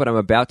now, but I'm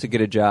about to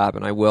get a job,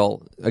 and I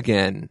will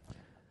again.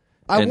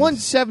 I and- won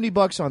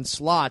 $70 on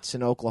slots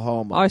in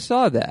Oklahoma. I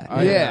saw that.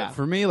 Yeah.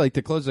 For me, like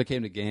the closest I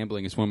came to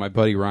gambling is when my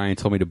buddy Ryan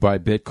told me to buy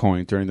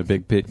Bitcoin during the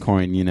big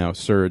Bitcoin,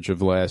 surge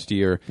of last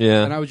year.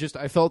 Yeah. And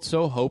I felt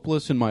so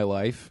hopeless in my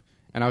life,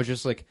 and I was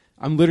just like,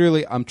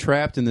 I'm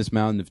trapped in this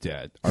mountain of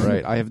debt. All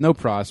right, I have no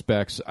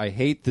prospects. I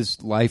hate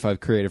this life I've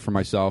created for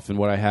myself and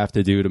what I have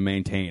to do to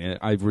maintain it.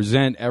 I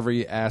resent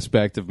every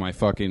aspect of my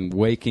fucking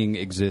waking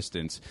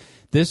existence.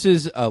 This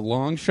is a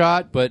long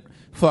shot, but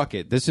fuck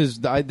it. This is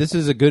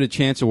a good a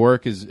chance of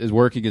work is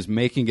working as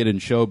making it in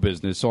show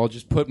business. So I'll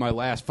just put my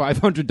last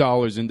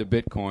 $500 into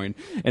Bitcoin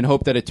and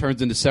hope that it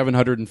turns into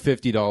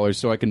 $750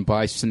 so I can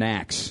buy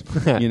snacks.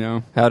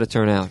 How'd it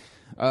turn out?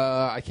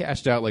 I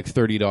cashed out like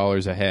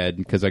 $30 a head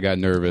because I got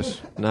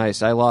nervous.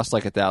 Nice. I lost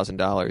like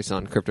 $1,000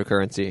 on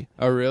cryptocurrency.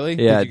 Oh,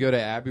 really? Yeah. Did you go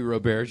to Abby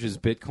Roberge's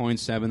Bitcoin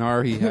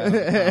seminar he had?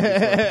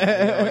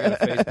 I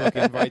got a Facebook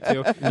invite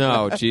to.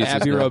 No, Jesus.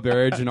 Abby no.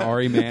 Roberge and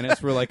Ari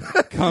Manis were like,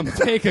 come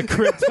take a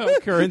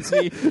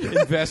cryptocurrency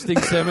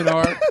investing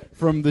seminar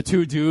from the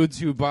two dudes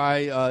who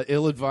buy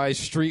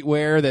ill-advised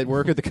streetwear that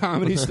work at the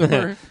Comedy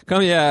Store.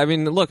 I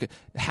mean, look,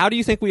 how do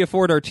you think we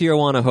afford our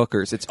Tijuana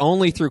hookers? It's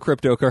only through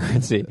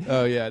cryptocurrency.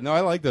 Oh, yeah. No,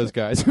 I like those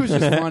guys. It was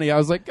just funny. I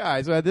was like,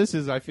 guys, this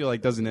is, I feel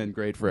like, doesn't end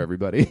great for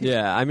everybody.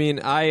 Yeah, I mean,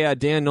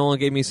 Dan Nolan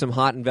gave me some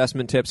hot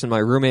investment tips, and my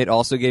roommate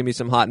also gave me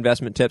some hot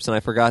investment tips, and I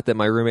forgot that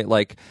my roommate,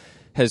 like,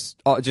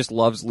 just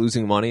loves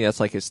losing money. That's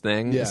like his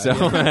thing. Yeah, so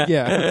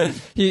yeah.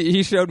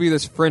 he showed me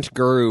this French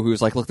guru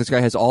who's like, look, this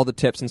guy has all the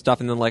tips and stuff.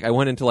 And then like I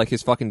went into like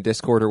his fucking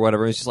Discord or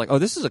whatever, and it's just like, oh,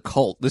 this is a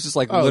cult. This is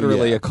like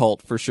literally a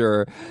cult for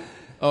sure.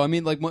 Oh, I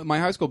mean, like my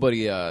high school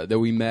buddy that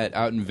we met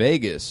out in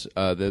Vegas,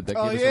 that gave us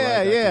a ride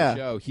back to the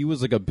show. He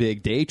was like a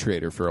big day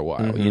trader for a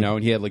while, you know,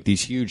 and he had like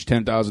these huge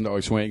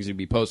 $10,000 swings. He'd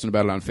be posting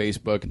about it on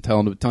Facebook and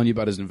telling you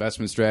about his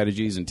investment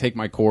strategies and take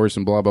my course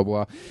and blah blah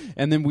blah.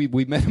 And then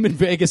we met him in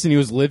Vegas, and he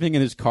was living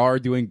in his car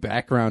doing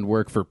background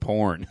work for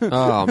porn.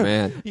 Oh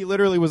man, he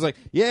literally was like,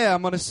 "Yeah,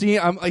 I'm gonna see."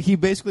 He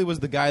basically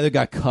was the guy that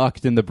got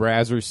cucked in the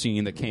Brazzers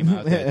scene that came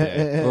out that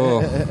day.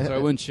 So I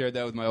wouldn't share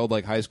that with my old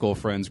like high school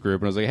friends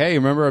group, and I was like, "Hey,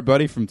 remember our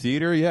buddy from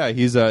theater? Yeah,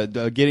 he's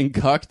getting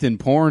cucked in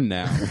porn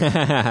now."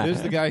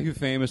 There's the guy who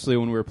famously,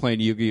 when we were playing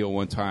Yu-Gi-Oh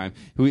one time,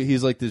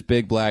 he's like this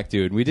big black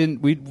dude.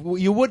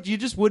 You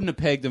just wouldn't have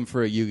pegged him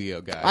for a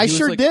Yu-Gi-Oh guy. I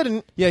sure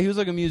didn't. Yeah, he was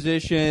like a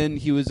musician.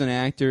 He was an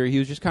actor. He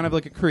was just kind of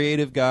like a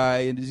creative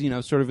guy, and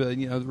sort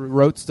of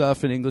wrote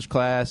stuff in English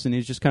class, and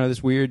he's just kind of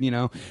this weird,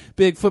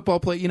 big football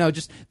player.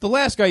 Just the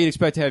last guy you'd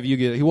expect to have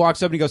Yu-Gi-Oh. He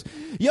walks up and he goes,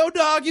 "Yo,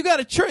 dog, you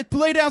got to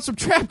lay down some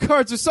trap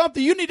cards or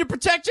something. You need to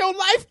protect your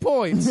life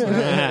points." He's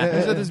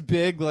had this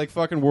big like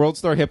fucking world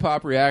star hip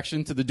hop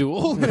reaction to the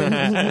duel. One of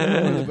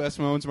the best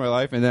moments of my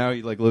life, and now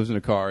he like lives in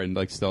a car and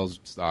like sells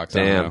stocks.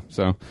 Damn. I don't know.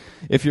 So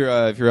if you're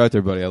out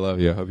there, buddy, I love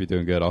you. I hope you're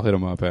doing good. I'll hit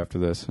him up after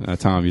this.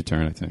 Tom, your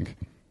turn, I think.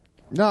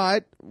 No,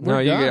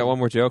 you got one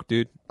more joke,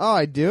 dude. Oh,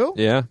 I do?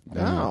 Yeah.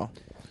 Oh.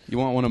 You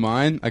want one of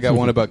mine? I got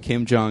one about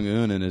Kim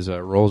Jong-un and his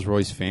Rolls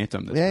Royce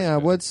Phantom. Yeah.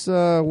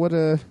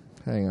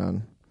 Hang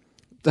on.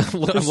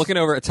 I'm looking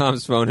over at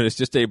Tom's phone, and it's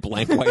just a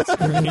blank white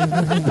screen.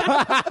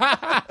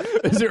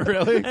 Is it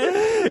really?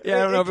 Yeah,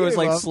 I don't know if it was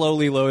like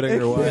slowly loading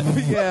or what.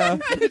 Yeah.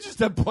 It's just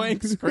a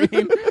blank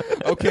screen.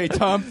 Okay,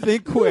 Tom,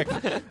 think quick.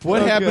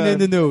 What happened in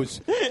the news?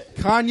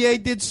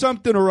 Kanye did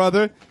something or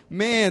other.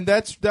 Man,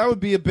 that would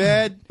be a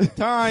bad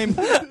time.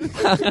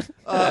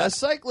 A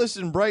cyclist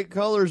in bright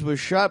colors was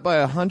shot by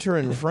a hunter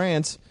in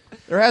France.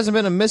 There hasn't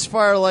been a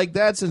misfire like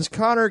that since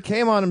Connor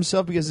came on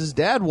himself because his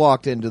dad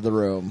walked into the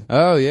room.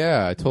 Oh,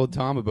 yeah. I told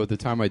Tom about the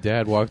time my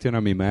dad walked in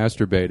on me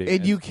masturbating.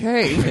 And you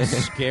came. It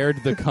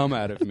scared the cum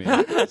out of me.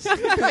 I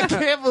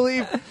can't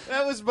believe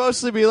that was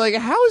mostly be like,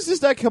 how has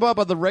this not come up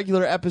on the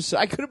regular episode?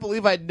 I couldn't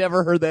believe I'd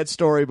never heard that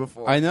story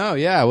before. I know,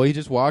 yeah. Well, he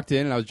just walked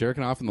in, and I was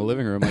jerking off in the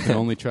living room like an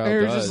only child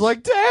and does. you're just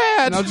like,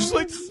 Dad! And I was just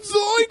like,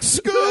 zoink,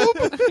 scoop!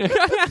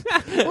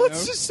 Well,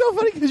 it's just so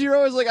funny because you're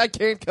always like, I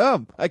can't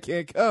come. I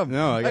can't come.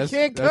 No, I guess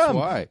can't that's come.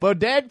 why. But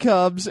Dad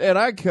comes, and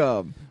I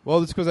come.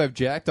 Well, it's because I've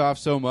jacked off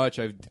so much.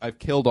 I've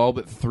killed all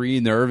but 3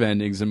 nerve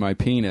endings in my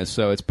penis,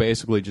 so it's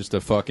basically just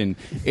a fucking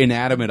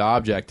inanimate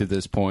object at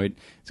this point.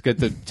 It's got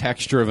the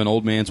texture of an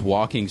old man's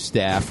walking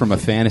staff from a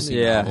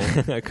fantasy novel.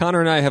 Yeah,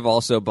 Connor and I have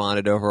also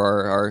bonded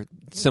over our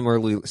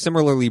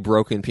similarly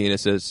broken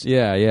penises.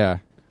 Yeah.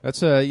 That's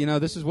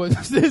this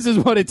is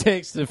what it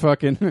takes to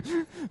fucking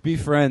be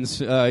friends.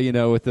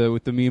 With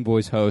the Mean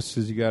Boys hosts,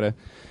 is you gotta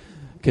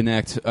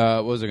connect.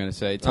 What was I gonna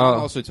say? Tom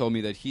also told me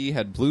that he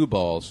had blue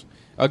balls.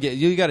 Okay,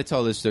 you got to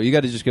tell this story. You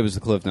got to just give us the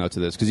cliff note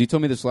to this because you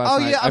told me this last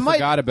night. I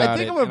forgot about it. I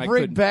think I'm gonna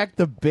bring back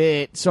the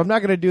bit, so I'm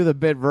not gonna do the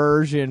bit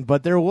version.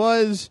 But there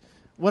was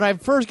when I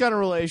first got in a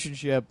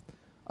relationship.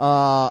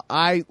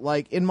 I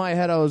like in my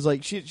head I was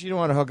like, she didn't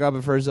want to hook up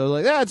at first. I was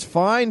like, that's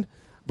fine,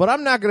 but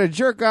I'm not gonna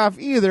jerk off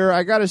either.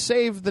 I got to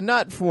save the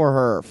nut for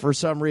her for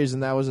some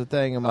reason. That was a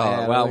thing in my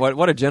head. Wow, like,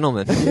 what a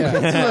gentleman!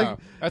 Yeah,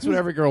 that's what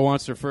every girl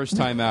wants their first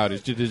time out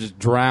is to just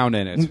drown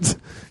in it.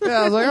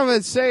 Yeah, I was like, I'm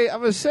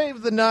gonna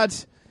save the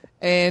nut.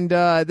 And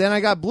then I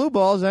got blue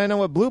balls. And I didn't know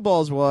what blue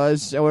balls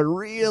was. So it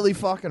really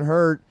fucking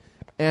hurt.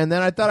 And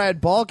then I thought I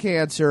had ball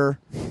cancer.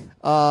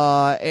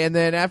 And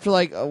then after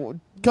like a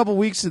couple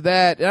weeks of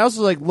that, and I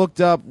also like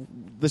looked up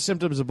the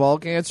symptoms of ball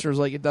cancer. It was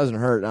like, it doesn't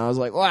hurt. And I was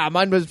like, wow,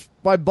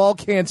 my ball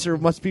cancer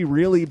must be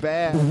really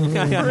bad.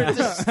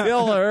 It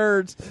still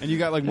hurts. And you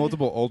got like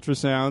multiple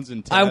ultrasounds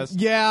and tests.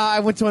 I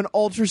went to an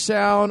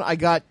ultrasound. I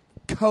got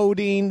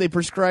codeine. They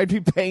prescribed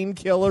me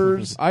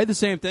painkillers. I had the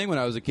same thing when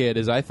I was a kid.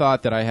 Is I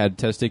thought that I had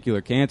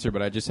testicular cancer,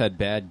 but I just had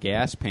bad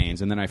gas pains,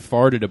 and then I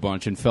farted a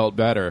bunch and felt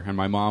better. And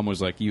my mom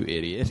was like, "You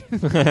idiot."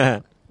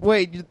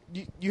 Wait,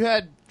 you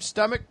had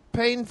stomach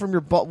pain from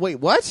your ball? Wait,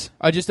 what?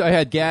 I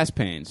had gas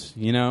pains,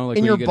 you know, like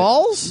In when your you get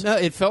balls? No,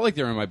 it felt like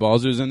they were in my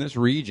balls. It was in this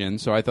region,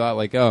 so I thought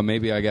like, oh,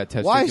 maybe I got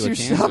testicular Why is your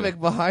cancer. stomach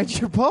behind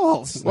your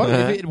balls? Well,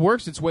 it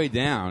works its way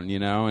down, you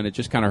know, and it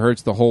just kind of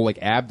hurts the whole like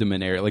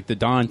abdomen area, like the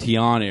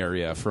Dantian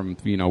area from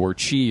where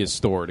qi is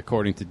stored,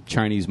 according to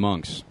Chinese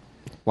monks.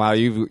 Wow,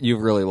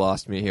 you've really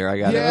lost me here. I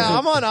got Yeah,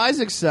 I'm on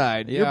Isaac's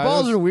side. Yeah, your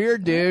balls are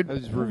weird, I dude.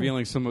 was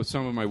revealing some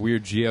of my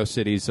weird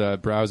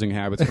GeoCities browsing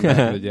habits from back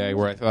in the day,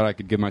 where I thought I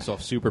could give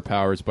myself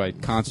superpowers by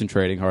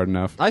concentrating hard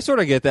enough. I sort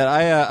of get that.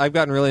 I've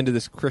gotten really into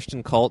this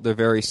Christian cult. They're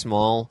very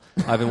small.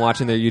 I've been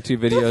watching their YouTube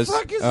videos. The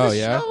fuck is Oh, this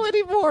yeah? show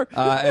anymore?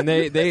 And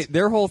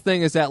their whole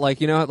thing is that,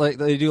 like, you know, like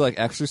they do like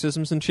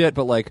exorcisms and shit,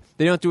 but like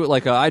they don't do it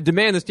like I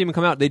demand this demon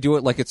come out. They do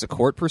it like it's a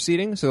court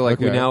proceeding. So like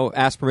we Okay. now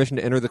ask permission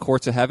to enter the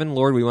courts of heaven.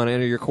 Lord, we want to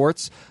enter your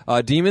courts.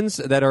 Demons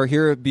that are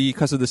here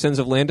because of the sins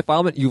of land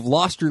defilement, you've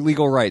lost your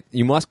legal right.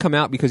 You must come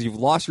out because you've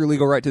lost your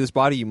legal right to this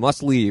body. You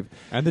must leave.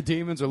 And the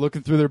demons are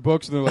looking through their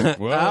books and they're like,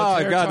 well, Oh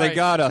it's God, they airtight.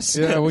 got us.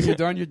 Yeah, when you're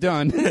done, you're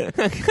done.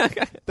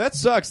 That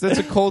sucks. That's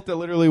a cult that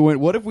literally went,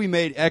 what if we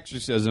made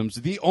exorcisms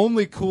the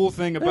only cool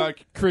thing about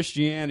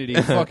Christianity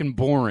fucking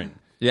boring?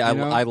 Yeah, You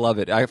know? I love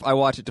it. I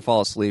watch it to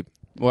fall asleep.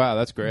 Wow,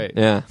 that's great.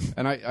 Yeah.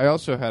 And I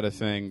also had a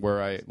thing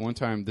where one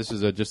time, this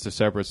is just a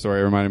separate story,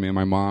 it reminded me of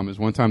my mom, is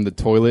one time the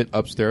toilet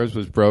upstairs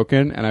was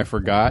broken and I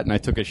forgot and I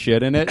took a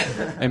shit in it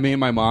and me and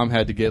my mom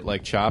had to get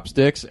like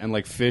chopsticks and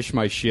like fish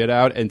my shit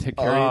out and carry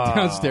it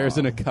downstairs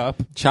in a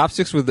cup.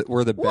 Chopsticks were the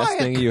Why best a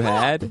thing you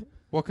cup? had.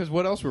 Well, because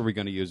what else were we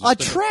going to use? A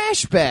Just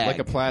trash bag. like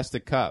a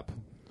plastic cup.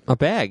 A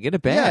bag. Get a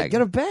bag. Yeah,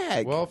 get a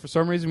bag. Well, for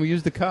some reason we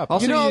used the cup.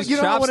 Also, you know use when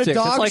a chopsticks.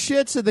 dog It's like-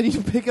 shits and then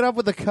you pick it up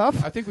with a cup?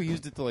 I think we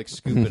used it to like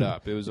scoop it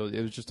up. It was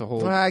just a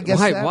whole. I guess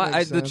Why? that Why?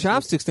 makes The sense.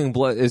 chopsticks thing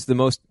is the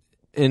most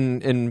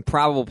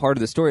improbable part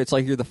of the story. It's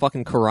like you're the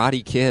fucking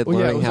Karate Kid Well,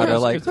 yeah, learning how to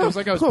like. It was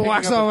like I was picking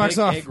Wax up on, a wax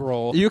big off. egg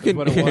roll. You is can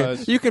what it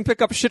was. you can pick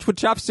up shit with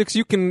chopsticks.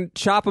 You can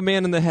chop a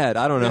man in the head.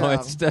 I don't know. Yeah.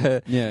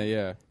 It's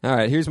Yeah. all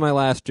right. Here's my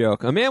last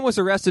joke. A man was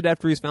arrested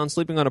after he was found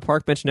sleeping on a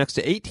park bench next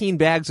to 18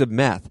 bags of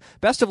meth.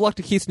 Best of luck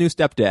to Keith's new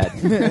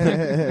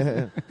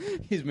stepdad.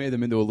 He's made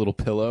them into a little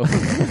pillow.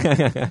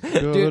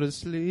 Go to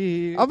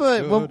sleep. I'm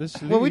gonna, go to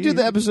sleep. when we do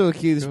the episode with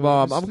Keith's Go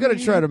mom, to I'm gonna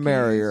try to sleep,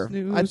 marry her.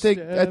 Keith's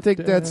new I think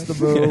that's the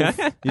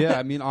move. Yeah,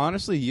 I mean,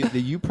 honestly,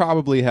 you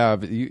probably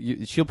have.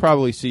 She'll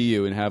probably see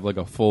you and have like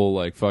a full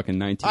like fucking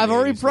 19. I've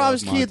already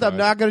promised Keith I'm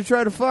not gonna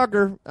try to fuck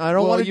her. I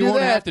don't want to you do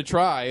won't that. have to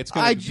try. It's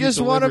gonna I be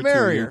just want to delivered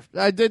marry you. her.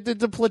 I did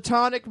the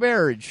platonic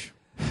marriage.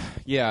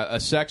 Yeah, a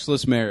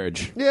sexless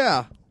marriage.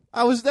 Yeah,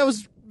 that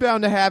was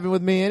bound to happen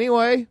with me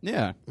anyway.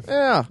 Yeah.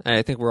 Yeah,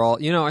 I think we're all.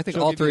 I think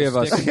She'll all give you three a of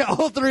us. stick.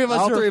 all three of us.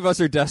 All are, three of us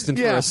are destined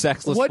yeah. for a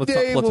sexless One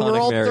day when platonic we're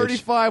all marriage.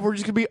 35, we're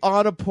just gonna be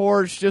on a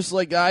porch, just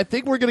like I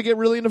think we're gonna get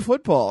really into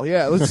football.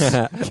 Yeah, let's.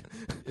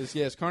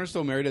 Is Connor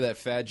still married to that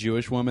fat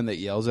Jewish woman that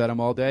yells at him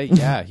all day?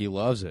 Yeah, he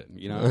loves it.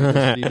 He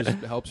just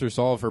helps her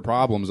solve her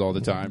problems all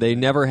the time. They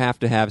never have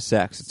to have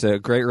sex. It's a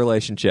great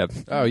relationship.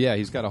 Oh yeah,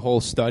 he's got a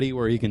whole study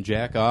where he can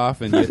jack off,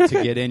 and to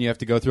get in, you have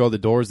to go through all the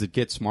doors that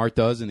Get Smart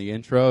does in the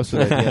intro, so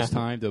that he has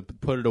time to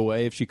put it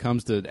away if she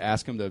comes to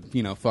ask him to,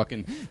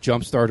 fucking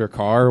jumpstart her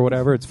car or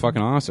whatever. It's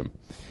fucking awesome.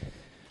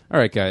 All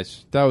right,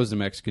 guys, that was the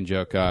Mexican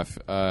joke off.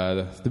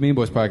 The Mean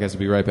Boys podcast will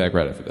be right back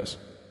right after this.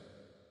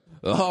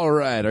 All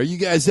right, are you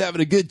guys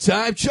having a good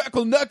time?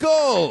 Chuckle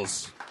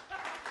Knuckles!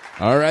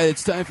 All right,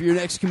 it's time for your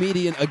next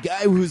comedian, a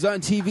guy who was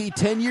on TV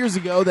 10 years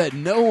ago that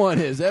no one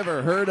has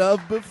ever heard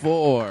of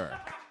before.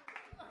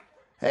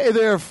 Hey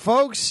there,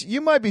 folks.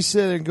 You might be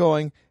sitting there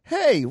going,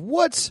 hey,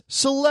 what's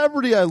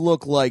celebrity I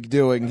look like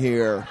doing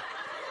here?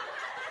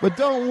 But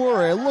don't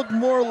worry, I look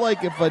more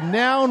like if a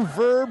noun,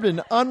 verb, and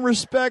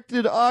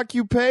unrespected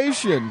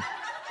occupation.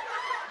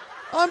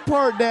 I'm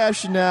part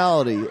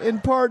nationality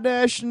and part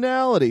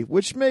nationality,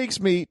 which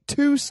makes me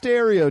two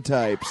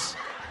stereotypes.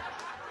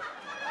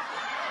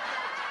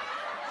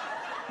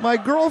 My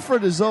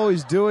girlfriend is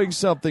always doing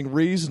something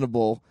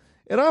reasonable,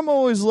 and I'm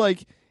always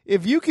like,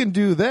 if you can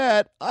do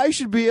that, I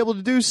should be able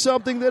to do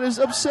something that is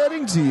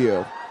upsetting to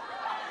you.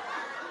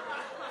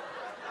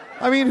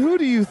 I mean, who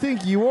do you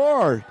think you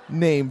are,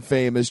 name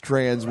famous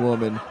trans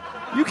woman?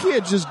 You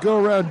can't just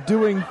go around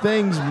doing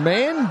things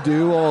men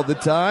do all the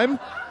time.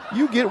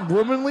 You get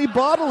womanly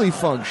bodily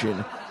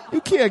function.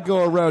 You can't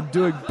go around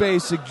doing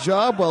basic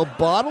job while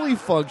bodily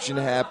function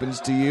happens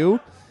to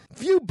you.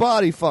 If you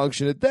body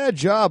function at that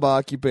job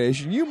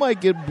occupation, you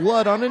might get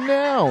blood on a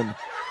noun.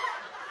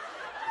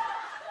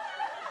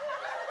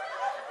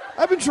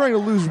 I've been trying to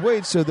lose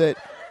weight so that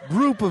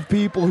group of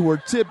people who are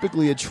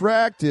typically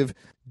attractive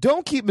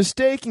don't keep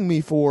mistaking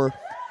me for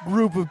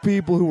group of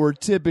people who are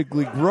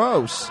typically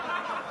gross.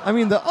 I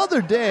mean, the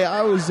other day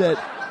I was at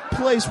a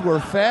place where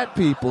fat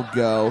people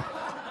go,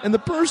 and the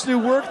person who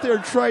worked there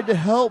tried to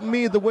help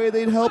me the way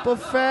they'd help a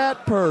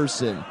fat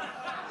person.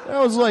 And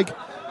I was like,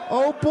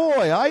 oh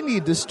boy, I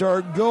need to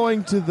start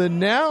going to the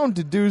noun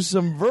to do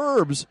some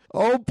verbs.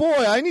 Oh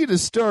boy, I need to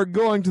start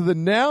going to the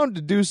noun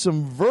to do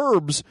some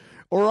verbs,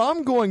 or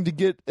I'm going to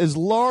get as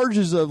large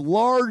as a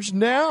large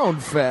noun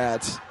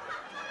fat.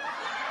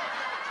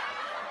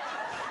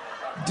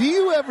 Do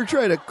you ever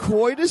try to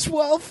coitus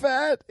while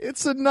fat?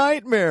 It's a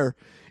nightmare.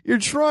 You're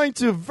trying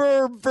to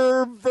verb,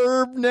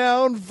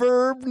 noun,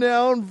 adverb,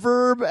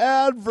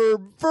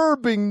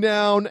 verbing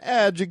noun,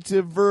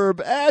 adjective,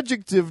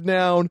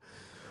 noun,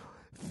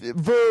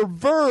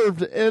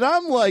 verbed. And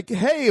I'm like,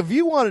 hey, if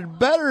you wanted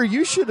better,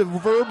 you should have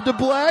verbed a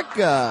black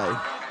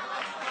guy.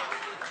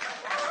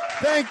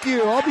 Thank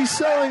you. I'll be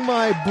selling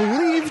my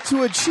Believe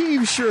to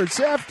Achieve shirts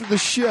after the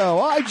show.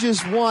 I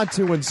just want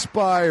to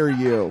inspire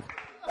you.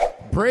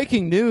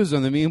 Breaking news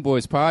on the Mean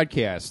Boys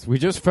podcast. We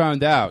just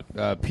found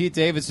out Pete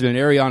Davidson and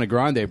Ariana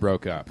Grande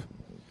broke up.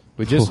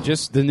 We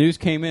just the news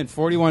came in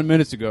 41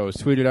 minutes ago. It was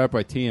tweeted out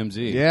by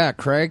TMZ. Yeah,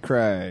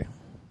 cray.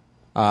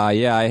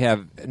 Yeah, I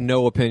have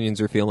no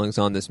opinions or feelings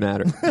on this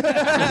matter.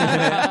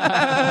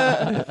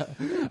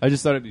 I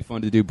just thought it'd be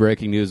fun to do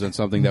breaking news on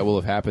something that will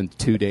have happened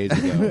 2 days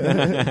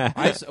ago.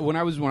 When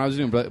I was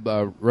doing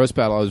roast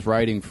battle, I was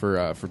writing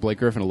for Blake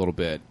Griffin a little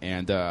bit,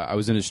 and I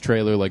was in his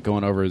trailer, like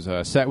going over his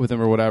set with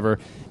him or whatever.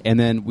 And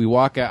then I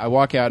walk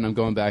out, and I'm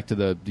going back to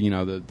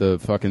the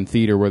fucking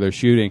theater where they're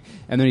shooting.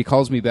 And then he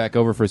calls me back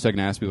over for a second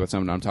to ask me about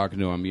something. I'm talking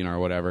to him, or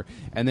whatever.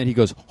 And then he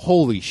goes,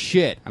 "Holy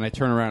shit!" And I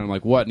turn around and I'm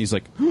like, "What?" And he's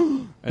like,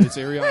 and it's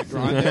Ariana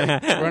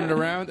Grande running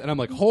around, and I'm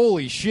like,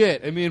 "Holy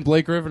shit!" And me and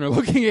Blake Griffin are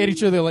looking at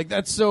each other like,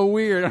 "That's so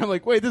weird." And I'm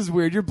like, "Wait, this is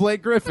weird. You're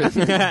Blake Griffin."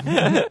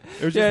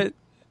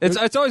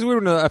 It's always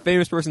weird when a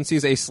famous person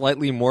sees a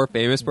slightly more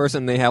famous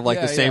person. They have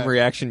the same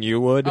reaction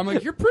you would. I'm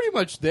like, "You're pretty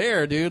much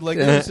there, dude."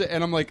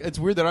 And I'm like, "It's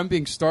weird that I'm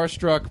being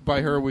starstruck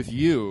by her with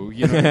you."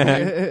 You know what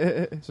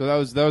I mean? So that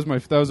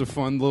was a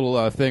fun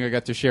little thing I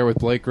got to share with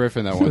Blake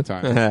Griffin that one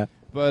time.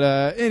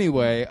 But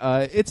anyway,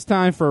 it's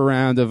time for a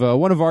round of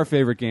one of our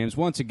favorite games.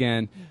 Once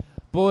again,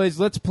 boys,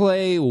 let's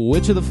play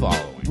Which of the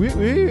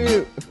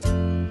Following.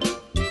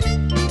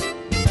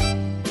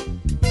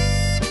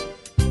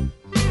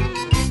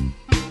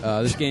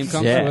 This game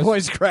comes to us.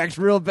 Voice cracks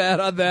real bad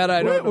on that.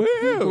 I don't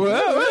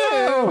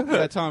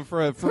know. Tom,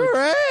 for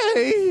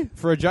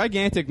a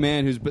gigantic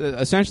man who's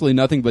essentially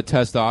nothing but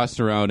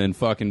testosterone and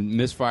fucking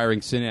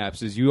misfiring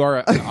synapses, you are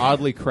an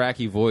oddly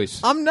cracky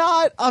voice. I'm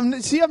not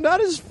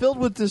as filled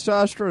with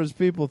testosterone as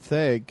people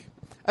think.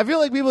 I feel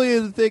like people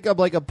either think I'm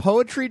like a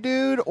poetry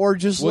dude or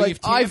just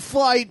I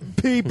fight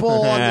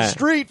people on the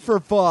street for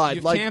fun.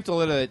 You've tamped a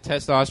little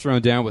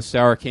testosterone down with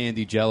sour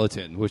candy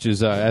gelatin, which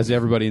is, as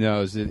everybody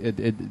knows,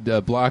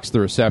 it blocks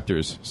the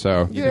receptors.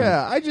 So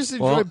I just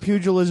enjoy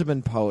pugilism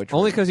and poetry.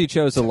 Only because you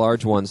chose the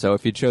large ones, though.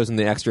 If you'd chosen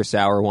the extra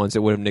sour ones,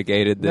 it would have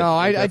negated the... No,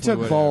 I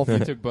took both. You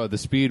took the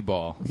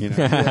speedball.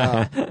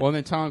 Yeah. Well,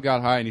 then Tom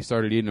got high and he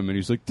started eating them, and he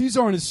was like, "These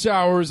aren't as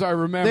sour as I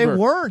remember." They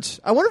weren't.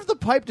 I wonder if the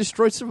pipe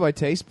destroyed some of my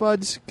taste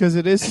buds, because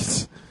it is...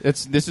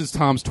 This is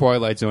Tom's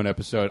Twilight Zone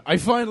episode. "I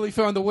finally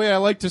found the way I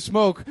like to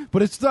smoke,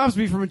 but it stops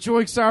me from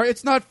enjoying sour.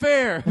 It's not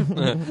fair."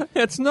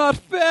 It's not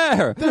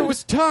fair. There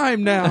was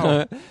time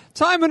now.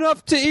 Time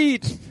enough to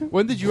eat.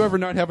 When did you ever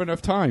not have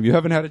enough time? You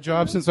haven't had a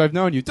job since I've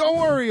known you. Don't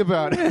worry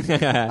about it.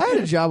 I had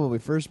a job when we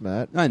first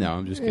met. I know,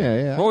 I'm just kidding.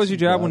 Yeah. What was your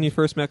job when you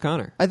first met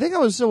Connor? I think I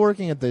was still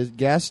working at the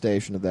gas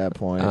station at that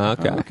point.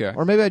 Okay.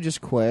 Or maybe I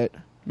just quit.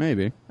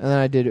 Maybe. And then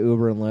I did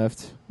Uber and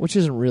Lyft, which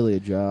isn't really a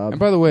job. And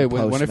by the way,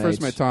 when I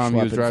first met Tom,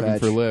 he was driving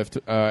for Lyft,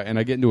 and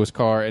I get into his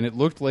car, and it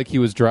looked like he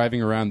was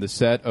driving around the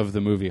set of the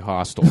movie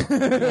Hostel.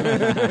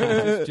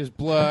 just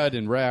blood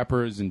and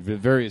wrappers and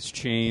various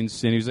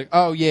chains. And he was like,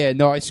 "Oh, yeah,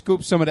 no, I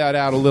scooped some of that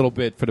out a little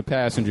bit for the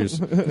passengers."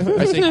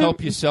 I say,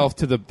 "Help yourself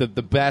to the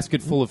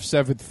basket full of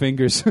severed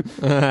fingers."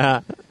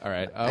 All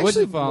right. What's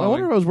the following? I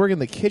wonder if I was working in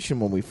the kitchen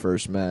when we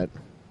first met.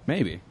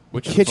 Maybe.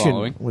 Which the kitchen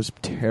following? Was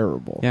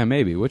terrible. Yeah,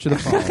 maybe. Which of the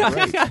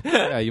following?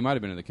 Yeah, you might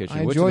have been in the kitchen.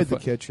 I enjoyed the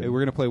kitchen. Hey, we're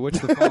going to play Which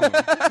of the Following.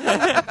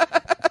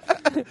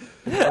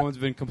 Someone's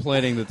been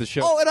complaining that the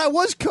show... Oh, and I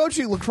was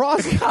coaching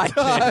lacrosse at the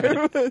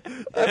time.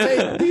 I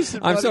made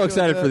decent I'm so money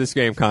excited doing for this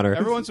game, Connor.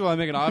 Every once in a while I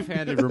make an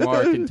offhanded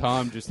remark and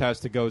Tom just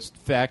has to go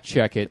fact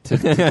check it.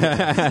 But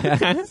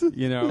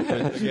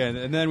again,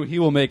 and then he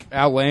will make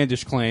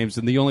outlandish claims,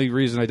 and the only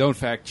reason I don't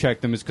fact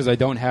check them is because I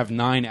don't have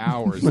 9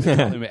 hours to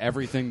tell him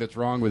everything that's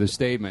wrong with his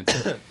statement.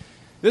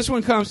 This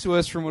one comes to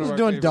us from one of our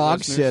doing favorite dog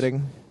listeners.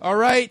 sitting. All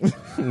right.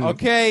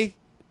 Okay.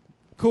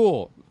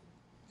 Cool.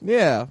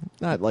 Yeah,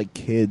 not like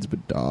kids,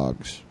 but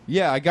dogs.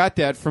 Yeah, I got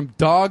that from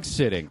dog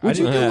sitting. Would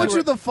you do Which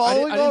of the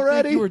Following I didn't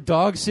already? think you were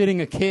dog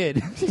sitting a kid.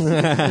 I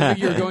think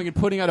you were going and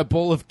putting out a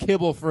bowl of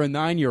kibble for a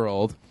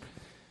 9-year-old.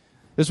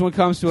 This one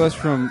comes to us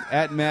from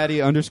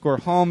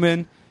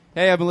 @Maddie_Hallman.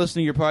 "Hey, I've been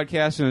listening to your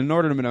podcast an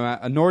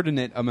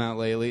inordinate amount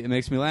lately. It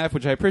makes me laugh,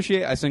 which I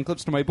appreciate. I send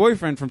clips to my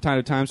boyfriend from time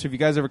to time, so if you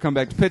guys ever come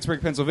back to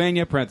Pittsburgh,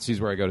 Pennsylvania, parentheses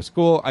where I go to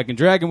school, I can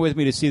drag him with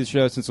me to see the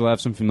show since we'll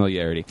have some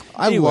familiarity."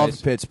 I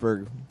loved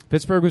Pittsburgh.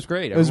 Pittsburgh was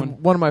great. It was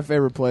one of my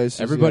favorite places.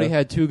 Everybody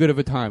had too good of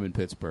a time in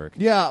Pittsburgh.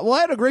 Yeah, well,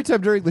 I had a great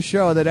time during the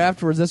show, and then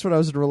afterwards, that's when I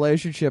was in a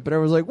relationship, and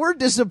everyone was like, "We're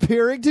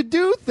disappearing to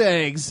do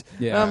things."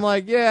 Yeah. And I'm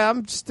like, "Yeah,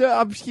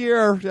 I'm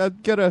here. I'm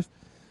gonna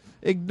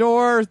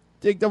ignore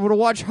gonna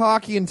watch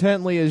hockey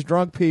intently as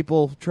drunk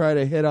people try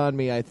to hit on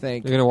me. I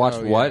think You're gonna watch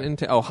Oh, what?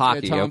 yeah.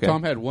 Hockey. Yeah, okay.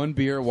 Tom had one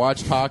beer,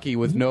 watched hockey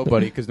with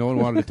nobody because no one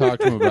wanted to talk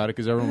to him about it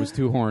because everyone was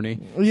too horny.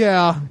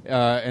 Yeah.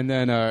 And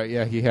then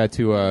he had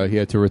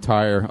to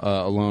retire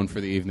alone for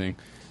the evening.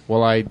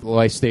 Well,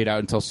 I stayed out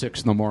until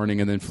 6 in the morning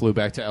and then flew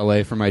back to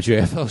L.A. for my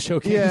JFL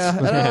showcase. Yeah,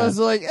 and I was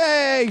like,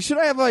 "Hey, should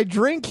I have my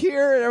drink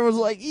here?" And everyone's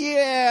like,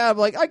 "Yeah." I'm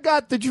like, "I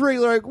got the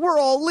drink." They're like, "We're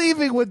all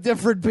leaving with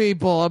different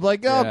people." I'm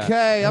like, Yeah.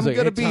 "Okay, I I'm was like,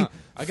 gonna "Hey, be Tom,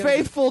 I gotta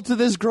faithful to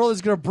this girl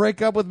that's gonna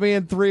break up with me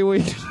in 3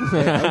 weeks."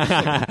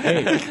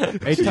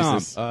 Hey Tom.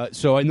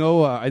 So I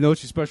know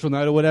it's your special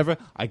night or whatever.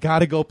 I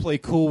gotta go play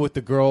cool with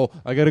the girl.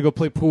 I gotta go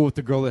play pool with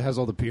the girl that has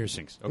all the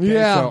piercings. Okay.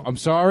 Yeah. So I'm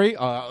sorry.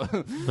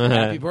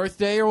 Happy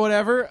birthday or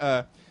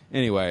whatever.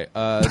 Anyway,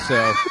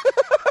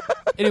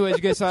 anyways,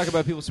 you guys talk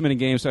about people submitting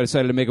games, so I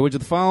decided to make a widget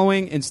the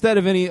following instead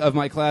of any of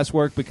my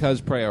classwork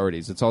because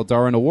priorities. It's all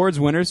Darwin Awards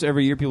winners.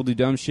 Every year people do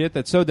dumb shit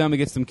that's so dumb it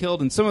gets them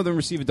killed, and some of them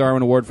receive a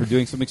Darwin Award for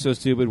doing something so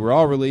stupid we're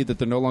all relieved that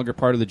they're no longer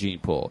part of the gene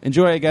pool.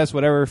 Enjoy, I guess,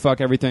 whatever,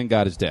 fuck everything,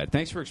 God is dead.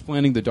 Thanks for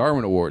explaining the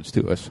Darwin Awards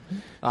to us.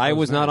 I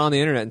was not on the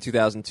internet in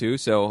 2002,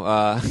 so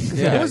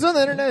It was on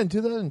the internet in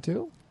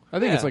 2002. I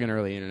think Yeah. it's like an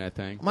early internet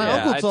thing. My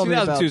uncle told me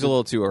about 2002 is a the-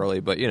 little too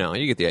early, but you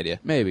get the idea.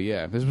 Maybe,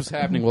 yeah. This was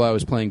happening while I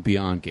was playing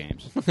Beyond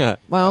games.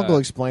 My uncle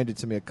explained it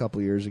to me a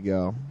couple years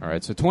ago. All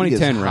right, so He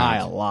 2010 gets high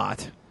a round. lot.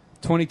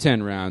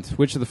 2010 round.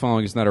 Which of the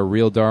following is not a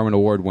real Darwin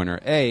Award winner?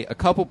 A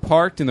couple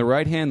parked in the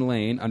right-hand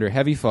lane under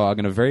heavy fog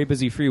on a very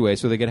busy freeway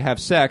so they could have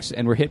sex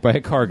and were hit by a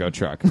cargo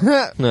truck.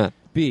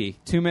 B,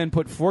 2 men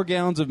put 4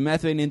 gallons of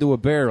methane into a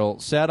barrel,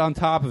 sat on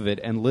top of it,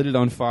 and lit it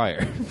on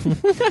fire.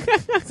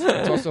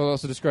 It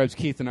also describes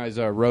Keith and I's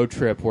road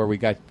trip where we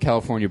got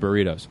California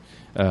burritos.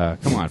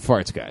 Come on,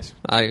 farts, guys.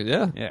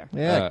 Yeah. Yeah.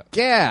 Yeah,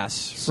 gas.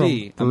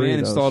 C, from a man burritos.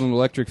 installed an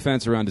electric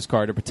fence around his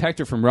car to protect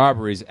her from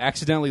robberies,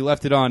 accidentally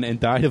left it on, and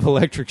died of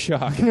electric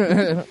shock.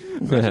 Imagine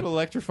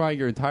electrifying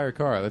your entire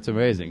car. That's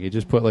amazing. You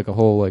just put like a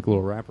whole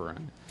little wrap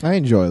around. I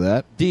enjoy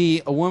that.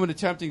 D, a woman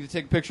attempting to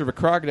take a picture of a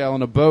crocodile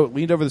on a boat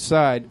leaned over the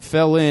side,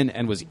 fell in,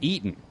 and was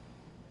eaten.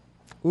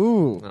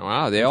 Ooh. Oh,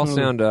 wow, they all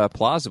sound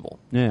plausible.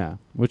 Yeah.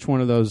 Which one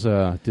of those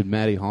did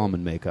Maddie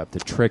Hallman make up to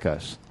trick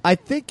us? I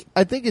think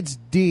it's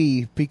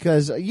D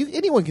because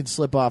anyone can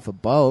slip off a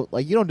boat.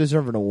 Like, you don't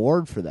deserve an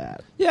award for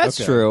that. Yeah, that's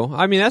Okay. true.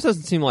 I mean, that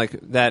doesn't seem like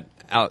that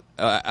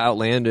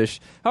outlandish.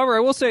 However,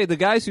 I will say the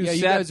guys who Yeah,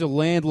 you sat. guys are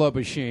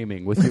landlubber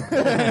shaming with your,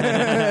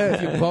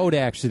 with your boat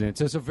accidents.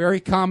 It's a very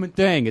common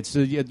thing. It's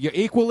your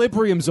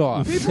equilibrium's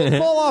off. People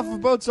fall off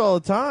of boats all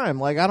the time.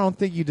 Like, I don't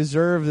think you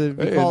deserve to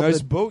be Hey, a called nice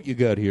the- boat you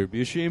got here.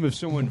 Be a shame if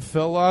someone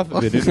fell off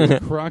of it into a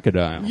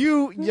crocodile.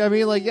 you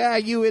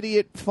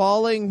idiot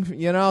falling.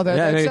 You know that,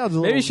 Yeah, that maybe, sounds a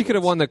little. maybe she could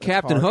have won the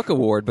Captain harsh. Hook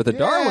Award, but the Yeah,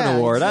 Darwin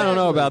Award, I don't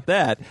know exactly. about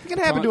that. It can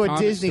happen to a Tom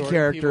Disney extorting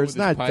character. people It's with his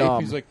not pipe.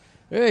 dumb. He's like,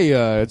 hey,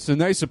 it's a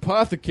nice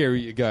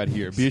apothecary you got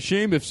here. Be a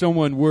shame if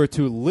someone were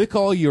to lick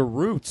all your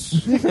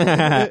roots.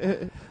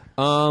 I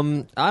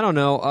don't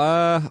know.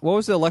 What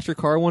was the electric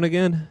car one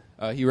again?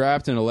 He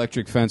wrapped an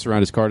electric fence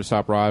around his car to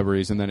stop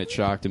robberies, and then it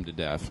shocked him to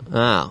death.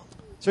 Oh,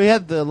 So he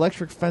had the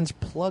electric fence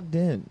plugged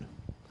in.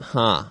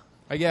 huh.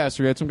 I guess,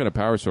 or he had some kind of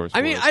power source.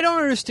 I for mean, it. I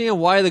don't understand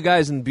why the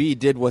guys in B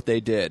did what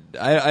they did.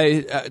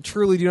 I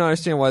truly do not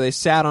understand why they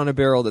sat on a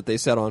barrel that they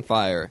set on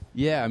fire.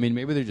 Yeah, I mean,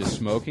 maybe they're just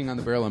smoking on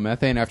the barrel of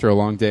methane after a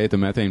long day at the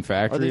methane Or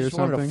factory they or just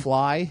wanted something. to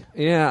fly.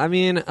 Yeah, I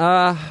mean,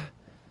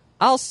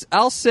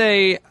 I'll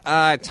say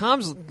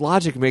Tom's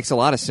logic makes a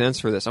lot of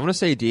sense for this. I'm going to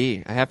say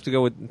D. I have to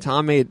go with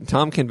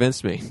Tom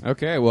convinced me.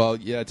 Okay, well,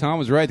 yeah, Tom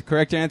was right. The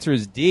correct answer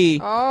is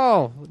D.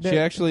 Oh, She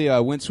actually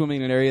went swimming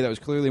in an area that was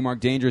clearly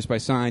marked dangerous by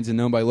signs and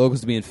known by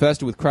locals to be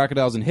infested with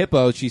crocodiles and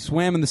hippos. She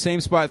swam in the same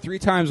spot 3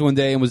 times one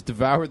day and was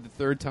devoured the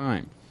 3rd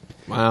time.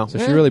 Wow. So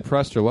she really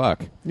pressed her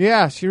luck.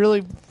 yeah, she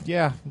really,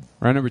 yeah.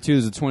 Round number 2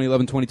 is the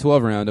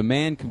 2011-2012 round. A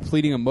man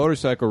completing a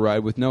motorcycle ride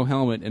with no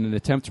helmet in an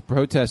attempt to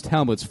protest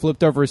helmets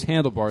flipped over his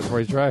handlebars while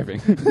he's driving.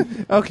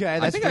 Okay,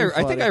 I think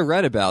I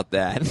read about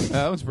that.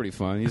 That was pretty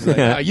fun. He's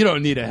like, you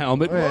don't need a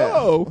helmet. Yeah.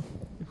 Whoa!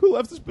 Who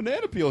left this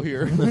banana peel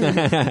here?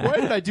 Why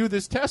did I do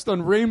this test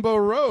on Rainbow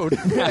Road?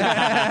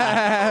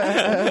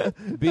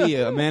 B,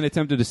 a man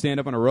attempted to stand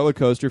up on a roller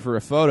coaster for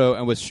a photo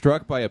and was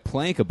struck by a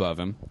plank above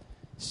him.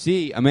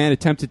 C, a man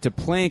attempted to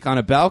plank on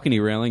a balcony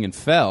railing and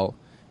fell.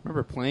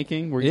 Remember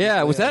planking? Where you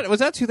Yeah, just- was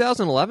that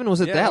 2011?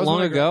 Was it Yeah, that was long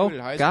when I ago?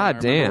 graduated high school. God I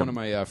remember damn. One of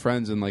my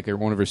friends in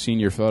one of her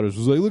senior photos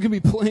was like, "Look at me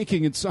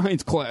planking in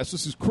science class.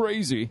 This is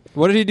crazy."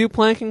 What did he do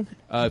planking?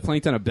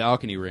 Planked on a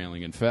balcony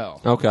railing and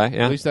fell. Okay,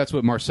 yeah. At least that's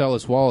what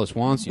Marcellus Wallace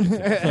wants you to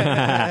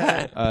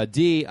think.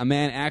 D, a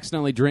man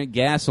accidentally drank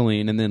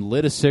gasoline and then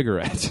lit a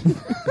cigarette.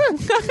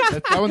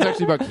 that one's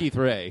actually about Keith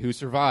Ray, who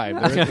survived.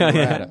 There is no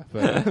errata,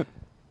 but,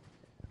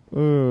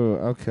 Ooh,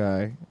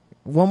 okay.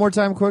 One more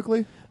time,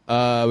 quickly.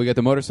 we got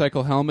the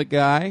motorcycle helmet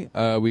guy.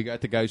 We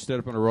got the guy who stood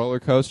up on a roller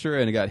coaster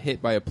and got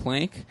hit by a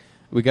plank.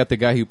 We got the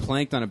guy who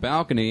planked on a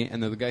balcony,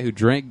 and then the guy who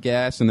drank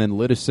gas and then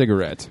lit a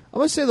cigarette. I'm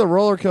gonna say the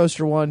roller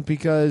coaster one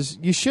because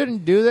you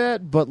shouldn't do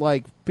that, but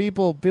like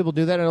people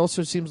do that. It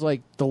also seems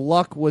like the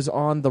luck was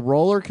on the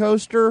roller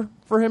coaster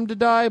for him to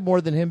die more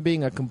than him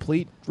being a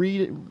complete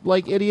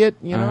idiot.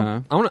 You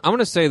know. I'm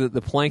gonna say that the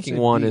planking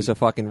one is a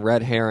fucking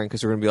red herring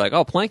because we're gonna be like,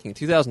 oh, planking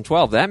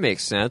 2012, that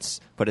makes sense,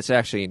 but it's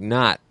actually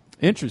not.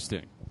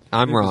 Interesting.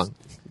 I'm wrong.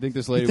 You think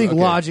this lady? You think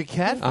okay. logic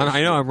catfish?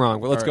 I know I'm wrong,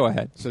 but let's go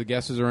ahead. So the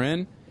guesses are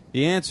in.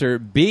 The answer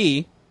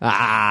B.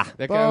 That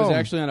guy was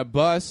actually on a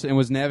bus and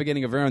was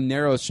navigating a very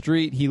narrow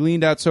street. He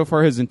leaned out so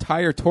far his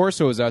entire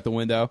torso was out the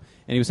window,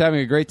 and he was having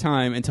a great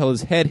time until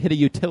his head hit a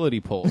utility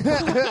pole.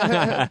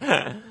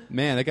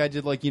 Man, that guy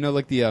did like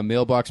the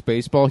mailbox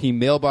baseball. He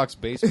mailbox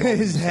baseball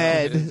his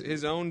head,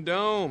 his own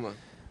dome.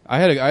 I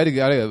had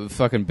a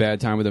fucking bad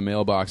time with a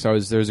mailbox.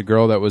 There's a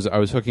girl that I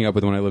was hooking up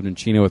with when I lived in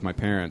Chino with my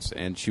parents,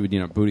 and she would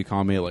booty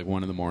call me at like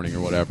 1 a.m. or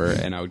whatever,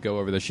 and I would go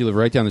over there. She lived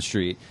right down the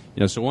street,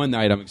 So one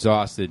night I'm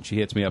exhausted. She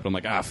hits me up, and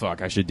I'm like,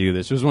 fuck, I should do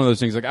this. It was one of those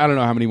things like I don't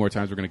know how many more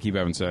times we're gonna keep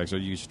having sex, so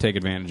you should take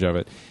advantage of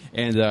it.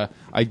 And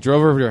I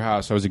drove over to her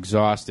house. I was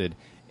exhausted.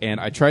 And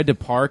I tried to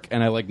park,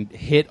 and I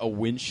hit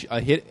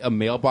a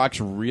mailbox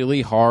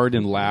really hard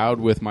and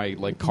loud with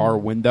my car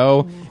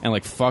window,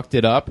 and fucked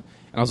it up.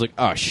 And I was like,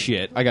 oh,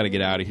 shit, I got to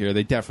get out of here.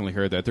 They definitely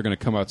heard that. They're going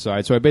to come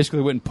outside. So I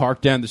basically went and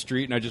parked down the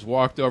street, and I just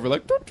walked over I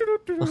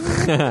see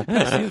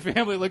the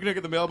family looking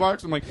at the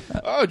mailbox. I'm like,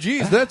 oh,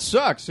 geez, that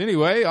sucks.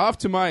 Anyway, off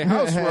to my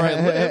house where I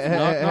live.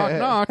 Knock,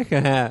 knock,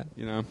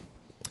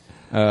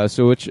 knock.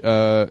 So it's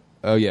the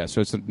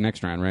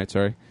next round, right?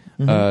 Sorry.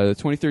 The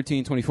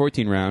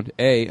 2013-2014 round.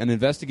 A, an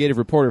investigative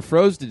reporter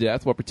froze to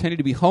death while pretending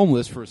to be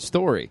homeless for a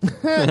story.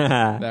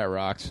 That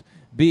rocks.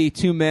 B,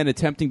 2 men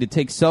attempting to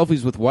take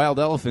selfies with wild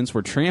elephants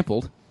were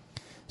trampled.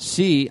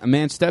 C, a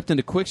man stepped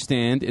into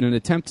quicksand in an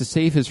attempt to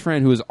save his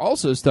friend who was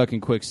also stuck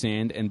in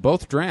quicksand and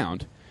both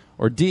drowned.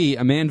 Or D,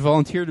 a man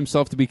volunteered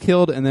himself to be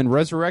killed and then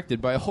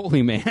resurrected by a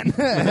holy man.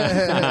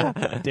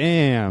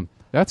 Damn.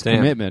 That's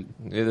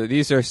commitment.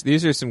 These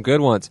are some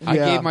good ones. I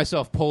gave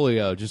myself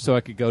polio just so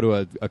I could go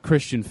to a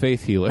Christian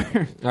faith healer.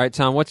 All right,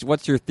 Tom,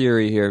 what's your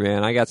theory here,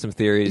 man? I got some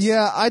theories.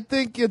 Yeah, I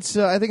think it's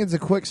a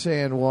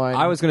quicksand one.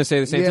 I was going to say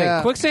the same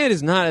thing. Quicksand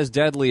is not as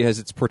deadly as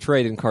it's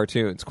portrayed in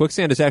cartoons.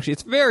 Quicksand is actually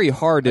it's very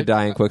hard to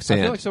die in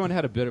quicksand. I feel like someone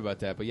had a bit about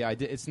that, but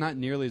it's not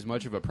nearly as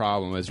much of a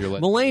problem as you're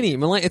letting.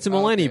 It's a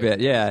Mulaney bit,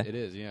 yeah. It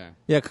is, yeah.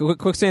 Yeah,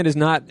 quicksand is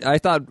not. I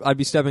thought I'd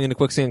be stepping into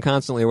quicksand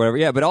constantly or whatever.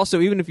 Yeah, but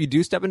also even if you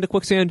do step into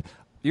quicksand,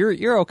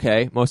 you're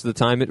okay most of the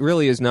time. It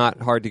really is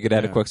not hard to get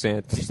out of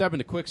quicksand. If you step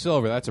into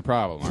Quicksilver, that's a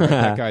problem. All right?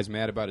 That guy's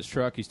mad about his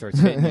truck. He starts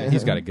hitting you.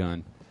 He's got a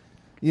gun.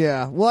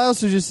 Yeah. Well, I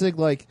also just think,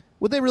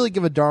 would they really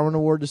give a Darwin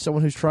Award to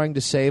someone who's trying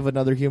to save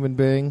another human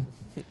being?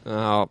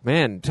 Oh,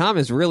 man. Tom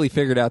has really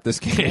figured out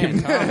this game.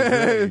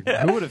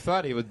 Who would have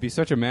thought he would be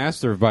such a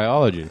master of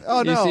biology?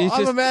 Oh, no.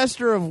 I'm a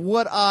master of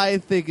what I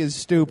think is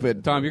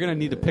stupid. Tom, you're going to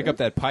need to pick up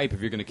that pipe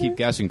if you're going to keep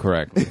guessing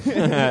correctly.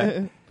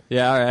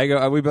 Yeah, all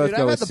right. We both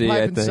go with C. I've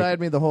had the pipe inside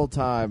me the whole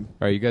time.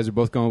 All right, you guys are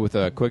both going with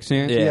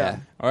quicksand? Yeah.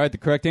 All right, the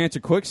correct answer,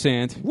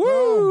 quicksand.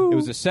 Woo! It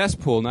was a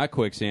cesspool, not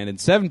quicksand, and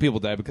 7 people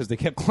died because they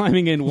kept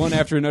climbing in one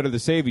after another to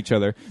save each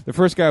other. The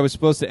first guy was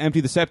supposed to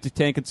empty the septic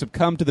tank and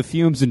succumb to the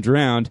fumes and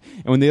drowned,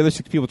 and when the other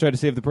 6 people tried to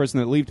save the person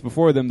that leaped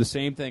before them, the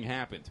same thing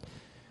happened.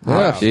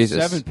 Wow.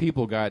 Jesus. 7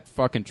 people got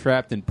fucking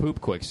trapped in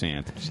poop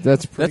quicksand.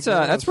 That's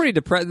pretty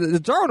depressing. The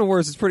Darwin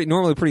Awards is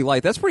normally pretty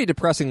light. That's pretty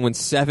depressing when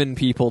 7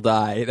 people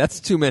die. That's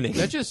too many.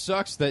 That just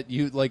sucks that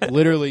you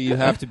literally you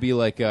have to be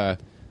like you're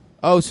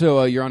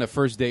on a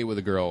first date with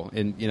a girl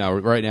and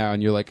right now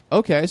and you're like,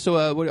 okay,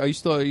 so are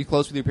you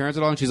close with your parents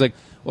at all? And she's like,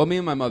 well, me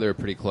and my mother are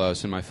pretty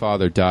close and my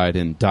father died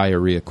in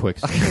diarrhea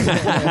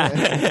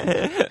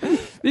quicksand.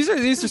 These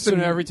are some.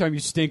 So every time you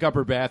stink up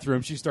her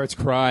bathroom, she starts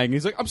crying.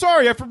 He's like, "I'm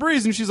sorry, I have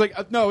Febreze," and she's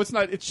like, "No, it's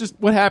not. It's just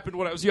what happened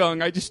when I was young.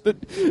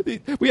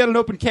 We had an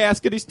open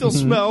casket. He still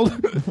smelled."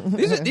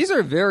 These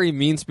are very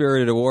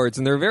mean-spirited awards,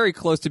 and they're very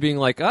close to being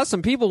like,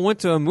 some people went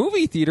to a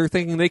movie theater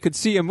thinking they could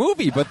see a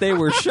movie, but they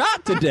were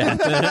shot to death.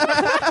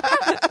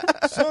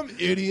 Some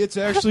idiots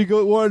actually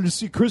wanted to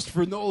see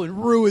Christopher Nolan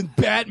ruin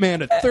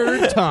Batman a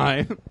 3rd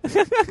time.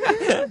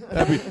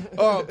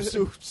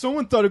 So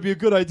someone thought it'd be a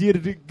good idea to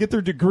get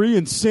their degree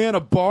in Santa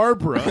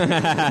Barbara.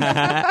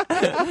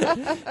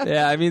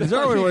 Yeah, I mean, the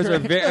Darwin Awards are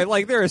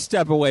they're a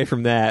step away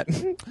from that.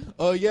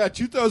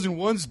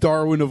 2001's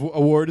Darwin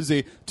Award is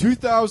a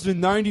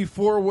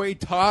 2,094-way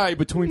tie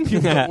between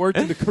people that worked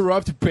in the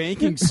corrupt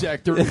banking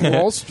sector of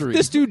Wall Street.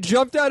 This dude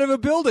jumped out of a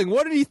building.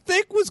 What did he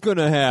think was going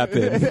to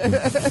happen?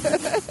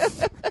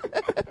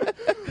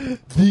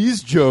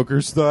 These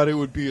jokers thought it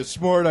would be a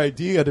smart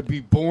idea to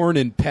be born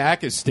in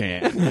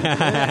Pakistan.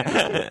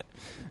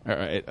 All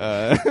right,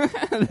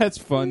 that's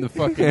fun. The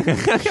fucking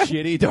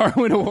shitty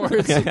Darwin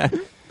Awards.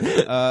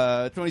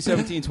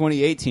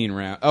 2017-2018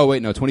 round. Oh,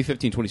 wait, no,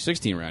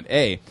 2015-2016 round.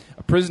 A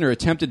prisoner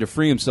attempted to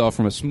free himself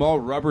from a small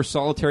rubber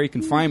solitary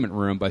confinement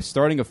room by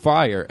starting a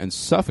fire and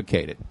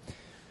suffocated.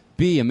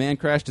 B, a man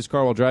crashed his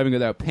car while driving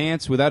without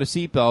pants, without a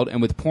seatbelt,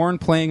 and with porn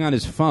playing on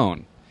his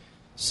phone.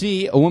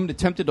 C, a woman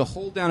attempted to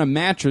hold down a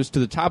mattress to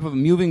the top of a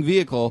moving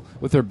vehicle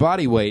with her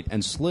body weight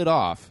and slid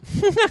off.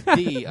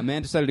 D, a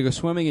man decided to go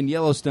swimming in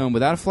Yellowstone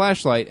without a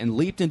flashlight and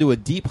leaped into a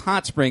deep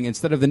hot spring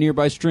instead of the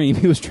nearby stream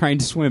he was trying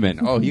to swim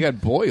in. Oh, he got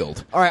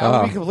boiled. All right, I'm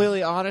going to be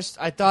completely honest.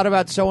 I thought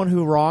about someone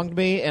who wronged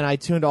me, and I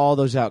tuned all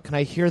those out. Can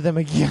I hear them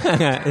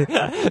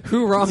again?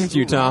 Who wronged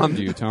you, Tom?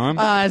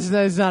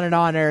 It's not an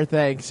on-air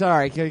thing.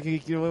 Sorry.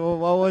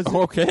 What was it?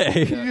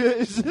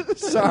 Okay.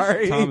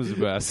 Sorry. Tom is the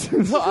best.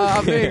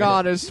 I'm being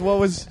honest. What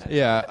was...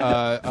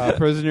 Yeah, a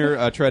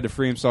prisoner tried to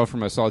free himself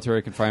from a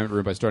solitary confinement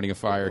room by starting a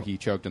fire. He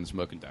choked on the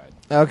smoke and died.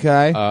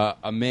 Okay.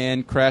 A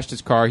man crashed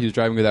his car. He was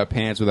driving without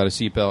pants, without a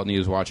seatbelt, and he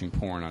was watching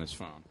porn on his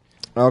phone.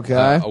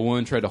 Okay. A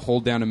woman tried to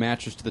hold down a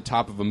mattress to the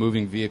top of a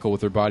moving vehicle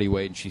with her body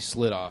weight, and she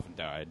slid off and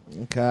died.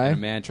 Okay. And a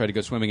man tried to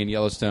go swimming in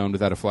Yellowstone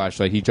without a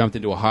flashlight. He jumped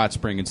into a hot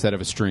spring instead of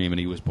a stream, and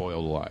he was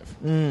boiled alive.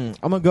 I'm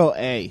going to go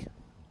A.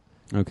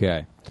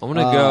 Okay. I'm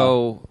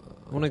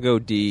gonna go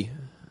D.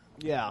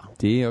 Yeah.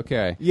 D,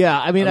 okay. Yeah,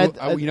 I mean...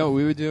 you know what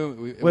we would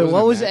do? Wait,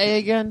 what was A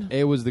again?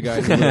 A was the guy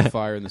who lit a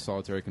fire in the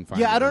solitary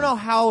confinement. Yeah, I don't know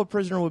how a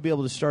prisoner would be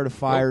able to start a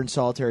fire in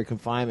solitary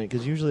confinement,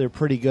 because usually they're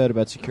pretty good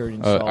about security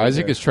in solitary.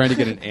 Isaac is trying to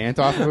get an ant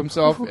off of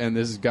himself, and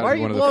this has got Why to be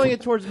are one you of the... blowing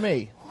it towards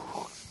me?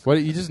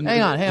 What, you just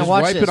hang on, just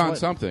watch wipe this. it on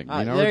something.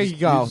 You know, there you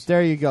go.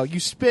 There you go. You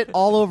spit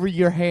all over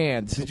your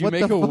hands. Did you What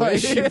make the a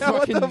wish, you fuck?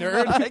 fucking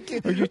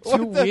nerd? Are you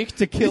too weak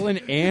to kill an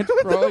ant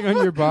crawling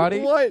on your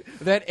body? What?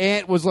 That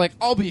ant was like,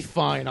 I'll be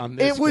fine on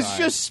this It was guy.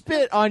 just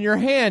spit on your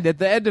hand at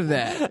the end of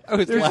that. I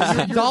was There's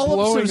laughing. just dollops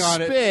blowing of on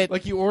spit. it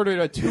like you ordered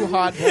a too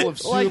hot bowl of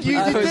soup. Like you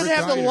and didn't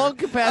have the lung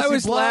capacity. I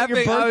was blowing laughing.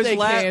 your birthday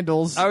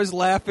candles. I was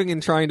laughing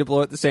and trying to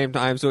blow at the same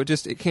time, so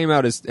it came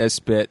out as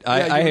spit.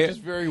 Yeah, you were just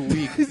very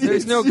weak.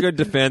 There's no good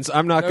defense.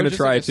 I'm not going to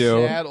try like a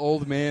to. sad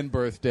old man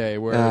birthday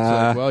where it's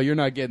like, well, you're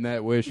not getting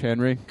that wish,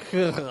 Henry.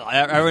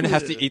 Everyone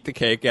has to eat the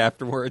cake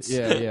afterwards.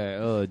 Yeah.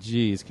 Oh,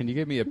 jeez. Can you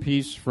give me a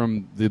piece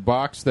from the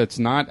box that's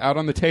not out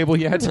on the table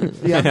yet?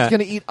 Yeah, I'm just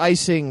gonna eat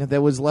icing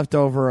that was left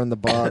over in the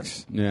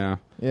box. Yeah.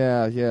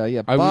 Yeah.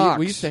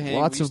 We used to hang.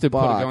 Lots we used of to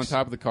put it box. on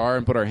top of the car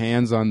and put our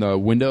hands on the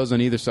windows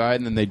on either side,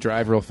 and then they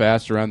drive real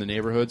fast around the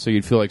neighborhood, so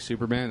you'd feel like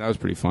Superman. That was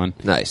pretty fun.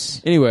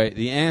 Nice. Anyway,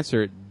 the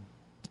answer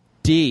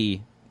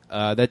D.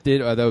 That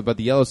about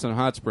the Yellowstone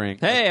hot spring.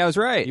 Hey, I was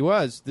right. He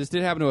was. This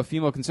did happen to a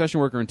female concession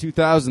worker in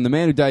 2000. The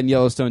man who died in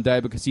Yellowstone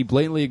died because he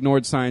blatantly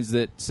ignored signs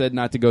that said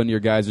not to go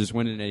near geysers,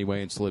 went in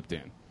anyway, and slipped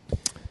in.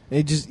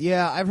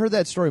 I've heard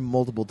that story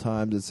multiple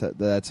times.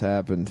 That's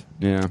happened.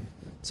 Yeah.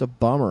 It's a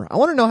bummer. I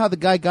want to know how the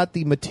guy got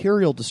the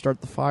material to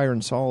start the fire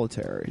in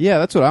solitary. Yeah,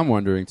 that's what I'm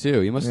wondering, too.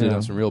 He must have Yeah.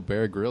 done some real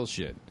Bear Grylls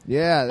shit.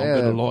 Yeah, I'm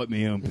going to light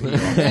me own pee.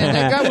 Man,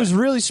 that guy was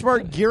really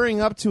smart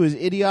gearing up to his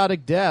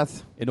idiotic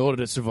death. In order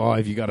to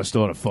survive, you got to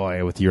start a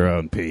fire with your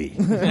own pee.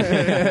 I've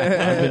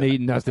been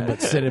eating nothing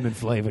but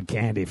cinnamon-flavored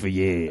candy for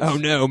years. Oh,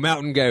 no,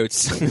 mountain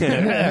goats.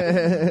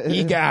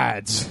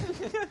 E-gods.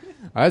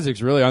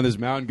 Isaac's really on this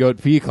mountain goat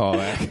pee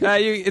callback.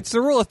 It's the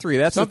rule of three.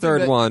 That's the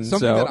third one.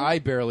 Something so. that I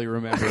barely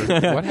remember.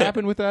 What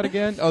happened with that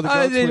again? Oh, the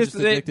goats were just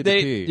addicted to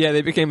pee. Yeah,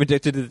 they became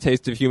addicted to the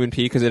taste of human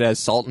pee because it has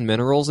salt and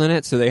minerals in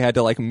it, so they had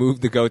to move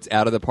the goats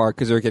out of the park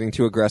because they were getting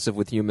too aggressive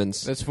with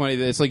humans. That's funny.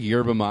 It's like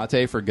yerba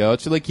mate for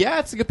goats. You're like, yeah,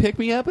 it's like a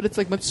pick-me-up, but it's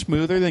like much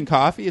smoother than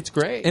coffee. It's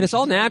great. And it's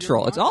all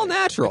natural. It's all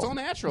natural. It's all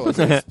natural.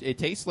 It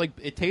tastes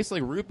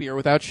like root beer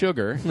without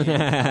sugar.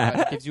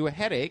 It gives you a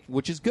headache,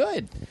 which is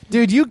good.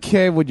 Dude, you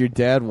came when your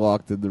dad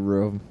walked in the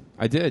room.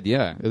 I did,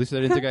 yeah. At least I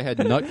didn't think I had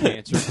nut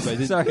cancer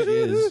because I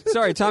didn't jizz.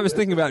 Sorry, Tom is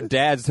thinking about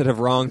dads that have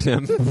wronged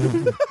him.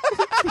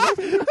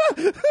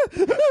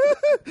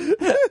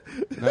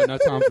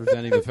 Not Tom's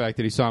resenting the fact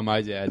that he saw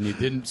my dad and he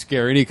didn't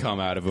scare any cum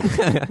out of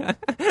him.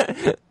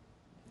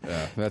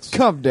 That's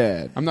Cum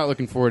Dad. I'm not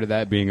looking forward to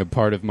that being a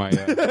part of my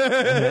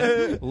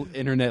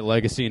internet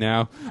legacy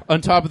now. On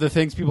top of the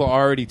things people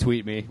already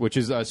tweet me, which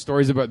is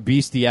stories about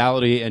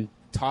bestiality and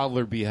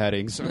toddler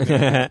beheadings.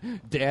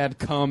 Dad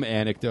cum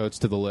anecdotes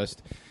to the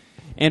list.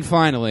 And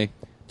finally,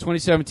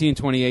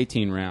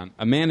 2017-2018 round.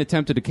 A man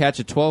attempted to catch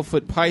a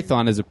 12-foot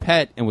python as a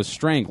pet and was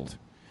strangled.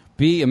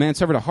 B, a man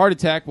suffered a heart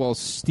attack while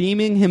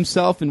steaming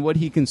himself in what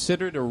he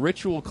considered a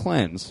ritual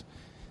cleanse.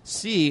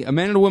 C, a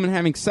man and a woman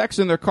having sex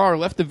in their car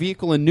left the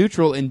vehicle in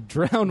neutral and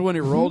drowned when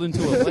it rolled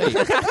into a lake.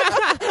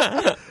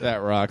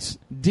 That rocks.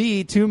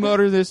 D, two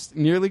motorists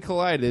nearly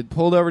collided,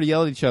 pulled over to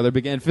yell at each other,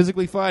 began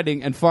physically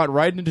fighting, and fought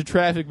right into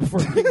traffic before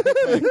being hit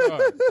by a car.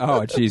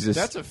 Oh, Jesus.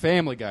 That's a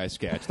Family Guy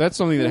sketch. That's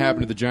something that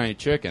happened to the giant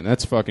chicken.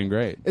 That's fucking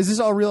great. Is this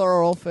all real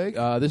or all fake?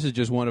 This is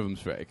just one of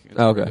them's fake. It's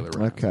Okay. regular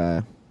round.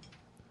 Okay.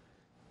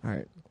 All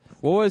right.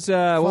 What was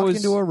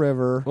into a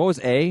river. What was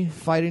A?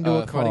 Fight into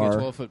a Fighting car.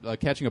 a 12-foot,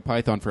 catching a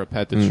python for a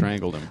pet that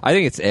strangled him. I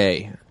think it's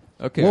A.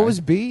 Okay. What was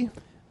B?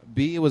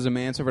 B was a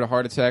man suffered a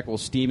heart attack while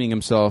steaming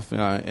himself in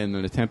an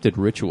attempted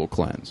ritual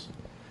cleanse.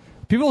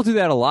 People do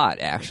that a lot,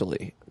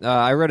 actually.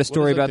 I read a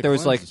story about there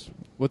was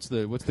What's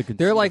the conceit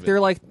They're of like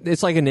it?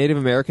 it's like a Native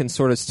American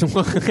sort of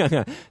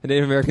a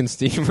Native American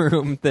steam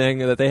room thing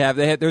that they have.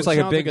 There's like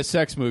a sounds big like a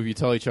sex move you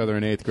tell each other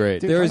in 8th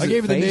grade. Dude, I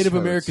gave her the face Native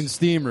hurts. American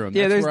steam room.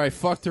 Yeah, That's there's- where I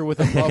fucked her with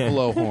a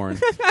buffalo horn.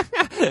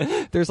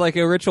 There's like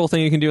a ritual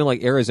thing you can do in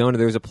like Arizona.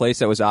 There was a place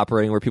that was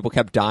operating where people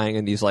kept dying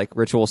in these like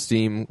ritual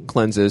steam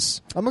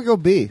cleanses. I'm gonna go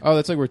B. Oh,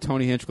 that's like where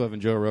Tony Hinchcliffe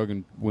and Joe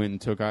Rogan went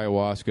and took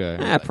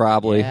ayahuasca.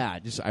 Probably. Yeah,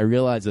 I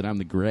realized that I'm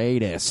the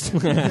greatest. I'm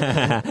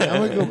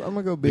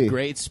gonna go B. The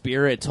Great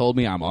Spirit told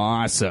me I'm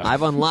awesome.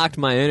 I've unlocked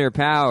my inner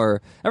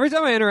power. Every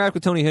time I interact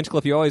with Tony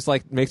Hinchcliffe, he always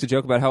like makes a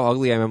joke about how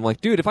ugly I am. I'm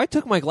like, dude, if I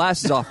took my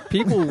glasses off,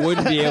 people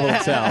wouldn't be able to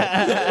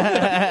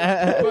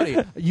tell. Buddy,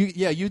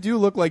 you do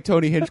look like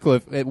Tony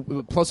Hinchcliffe,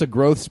 plus a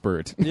growth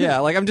spurt. Yeah,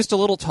 like I'm just a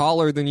little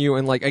taller than you,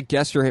 and like I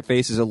guess your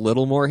face is a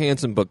little more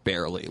handsome, but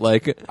barely.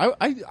 Like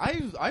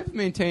I've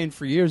maintained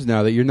for years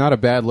now that you're not a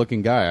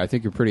bad-looking guy. I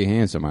think you're pretty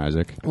handsome,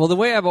 Isaac. well, the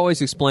way I've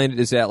always explained it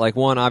is that like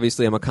one,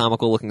 obviously I'm a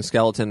comical-looking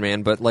skeleton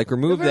man, but like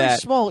remove They're very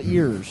that. small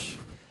ears.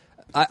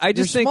 I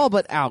just They're think small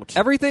but out.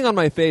 everything on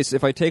my face,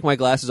 if I take my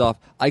glasses off,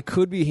 I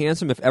could be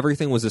handsome if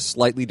everything was a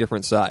slightly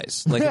different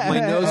size. Like if my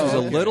nose was a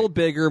little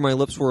bigger, my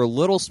lips were a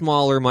little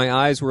smaller, my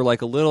eyes were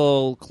like a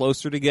little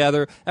closer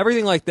together,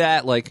 everything like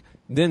that, like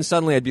then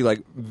suddenly I'd be like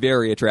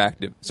very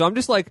attractive. So I'm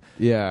just like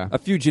Yeah. a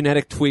few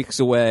genetic tweaks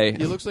away.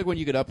 It looks like when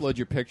you could upload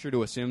your picture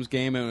to a Sims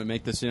game and it would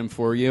make the sim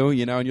for you,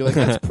 you know, and you're like,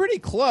 that's pretty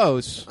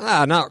close.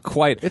 Not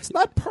quite. It's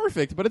not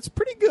perfect, but it's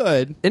pretty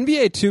good.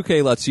 NBA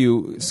 2K lets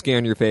you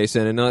scan your face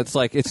in, and it's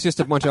like it's just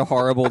a bunch of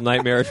horrible,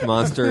 nightmarish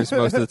monsters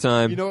most of the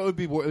time. You know what would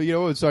be? You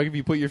know what would suck if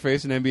you put your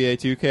face in NBA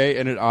 2K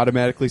and it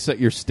automatically set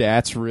your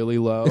stats really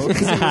low. 'Cause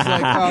it was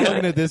like, oh,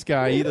 looking at this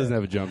guy, he doesn't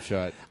have a jump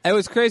shot. It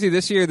was crazy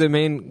this year. The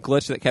main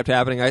glitch that kept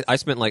happening, I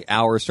spent like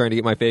hours trying to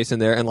get my face in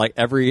there, and like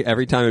every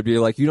time it'd be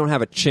like, you don't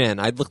have a chin.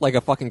 I'd look like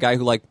a fucking guy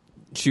who like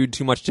chewed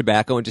too much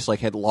tobacco and just like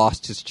had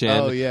lost his chin.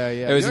 Oh yeah.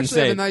 It was you actually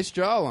insane. have a nice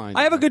jawline.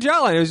 I have a good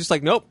jawline. It was just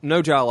like, nope,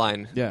 no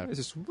jawline. Yeah. It's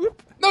just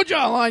whoop. no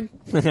jawline,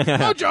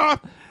 no jaw.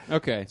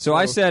 Okay, So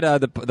I said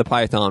the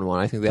Python one.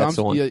 I think that's Tom's,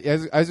 the one. Yeah,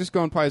 I was just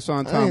going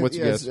Python. Tom, what's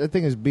your guess? I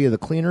think it's B, the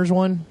cleaners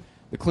one.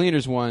 The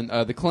cleaners one,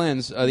 the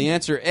cleanse. The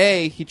answer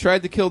A, he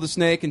tried to kill the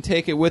snake and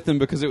take it with him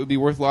because it would be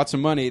worth lots of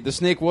money. The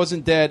snake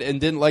wasn't dead and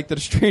didn't like that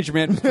a strange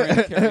man was trying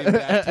to carry him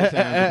back to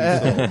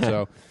town to be sold.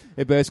 So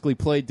it basically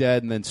played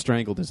dead and then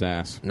strangled his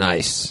ass.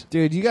 Nice.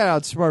 Dude, you got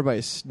outsmarted by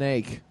a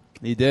snake.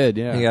 He did,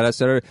 yeah. Yeah, that's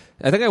better.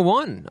 I think I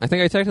won. I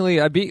think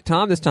I beat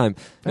Tom this time.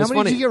 How It's many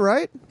funny. did you get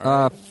right?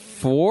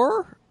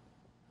 4?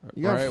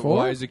 You got All right, 4?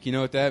 well, Isaac, you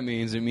know what that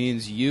means? It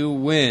means you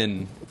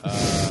win.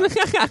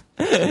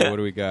 So what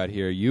do we got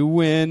here? You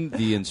win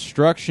the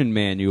instruction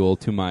manual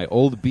to my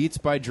old Beats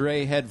by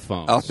Dre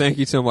headphones. Oh, thank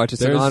you so much.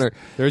 It's an honor.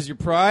 There's your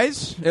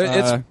prize.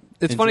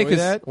 It's funny enjoy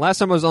because that. last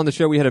time I was on the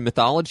show, we had a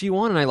mythology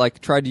one, and I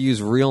like tried to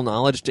use real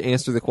knowledge to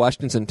answer the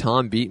questions, and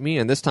Tom beat me.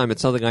 And this time,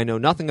 it's something I know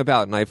nothing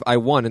about, and I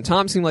won. And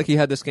Tom seemed like he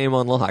had this game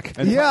on lock.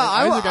 And Yeah,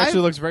 Isaac I-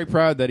 actually looks very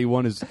proud that he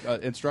won his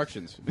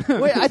instructions.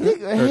 Wait, I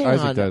think. hang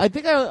Isaac on. does. I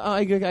think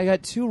I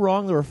got 2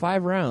 wrong. There were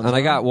 5 rounds. And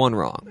I got 1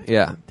 wrong.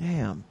 Yeah.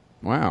 Damn.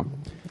 Wow.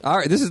 All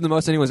right. This is the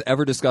most anyone's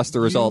ever discussed the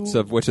results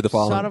of which of the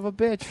following. Son of a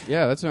bitch.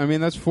 Yeah,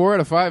 that's 4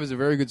 out of 5 is a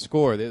very good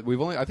score. We've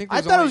only I think I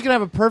there's thought I only- was gonna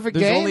have a perfect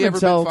There's game only ever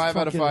until been 5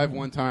 out of fucking- 5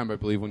 one time, I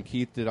believe, when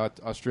Keith did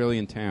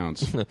Australian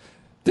towns.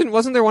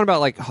 Wasn't there one about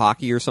like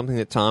hockey or something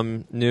that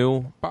Tom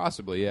knew?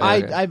 Possibly, yeah.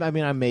 I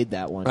mean, I made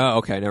that one. Oh,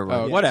 okay. Never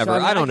mind. Oh, yeah.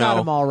 Whatever. So, I don't I got know.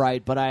 them all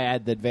right, but I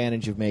had the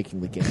advantage of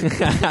making the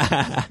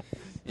game.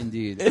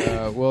 Indeed.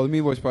 Well, the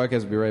Mean Boys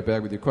podcast will be right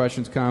back with your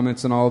questions,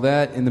 comments, and all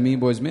that in the Mean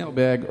Boys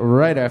mailbag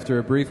right after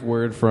a brief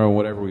word from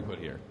whatever we put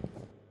here.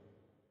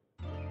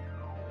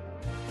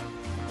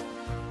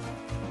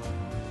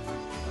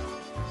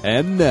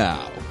 And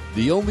now,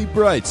 the only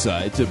bright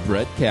side to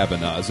Brett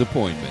Kavanaugh's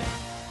appointment.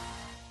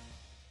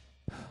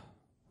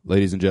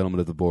 Ladies and gentlemen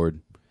of the board,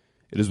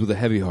 it is with a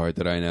heavy heart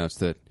that I announce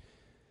that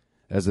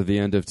as of the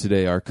end of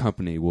today, our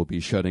company will be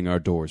shutting our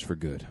doors for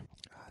good.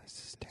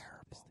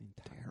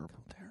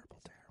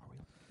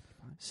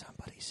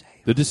 Somebody say.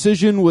 The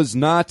decision was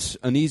not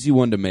an easy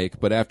one to make,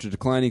 but after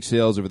declining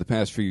sales over the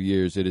past few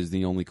years, it is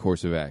the only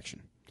course of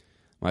action.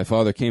 My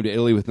father came to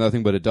Italy with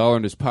nothing but $1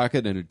 in his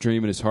pocket and a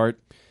dream in his heart.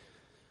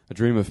 A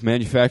dream of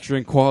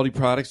manufacturing quality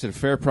products at a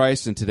fair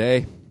price, and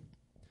today,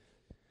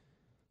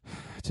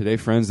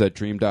 friends, that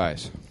dream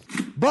dies.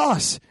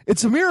 Boss,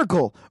 it's a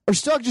miracle. Our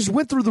stock just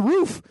went through the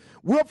roof.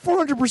 We're up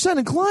 400%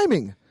 and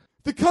climbing.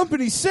 The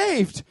company's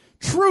saved!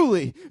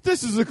 Truly,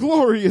 this is a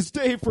glorious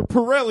day for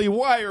Pirelli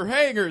wire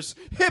hangers!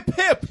 Hip,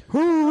 hip!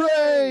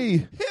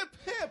 Hooray! Hip,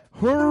 hip!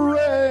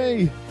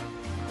 Hooray!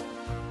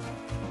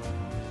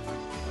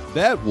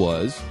 That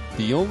was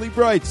the only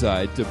bright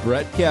side to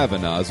Brett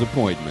Kavanaugh's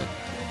appointment.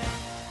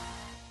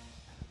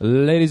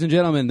 Ladies and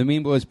gentlemen, the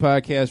Mean Boys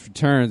podcast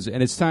returns,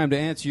 and it's time to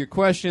answer your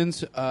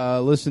questions,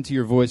 listen to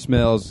your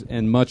voicemails,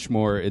 and much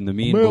more in the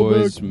Mean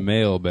Boys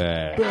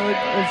mailbag.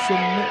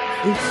 Mailbag.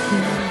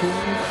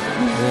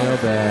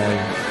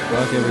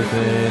 Fuck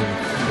everything.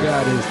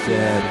 God is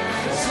dead.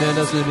 Send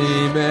us an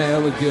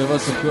email or give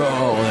us a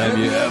call. Have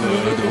you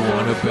ever the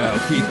one about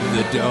keeping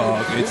the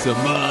dog? It's a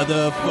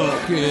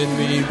motherfucking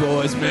Mean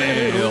Boys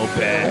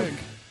mailbag.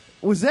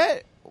 Was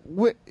that?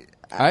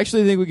 I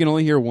actually think we can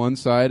only hear one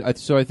side,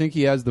 so I think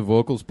he has the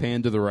vocals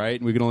panned to the right,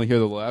 and we can only hear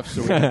the left,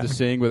 so we have to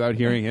sing without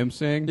hearing him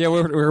sing. Yeah,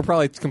 we're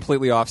probably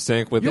completely off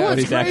sync with You know what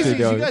what's he's actually crazy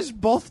is doing. you guys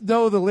both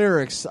know the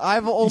lyrics.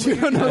 I've only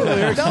You don't know the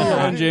lyrics no, to your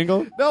own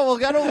jingle? No,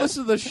 well, I don't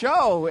listen to the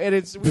show, and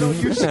we don't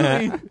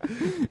usually.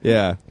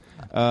 Yeah.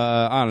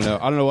 I don't know.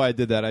 I don't know why I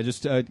did that. I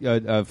just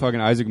fucking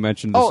Isaac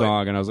mentioned the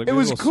song, and I was like, it maybe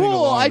was we'll sing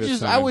cool. along I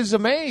this I time. was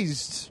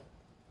amazed.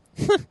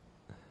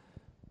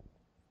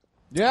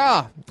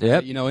 Yeah.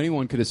 Yep. You know,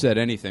 anyone could have said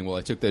anything. Well,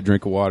 I took that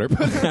drink of water.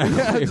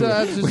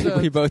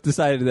 We both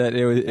decided that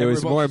it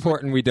was both more just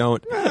important we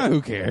don't.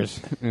 Who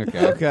cares?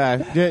 Okay.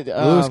 Okay.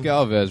 Luis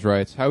Galvez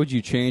writes, how would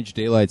you change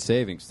daylight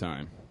savings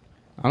time?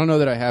 I don't know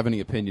that I have any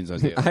opinions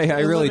on it.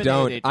 I really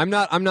don't.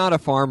 Eliminated. I'm not a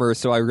farmer,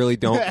 so I really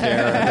don't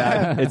care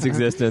about its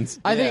existence.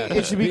 I think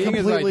it should be Being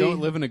completely. as I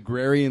don't live an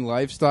agrarian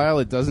lifestyle,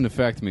 it doesn't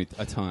affect me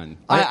a ton.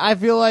 I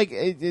feel like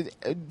it's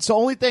the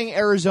only thing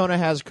Arizona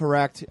has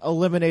correct.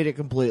 Eliminate it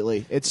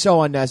completely. It's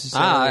so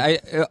unnecessary.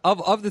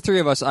 Of the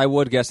three of us, I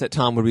would guess that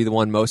Tom would be the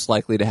one most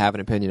likely to have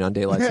an opinion on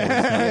daylight savings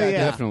time. Yeah.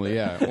 Definitely,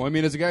 yeah. Well, I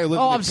mean, as a guy who lives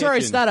Oh, in the I'm sorry.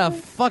 It's kitchen- not a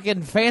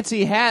fucking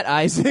fancy hat,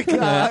 Isaac.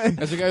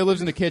 As a guy who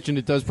lives in the kitchen,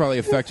 it does probably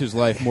affect his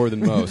life more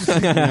than most. You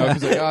know,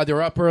 because like,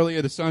 they're up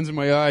earlier, the sun's in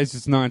my eyes,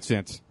 it's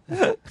nonsense.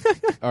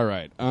 All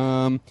right.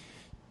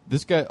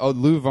 This guy,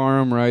 Lou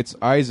Varnum writes,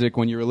 Isaac,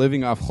 when you were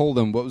living off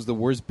Hold'em, what was the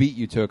worst beat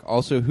you took?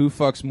 Also, who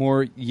fucks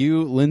more,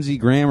 you, Lindsey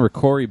Graham, or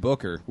Cory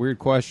Booker? Weird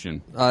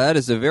question. That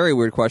is a very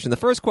weird question. The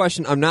first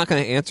question I'm not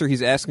going to answer.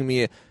 He's asking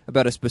me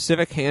about a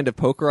specific hand of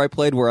poker I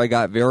played where I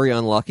got very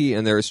unlucky,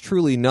 and there is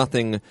truly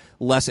nothing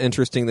less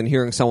interesting than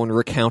hearing someone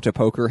recount a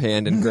poker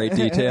hand in great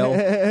detail.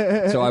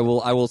 So I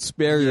will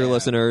spare your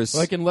listeners.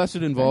 Like, unless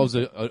it involves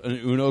an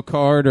Uno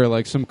card or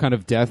like some kind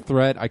of death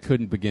threat, I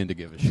couldn't begin to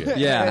give a shit.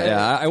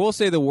 Yeah. I will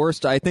say the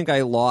worst. I think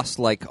I lost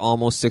like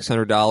almost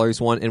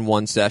 $600 in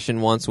one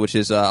session once, which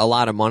is a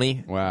lot of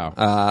money.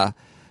 Wow.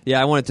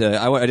 Yeah,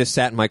 I just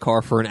sat in my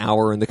car for an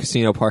hour in the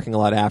casino parking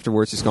lot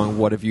afterwards, just going,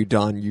 "What have you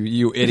done,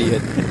 you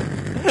idiot?"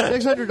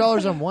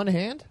 $600 on one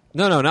hand?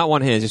 No, not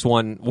one hand, just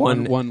one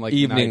like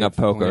evening night of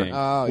poker. playing.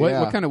 Oh,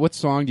 What what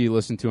song do you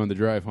listen to on the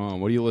drive home?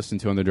 What do you listen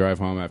to on the drive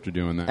home after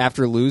doing that?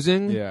 After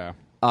losing, Yeah.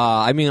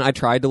 I mean, I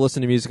tried to listen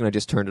to music and I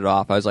just turned it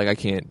off. I was like, I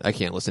can't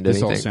listen to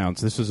anything.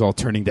 This is all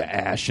turning to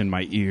ash in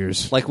my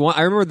ears. Like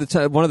I remember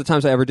one of the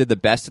times I ever did the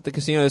best at the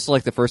casino. This is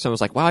like the first time I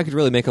was like, wow, I could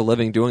really make a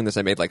living doing this.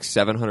 I made like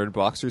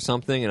 $700 or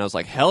something, and I was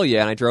like, hell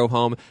yeah! And I drove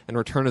home, and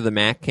Return of the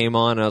Mac came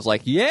on, and I was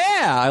like,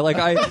 yeah!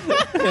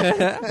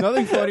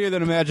 Nothing funnier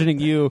than imagining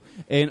you,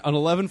 an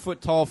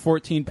 11-foot tall,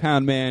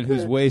 14-pound man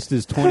whose waist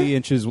is 20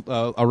 inches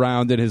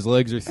around and his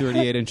legs are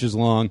 38 inches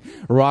long,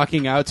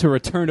 rocking out to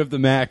Return of the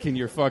Mac in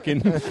your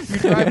fucking. You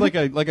drive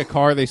like a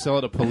car they sell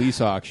at a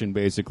police auction,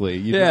 basically.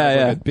 You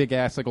drive like a big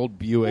ass like old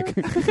Buick.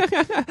 It's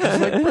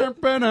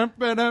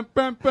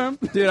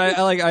like, Dude,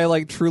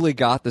 I truly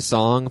got the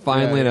song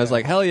finally, and I was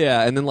like, hell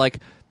yeah! And then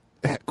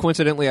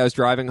coincidentally, I was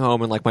driving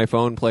home, and like my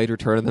phone played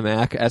Return of the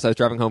Mac as I was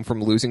driving home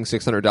from losing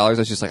 $600. I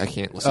was just like, I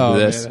can't listen to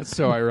this. Man, that's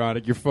so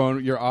ironic. Your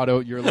phone, your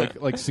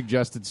like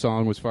suggested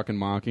song was fucking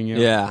mocking you.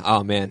 Yeah.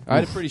 Oh man. I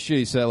had a pretty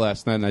shitty set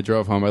last night, and I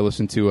drove home. I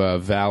listened to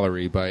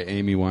Valerie by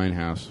Amy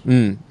Winehouse.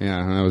 Yeah,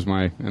 and that was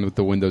and with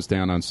the windows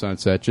down on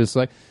Sunset, just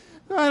like,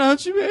 why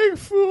don't you make a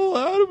fool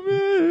out of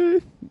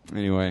me?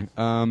 Anyway.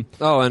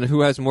 Oh, and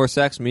who has more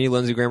sex, me,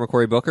 Lindsey Graham, or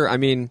Cory Booker? I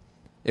mean,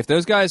 if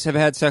those guys have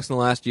had sex in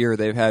the last year,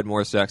 they've had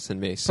more sex than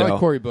me. So probably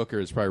Cory Booker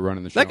is probably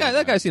running the show.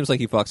 that guy seems like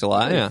he fucks a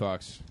lot. Yeah. He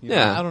fucks.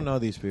 Yeah. I don't know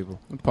these people.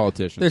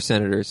 Politicians. They're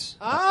senators.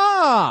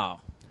 Oh!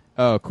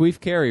 Oh, Queef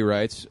Carey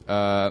writes,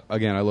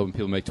 again, I love when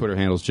people make Twitter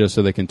handles just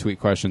so they can tweet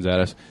questions at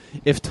us.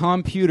 If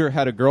Tom Pewter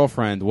had a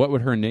girlfriend, what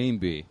would her name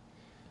be?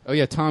 Oh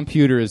yeah, Tom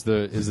Pewter is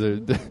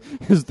the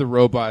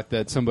robot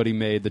that somebody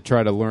made to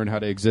try to learn how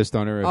to exist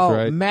on Earth,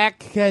 right?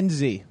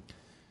 Mackenzie.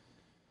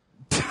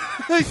 Dude,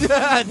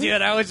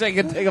 I wish I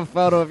could take a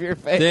photo of your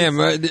face.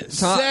 Damn,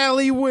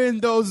 Sally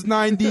Windows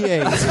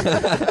 98.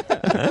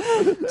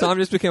 Tom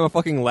just became a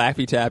fucking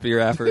Laffy Tappy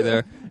rapper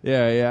there.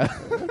 Yeah.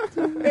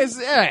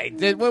 Hey,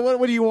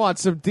 what do you want?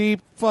 Some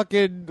deep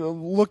fucking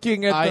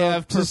looking at I the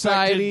have perfected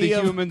society the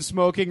of human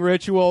smoking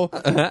ritual.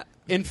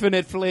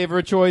 Infinite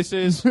flavor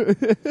choices.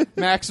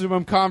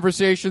 Maximum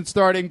conversation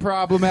starting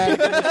problematic.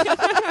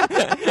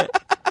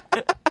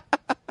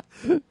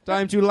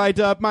 Time to light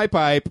up my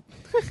pipe.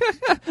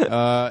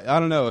 I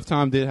don't know if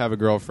Tom did have a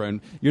girlfriend.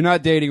 You're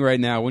not dating right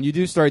now. When you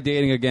do start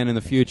dating again in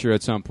the future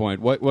at some point,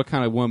 what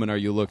kind of woman are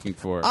you looking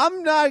for?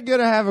 I'm not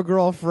gonna have a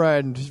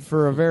girlfriend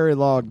for a very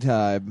long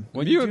time.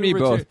 When You do and me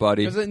both,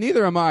 buddy. 'Cause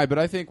neither am I, but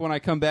I think when I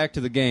come back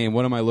to the game,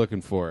 what am I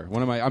looking for?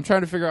 I'm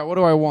trying to figure out what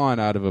do I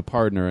want out of a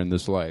partner in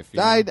this life. You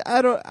know?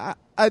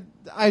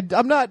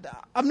 I'm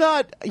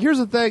not. Here's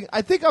the thing.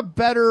 I think I'm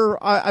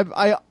better.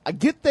 I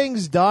get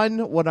things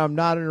done when I'm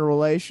not in a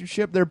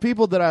relationship. There are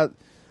people that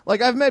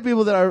Like, I've met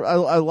people that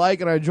I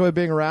like and I enjoy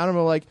being around them.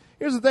 I'm like,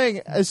 here's the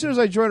thing. As soon as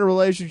I join a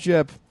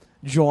relationship,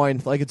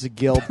 like it's a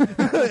guild.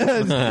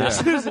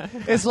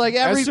 It's like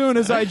As soon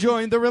as I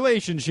join the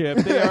relationship,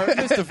 they are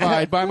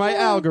mystified by my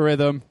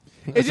algorithm.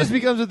 It just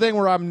becomes a thing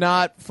where I'm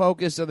not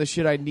focused on the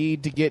shit I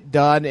need to get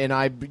done, and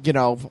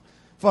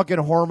fucking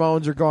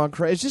hormones are going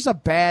crazy. It's just a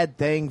bad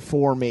thing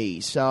for me.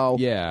 So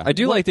Yeah. I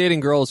do like dating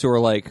girls who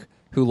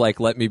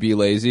let me be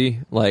lazy.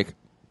 Like,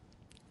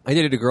 I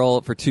dated a girl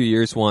for 2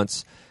 years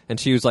once, and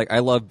she was like, I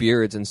love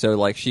beards, and so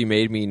like she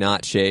made me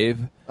not shave.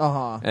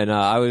 And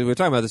we were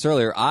talking about this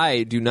earlier.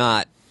 I do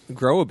not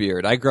grow a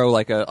beard. I grow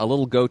like a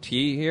little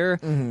goatee here,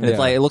 and it's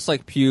like it looks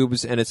like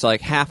pubes, and it's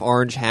like half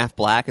orange, half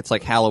black. It's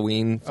like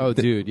Halloween. Oh,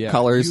 dude, yeah.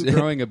 Colors. You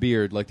growing a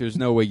beard, like there's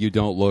no way you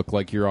don't look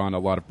like you're on a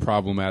lot of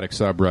problematic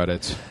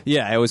subreddits.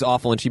 Yeah, it was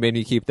awful, and she made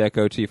me keep that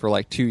goatee for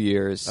like 2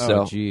 years. Oh, so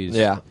jeez.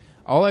 yeah.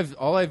 The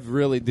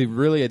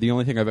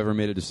only thing I've ever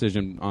made a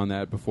decision on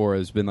that before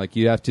has been like,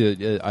 you have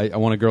to. I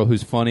want a girl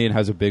who's funny and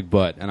has a big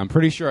butt, and I'm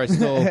pretty sure I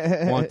still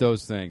want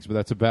those things, but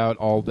that's about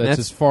all. That's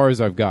as far as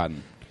I've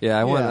gotten. Yeah,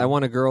 I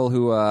want a girl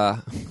who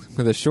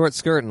with a short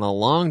skirt and a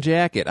long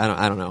jacket.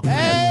 I don't know.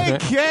 Hey,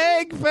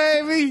 cake,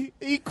 baby.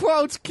 He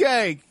quotes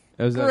cake.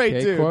 Is that Great a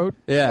cake dude. quote?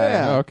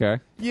 Yeah. Oh, okay.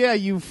 Yeah,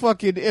 you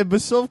fucking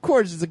imbecile. Of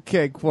course it's a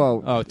cake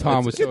quote. Oh,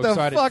 Tom was so Get the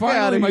excited. fuck Finally,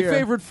 outta my here.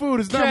 favorite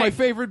food is now Cake. my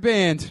favorite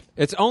band.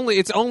 It's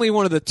only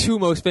one of the 2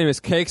 most famous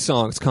cake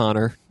songs,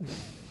 Connor.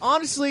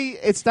 Honestly,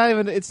 it's not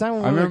even. It's not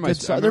one I of remember the good my- I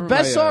songs. Their remember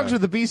best my, songs are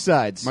the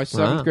B-sides. My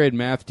 7th Wow. grade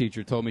math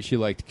teacher told me she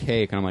liked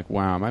cake, and I'm like,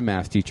 wow, my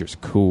math teacher's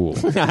cool.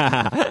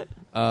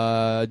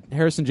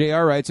 Harrison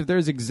Jr. writes, if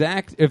there's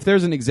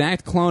an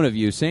exact clone of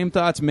you, same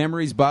thoughts,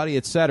 memories, body,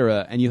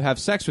 etc., and you have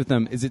sex with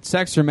them, is it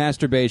sex or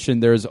masturbation?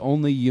 There's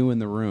only you in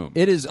the room.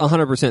 It is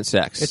 100%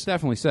 sex. It's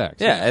definitely sex.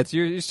 yeah,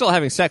 you're still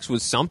having sex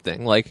with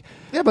something. Like,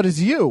 yeah, but it's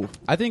you.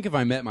 I think if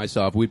I met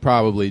myself, we'd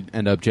probably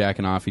end up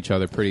jacking off each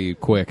other pretty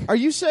quick. Are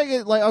you saying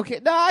it like okay?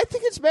 No, I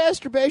think it's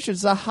masturbation.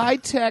 It's a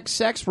high-tech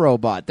sex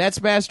robot.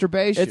 That's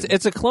masturbation.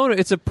 it's a clone.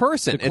 It's a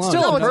person. It's a It's clone.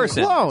 still no, a it's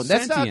person. a clone.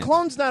 That's not a Sentient.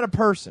 clone's not a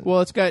person.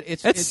 Well,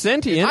 it's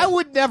sentient. I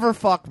would never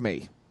fuck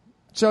me.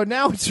 So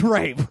now it's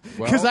rape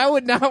because I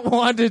would not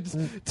want to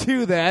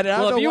do that. And I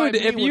Well, don't if you know would,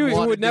 why if me you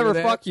want would to never do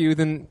that. fuck you,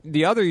 then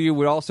the other you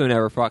would also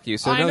never fuck you.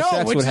 So I no know,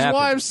 sex which would is happen.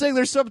 why I'm saying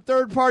there's some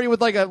third party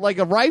with like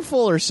a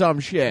rifle or some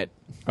shit.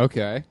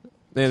 Okay.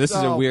 Man, this is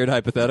a So- weird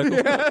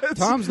hypothetical.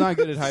 Tom's not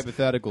good at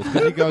hypotheticals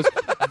because he goes,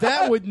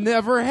 "That would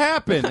never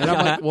happen," and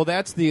I'm like, "Well,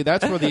 that's where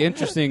the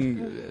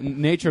interesting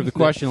nature of the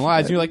question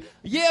lies." And you're like,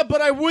 "Yeah,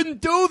 but I wouldn't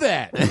do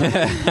that."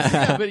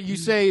 Yeah, but you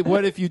say,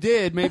 "What if you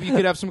did? Maybe you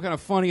could have some kind of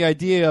funny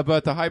idea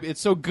about the hype.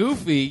 It's so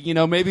goofy,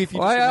 maybe if you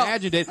just Well,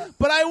 imagined it."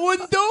 But I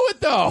wouldn't do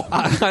it though.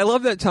 I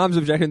love that Tom's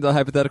objecting to the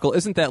hypothetical.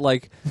 Isn't that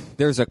like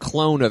there's a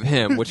clone of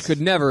him, which could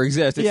never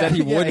exist? It's that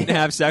he wouldn't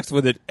have sex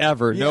with it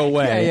ever. No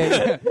way.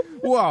 Yeah.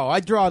 Whoa, I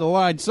draw the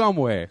line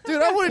somewhere.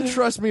 Dude, I wouldn't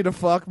trust me to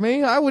fuck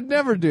me. I would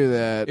never do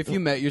that. If you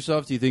met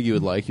yourself, do you think you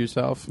would like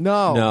yourself?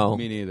 no. No.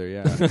 Me neither,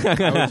 yeah.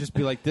 I would just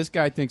be like, this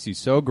guy thinks he's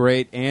so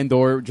great and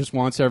or just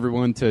wants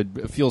everyone to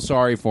feel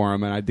sorry for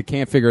him, and I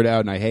can't figure it out,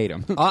 and I hate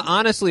him.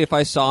 Honestly, if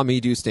I saw me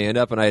do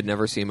stand-up and I had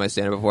never seen my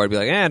stand-up before, I'd be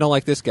like, I don't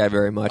like this guy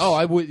very much. Oh,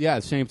 I would, yeah,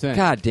 same thing.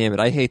 God damn it.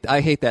 I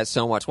hate that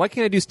so much. Why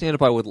can't I do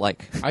stand-up I would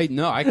like? I can't.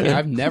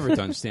 I've never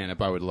done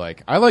stand-up I would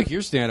like. I like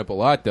your stand-up a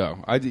lot, though.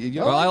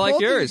 Well, I like both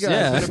of you yours, guys.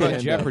 yeah. Said about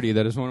Jeopardy,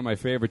 that is one of my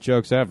favorite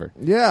jokes ever.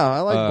 Yeah, I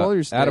like both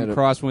your stand-up. Adam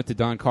Cross went to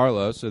Don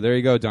Carlos, so there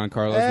you go, Don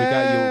Carlos. We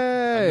got you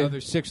Hey. another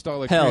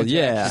 $6 Hell transaction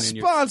yeah. in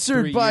your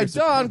Sponsored 3 by years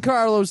of- Don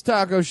Carlos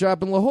Taco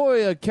Shop in La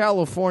Jolla,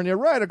 California,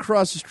 right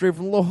across the street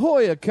from La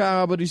Jolla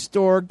Comedy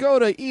Store. Go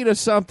to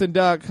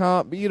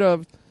eatasomething.com.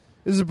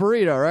 This is a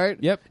burrito, right?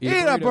 Yep, eat a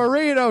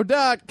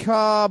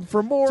Eataburrito.com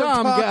for more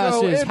Tom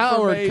taco Gosses,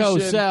 Howard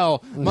information.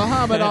 Cosell,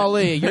 Muhammad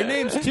Ali. Your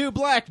name's too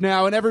black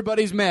now, and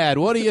everybody's mad.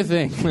 What do you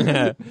think?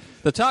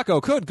 The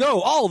taco could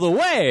go all the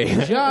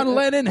way. John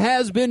Lennon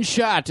has been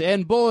shot,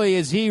 and boy,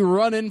 is he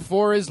running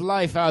for his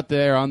life out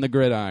there on the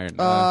gridiron.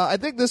 I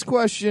think this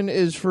question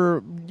is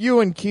for you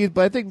and Keith,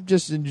 but I think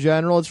just in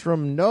general, it's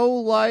from No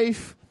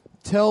Life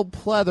Till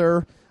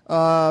Pleather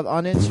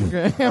on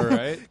Instagram. All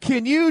right.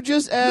 Can you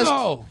just ask?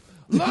 No!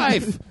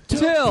 Life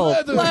Till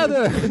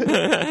leather.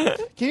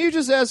 Can you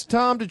just ask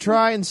Tom to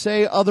try and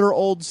say other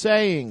old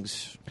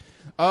sayings?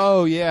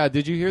 Oh, yeah.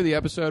 Did you hear the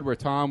episode where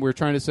Tom, we were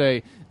trying to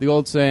say the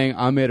old saying,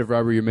 I'm made of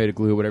rubber, you're made of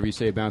glue, whatever you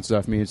say bounces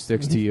off me and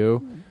sticks to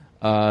you?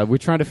 We're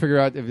trying to figure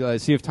out,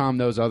 see if Tom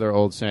knows other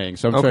old sayings.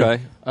 So I'm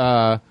Okay.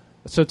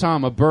 so,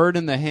 Tom, a bird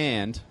in the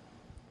hand.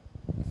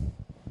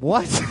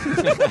 What?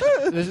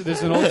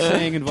 There's an old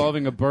saying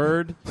involving a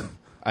bird,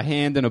 a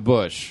hand, and a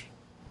bush.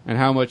 And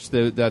how much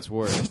that's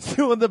worth.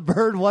 Doing the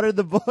bird, water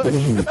the bush.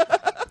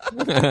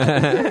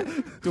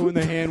 Doing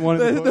the hand, one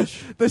in the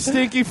bush. The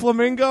stinky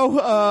flamingo.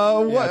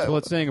 What? Well,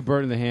 it's saying a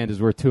bird in the hand is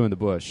worth 2 in the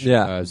bush.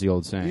 Yeah. Is the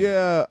old saying.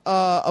 Yeah,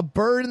 a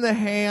bird in the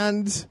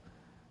hand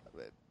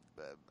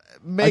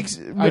makes.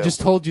 I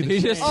just told you. He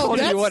just Oh, told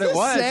that's you what it the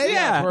was. saying?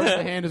 Yeah. A bird in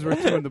the hand is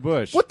worth 2 in the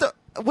bush. What the?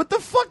 What the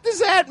fuck does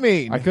that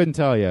mean? I couldn't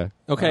tell you.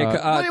 Okay, Wait,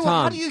 Tom.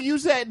 how do you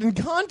use that in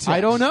context? I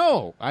don't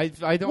know. I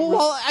don't.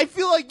 Well, I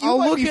feel like you I'll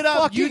might look be it up.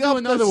 fucking You do up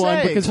another the one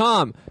saying. because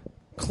Tom,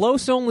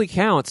 close only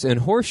counts in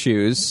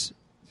horseshoes.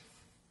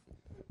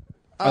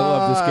 I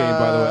love this game,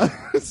 by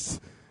the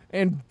way.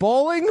 And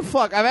bowling?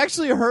 Fuck, I've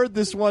actually heard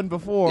this one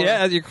before.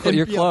 Yeah, you're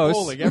Yeah, close.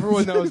 Bowling.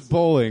 Everyone knows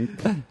bowling.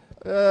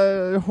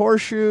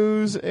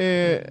 Horseshoes.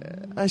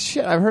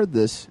 Shit, I've heard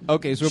this.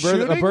 Okay, so a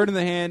Shooting? bird in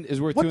the hand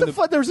is worth What two the in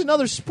fuck? There's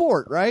another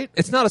sport, right?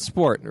 It's not a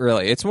sport,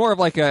 really. It's more of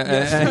like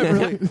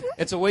a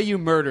It's a way you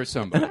murder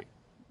somebody.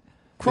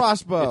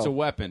 Crossbow. It's a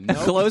weapon. No.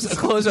 close.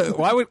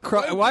 Why would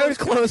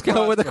close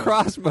go with a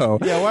crossbow?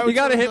 Yeah, why would you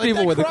got to someone hit be like,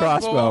 people "That with a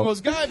crossbow?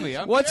 Almost got me.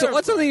 I'm What's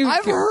terrified." something you?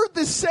 I've heard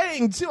this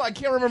saying too. I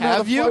can't remember how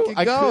Have the you?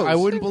 fuck it goes. I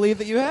wouldn't believe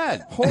that you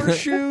had.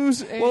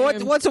 Horseshoes. And Well,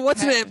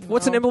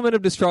 what's an implement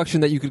of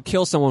destruction that you could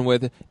kill someone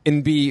with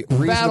and be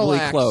reasonably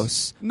axe.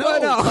 close? No,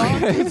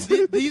 no.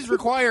 these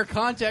require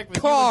contact with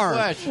car.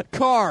 human flesh.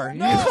 Car.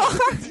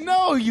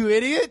 No, you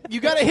idiot! You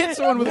got to hit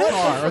someone with a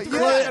car. Or the car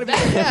gotta be-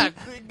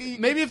 Yeah.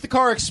 Maybe if the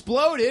car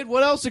exploded,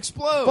 what else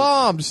explodes?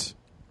 Bombs.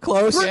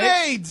 Close.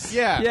 Grenades.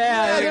 Yeah,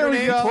 Yeah, there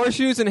we go.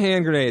 Horseshoes and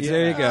hand grenades.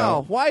 There you Oh,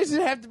 go. why does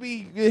it have to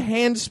be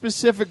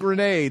hand-specific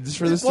grenades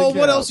for this? Well, to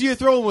what count? else are you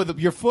throwing with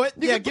your foot?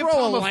 You yeah, could give throw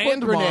Tom a a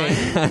land foot grenade.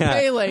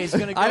 Pele's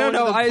going to go I don't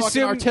know. into the I fucking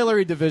assume-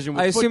 artillery division.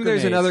 With I foot assume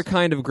there's grenades. another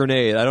kind of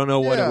grenade. I don't know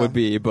what Yeah. it would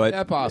be, but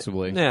Yeah,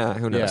 possibly. yeah,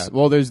 who Yeah. knows?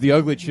 Well, there's the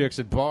ugly chicks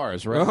at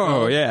bars, right?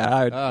 Oh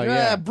yeah. Oh, Yeah,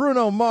 yeah.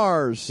 Bruno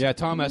Mars. Yeah,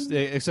 Tom has to,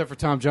 except for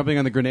Tom jumping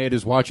on the grenade,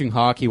 is watching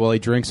hockey while he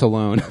drinks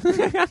alone. All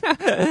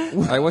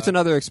right. What's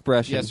another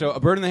expression? Yeah, so a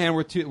bird in the hand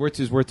worth two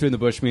in the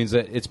bush means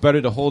that it's better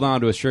to hold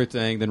on to a sure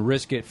thing than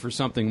risk it for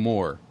something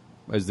more,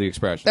 as the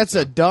expression. That's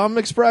a dumb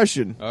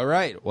expression. All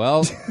right.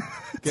 Well,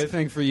 good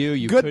thing for you.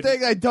 You Good couldn't-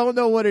 thing I don't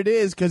know what it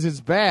is because it's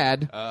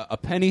bad. a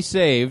penny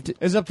saved.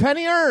 Is a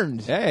penny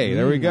earned? Hey,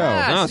 there we go.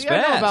 Ah, No, see, it's I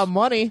know bad. about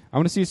money. I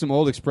want to see some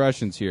old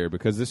expressions here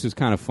because this is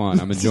kind of fun.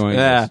 I'm enjoying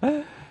Yeah.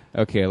 this.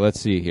 Okay, let's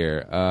see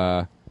here.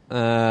 No,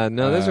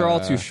 those are all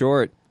too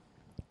short.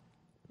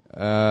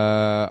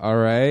 All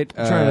right.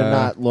 I'm trying to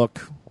not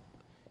look.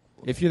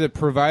 If you're the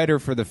provider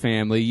for the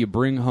family, you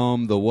bring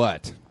home the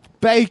what?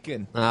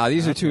 Bacon.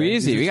 These are too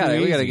easy. These We are gotta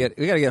too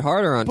easy. get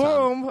harder on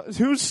Tom. Boom.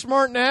 Who's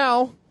smart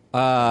now?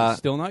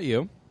 Still not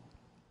you.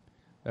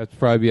 That's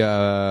probably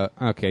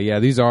okay. Yeah,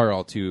 these are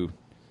all too.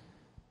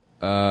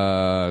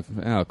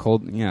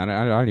 Cold. Yeah,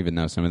 I don't even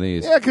know some of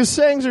these. Yeah, because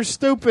sayings are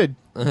stupid.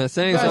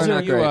 Sayings Guys are are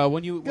not great.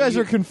 When you You guys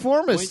are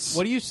conformists.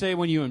 what do you say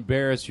when you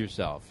embarrass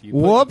yourself? You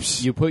put,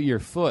 Whoops. You put your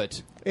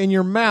foot. In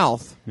your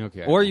mouth.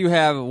 Okay. Or you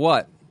have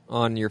what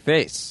on your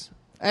face?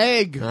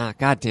 Egg.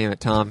 God damn it,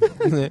 Tom!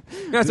 You're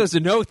not supposed to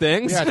know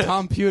things. yeah,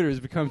 Tom Pewter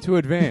has become too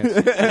advanced.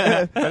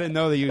 I didn't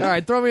know that you. All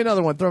right, throw me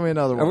another one. Throw me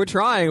another one. We're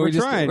trying. We're We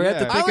just trying, we have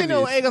yeah. to I pick only of know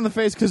these. egg on the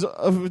face because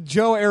of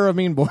Joe era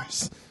Mean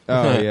Boys.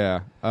 Oh yeah.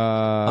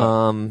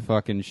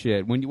 Fucking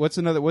shit.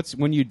 What's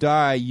when you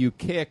die? You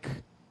kick.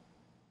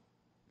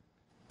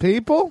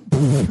 People? All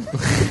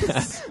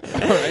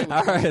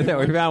right, there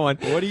we found one.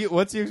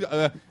 What's your?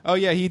 Oh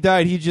yeah, he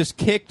died. He just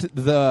kicked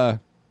the.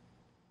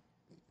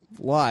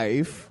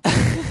 Life.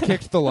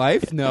 Kicked the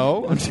life?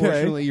 No,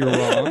 unfortunately, you're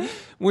wrong.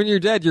 When you're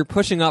dead, you're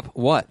pushing up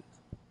what?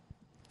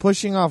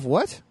 Pushing off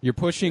what? You're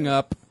pushing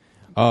up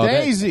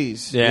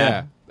Daisies.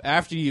 Yeah.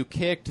 After you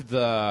kicked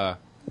the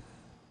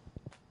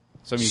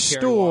something you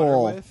carry Stool.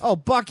 water with. Oh,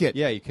 bucket.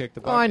 Yeah, you kicked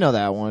the Oh, I bucket. know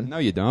that one. No,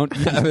 you don't.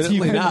 Evidently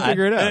you couldn't not.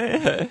 figure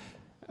it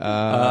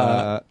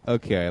out.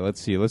 Okay,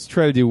 let's see. Let's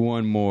try to do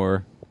one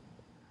more.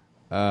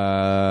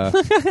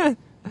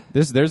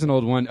 There's an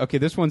old one. Okay,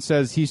 this one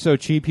says he's so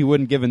cheap he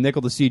wouldn't give a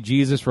nickel to see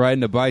Jesus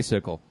riding a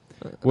bicycle,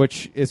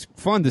 which is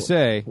fun to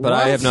say. But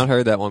I have not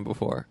heard that one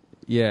before.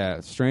 Yeah,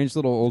 strange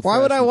little old. Why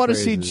would I want to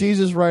see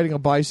Jesus riding a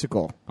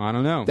bicycle? I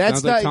don't know. That's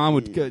sounds like not- Tom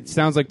would. It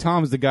sounds like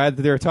Tom's the guy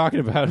that they were talking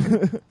about.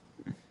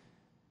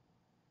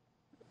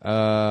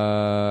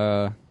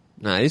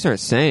 Nah, these aren't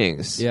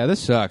sayings. Yeah, this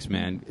sucks,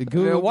 man.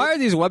 Google, Why are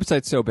these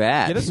websites so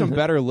bad? Get us some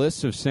better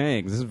lists of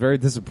sayings. This is very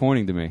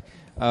disappointing to me.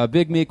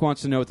 Big Meek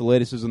wants to know what the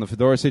latest is on the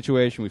Fedora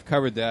situation. We've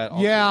covered that.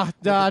 Yeah,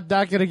 not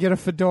gonna get a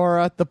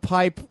fedora. The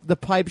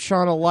pipe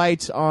shone a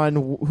light on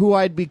who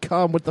I'd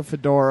become with the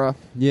fedora.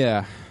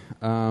 Yeah.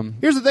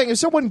 Here's the thing: if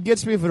someone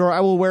gets me a fedora, I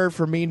will wear it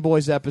for Mean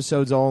Boys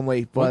episodes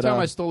only. One But time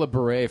I stole a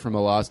beret from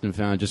a Lost and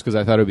Found just because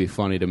I thought it would be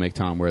funny to make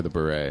Tom wear the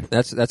beret.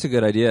 That's a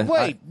good idea.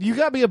 wait, you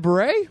got me a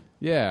beret?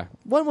 Yeah.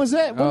 When was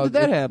that? When did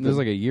that happen? It was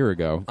like a year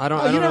ago. I don't.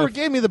 Oh, I you don't know never if-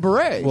 gave me the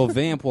beret. Well,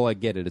 vamp while I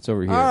get it. It's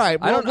over here. all right.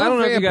 I don't well,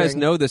 know if you guys vamping.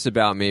 know this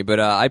about me, but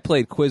I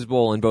played Quiz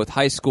Bowl in both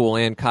high school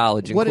and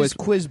college. And What is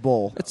Quiz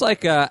Bowl? It's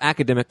like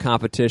academic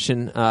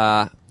competition.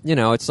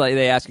 It's like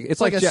they ask.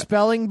 It's Like like a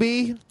spelling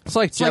bee. it's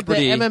like It's like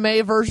Jeopardy. the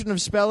MMA version of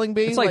spelling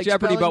bee. It's like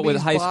Jeopardy, Spelling but with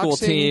Bee's high school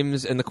boxing.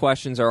 teams, and the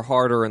questions are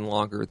harder and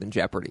longer than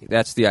Jeopardy.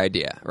 That's the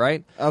idea,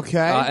 right? Okay.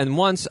 And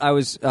once I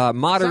was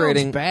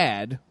moderating. Sounds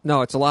bad.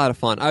 No, it's a lot of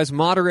fun. I was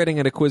moderating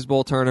at a Quiz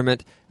Bowl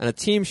tournament, and a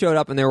team showed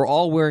up, and they were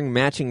all wearing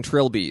matching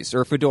trilbies,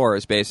 or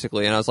fedoras,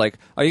 basically. And I was like,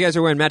 oh, you guys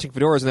are wearing matching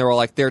fedoras? And they were all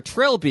like, they're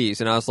trilbies.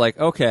 And I was like,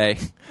 okay.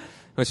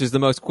 which is the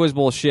most quiz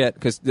bowl shit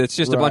because it's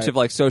just a bunch of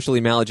like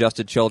socially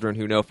maladjusted children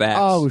who know facts.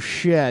 Oh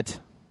shit!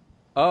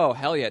 Oh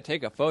hell yeah!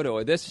 Take a photo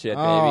of this shit,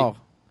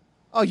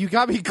 Oh, you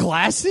got me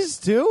glasses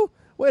too?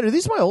 Wait, are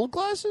these my old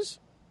glasses?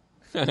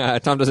 baby.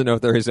 Tom doesn't know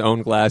if they're his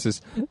own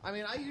glasses. I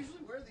mean, I usually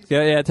wear these.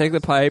 Yeah. Take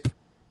the pipe.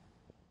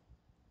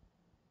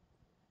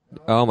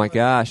 Oh my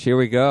gosh! Here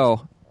we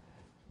go.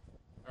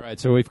 All right,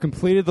 so we've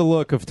completed the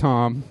look of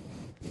Tom.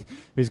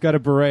 He's got a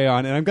beret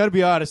on, and I'm going to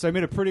be honest, I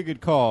made a pretty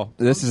good call.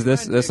 This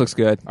looks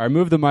good. All right,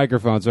 move the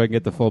microphone so I can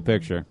get the full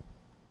picture.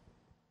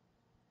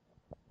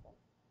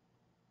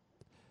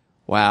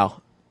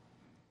 Wow.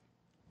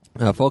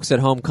 Folks at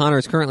home, Connor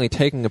is currently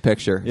taking a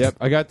picture. Yep,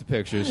 I got the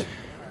pictures.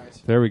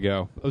 There we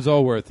go. It was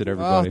all worth it,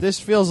 everybody. This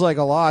feels like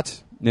a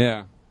lot.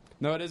 Yeah.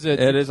 No, it is. It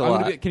is a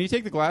lot. Can you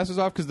take the glasses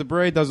off? Because the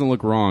beret doesn't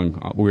look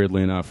wrong,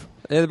 weirdly enough.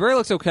 Yeah, the beret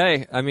looks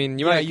okay. I mean,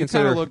 you might you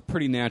consider... kind of look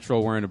pretty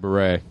natural wearing a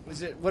beret.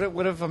 Is it?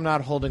 What if I'm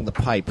not holding the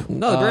pipe?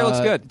 No, the beret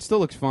looks good. It still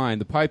looks fine.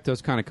 The pipe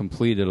does kind of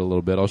complete it a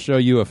little bit. I'll show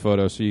you a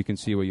photo so you can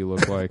see what you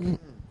look like.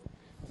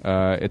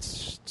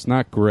 It's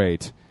not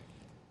great.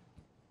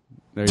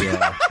 There you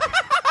are.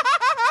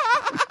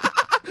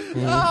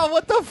 Oh,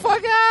 what the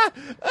fuck?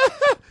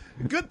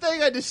 Good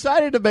thing I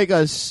decided to make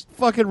a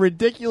fucking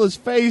ridiculous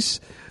face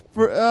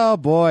for. Oh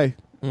boy.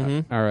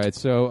 Mm-hmm. All right,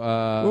 so.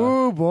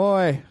 Oh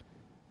boy.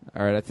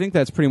 All right, I think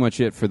that's pretty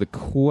much it for the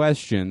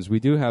questions. We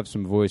do have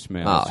some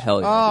voicemails. Oh, hell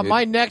yeah. Oh, dude.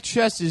 my neck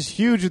chest is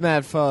huge in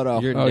that photo.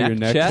 Your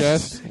neck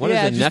chest? What is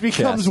yeah, a it just neck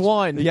becomes chest?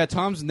 one. Yeah,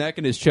 Tom's neck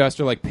and his chest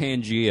are like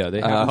Pangea.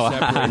 They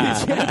haven't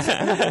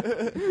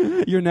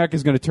separated. Your neck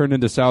is going to turn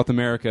into South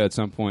America at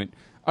some point.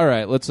 All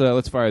right, let's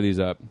fire these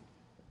up.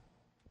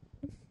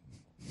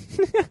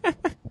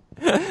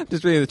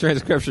 Just reading the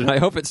transcription. I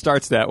hope it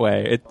starts that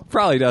way. It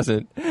probably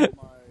doesn't.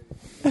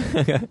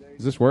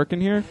 Is this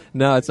working here?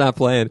 No, it's not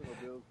playing.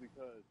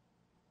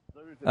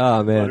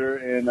 Oh, man.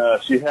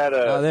 And she had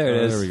a. Oh, there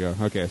it is. There we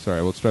go. Okay,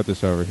 sorry. We'll start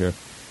this over here.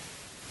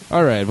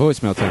 All right,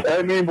 voicemail time.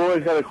 Hey, Mean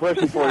Boys, got a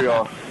question for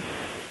y'all.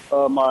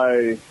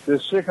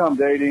 This chick I'm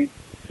dating,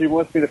 she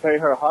wants me to pay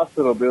her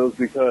hospital bills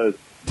because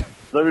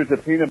there's a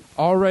peanut.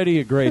 Already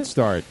a great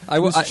start.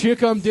 This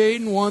chick I'm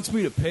dating wants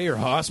me to pay her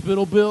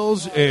hospital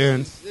bills,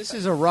 and This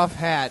is a rough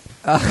hat.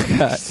 Oh,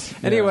 God.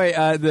 Anyway,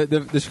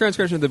 the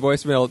transcription of the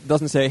voicemail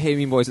doesn't say, hey,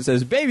 Mean Boys. It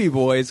says, baby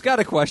boys, got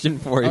a question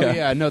for you. oh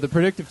yeah, no, the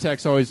predictive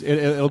text always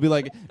it'll be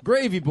like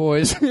gravy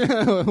boys,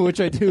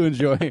 which I do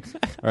enjoy.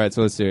 All right,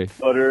 so let's see.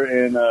 Butter,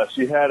 and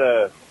she had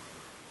a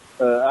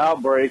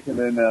outbreak, and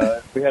then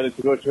we had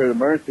to go to her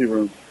emergency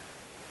room.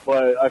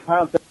 But I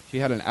found that She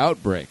had an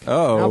outbreak.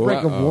 Oh.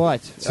 Outbreak of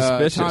what?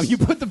 Suspicious. Tom, you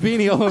put the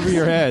beanie all over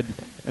your head,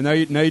 and now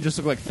you just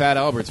look like Fat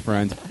Albert's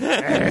friend.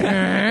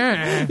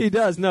 He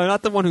does. No,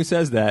 not the one who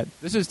says that.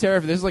 This is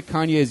terrifying. This is like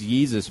Kanye's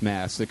Yeezus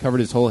mask that covered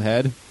his whole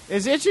head.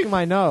 It's itching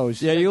my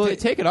nose. Yeah, you look,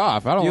 Take it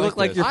off. I don't. you like look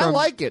like this. you're I from...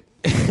 like it.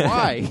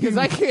 Why? Because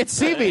I can't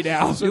see me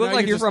now. So you look now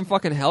like you're just- from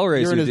fucking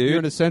Hellraiser, You're in, dude. you're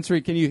in a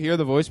sensory. Can you hear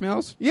the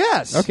voicemails?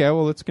 Yes. Okay,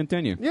 well, let's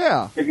continue.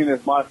 Yeah. thinking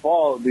it's my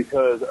fault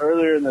because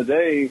earlier in the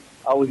day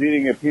I was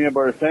eating a peanut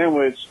butter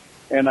sandwich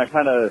and I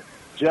kind of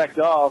jacked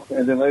off,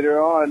 and then later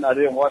on I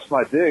didn't wash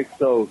my dick.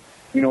 So,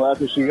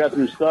 after she got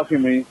through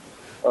stuffing me,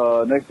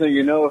 next thing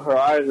you know, her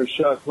eyes are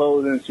shut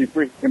closed and she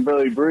freaking can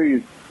barely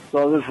breathe. So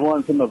I was just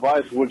wanting some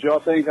advice. Would y'all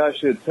think I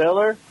should tell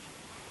her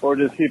or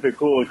just keep it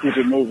cool and keep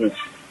it moving?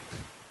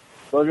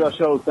 What do y'all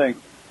show think?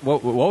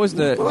 What was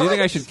the... Do you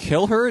think I should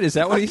kill her? Is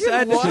that what he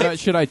said?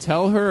 Should I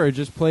tell her or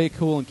just play it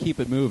cool and keep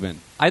it moving?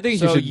 I think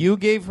So you should... you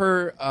gave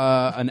her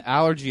an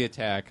allergy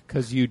attack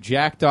because you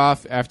jacked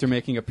off after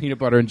making a peanut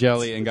butter and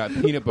jelly and got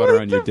peanut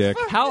butter on your dick.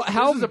 How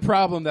This is a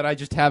problem that I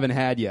just haven't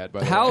had yet.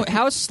 By the way.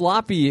 how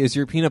sloppy is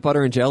your peanut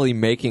butter and jelly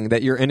making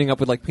that you're ending up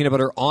with like peanut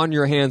butter on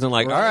your hands and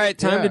like, all right,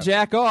 time Yeah. to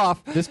jack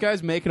off? This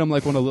guy's making them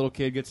like when a little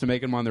kid gets to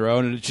make them on their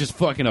own, and it's just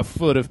fucking a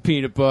foot of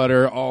peanut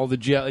butter, all the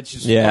jelly, it's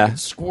just fucking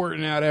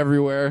squirting out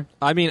everywhere.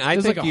 I mean, I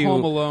It's think like a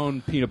Home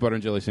Alone peanut butter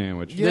and jelly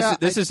sandwich. Yeah.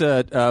 This is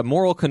a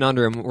moral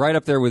conundrum right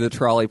up there with the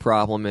trolley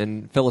problem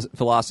and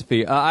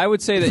philosophy. I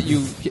would say that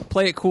you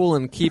play it cool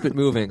and keep it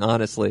moving,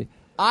 honestly.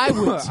 I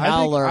would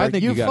tell her. I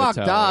think you gotta fucked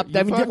tell her. up. You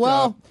I mean, fucked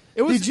well, up.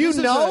 This did you is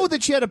know a-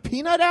 that she had a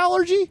peanut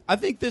allergy? I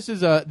think this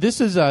is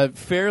a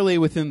fairly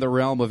within the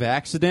realm of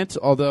accident,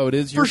 although it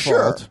is your For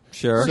sure. fault.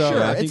 Sure. So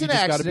sure. I think It's you an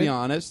just got to be accident.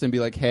 honest and be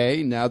like,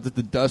 hey, now that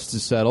the dust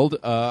is settled,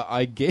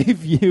 I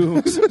gave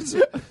you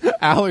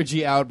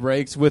allergy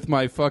outbreaks with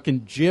my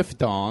fucking Jif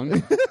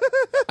dong.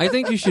 I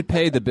think you should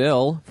pay the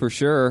bill for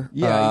sure.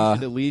 Yeah, you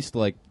should at least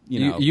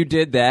you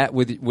did that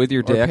with your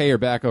or dick. pay her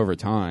back over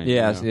time.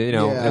 Yes, you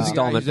know. Yeah. I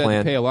installment used to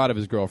plan. pay a lot of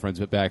his girlfriends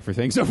back for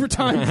things over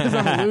time because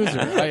I'm a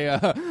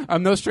loser.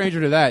 I'm no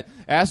stranger to that.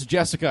 Ask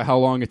Jessica how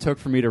long it took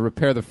for me to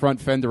repair the front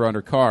fender on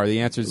her car.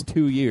 The answer is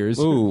 2 years.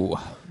 Ooh.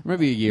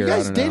 Maybe a year. You I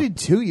guys don't know. dated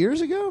 2 years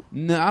ago?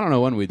 No, I don't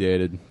know when we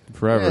dated.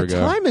 Forever Yeah, ago.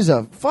 time is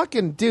a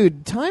fucking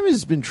dude. Time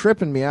has been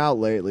tripping me out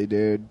lately,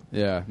 dude.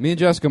 Yeah, me and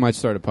Jessica might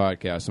start a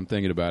podcast. I'm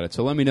thinking about it.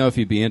 So let me know if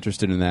you'd be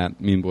interested in that,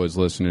 Mean Boys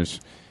listeners.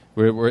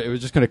 We're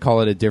just going to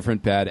call it a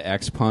different bad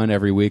X pun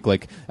every week,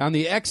 like on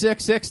the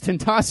XXX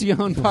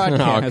Tentacion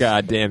podcast. Oh,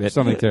 God damn it.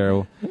 Something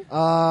terrible. You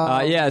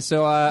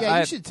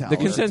should tell the her.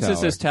 consensus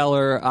Tell her. is tell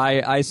her.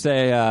 I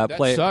say That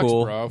play sucks, it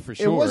cool. bro, for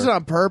sure. It wasn't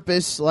on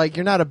purpose. Like,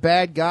 you're not a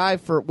bad guy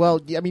for. Well,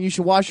 I mean, you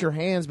should wash your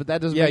hands, but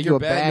that doesn't make you you're a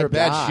bad You're a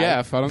bad guy.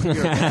 chef. I don't think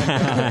you're a bad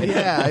guy.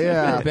 Yeah, You're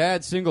yeah. a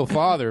bad single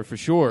father, for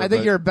sure. I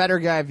think but, you're a better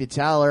guy if you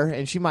tell her,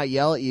 and she might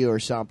yell at you or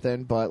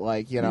something. But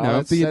that's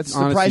honesty's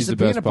the price of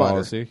best peanut butter.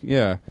 policy.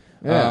 Yeah.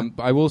 Yeah.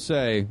 I will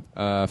say,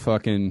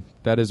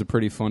 that is a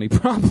pretty funny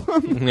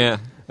problem. Yeah.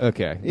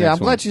 Okay. Yeah, I'm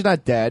glad she's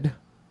not dead.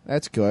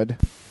 That's good.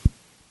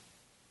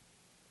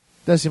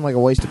 Does seem like a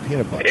waste of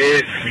peanut butter.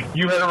 If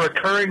you had a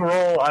recurring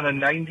role on a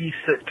 90s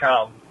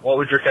sitcom, what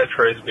would your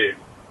catchphrase be?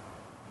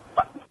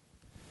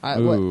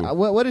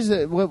 What is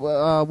it? What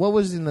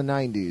was in the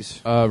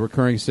 90s?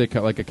 Recurring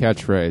sitcom, like a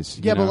catchphrase.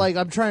 Yeah, you know? but like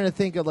I'm trying to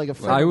think of like a.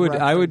 I would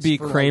reference be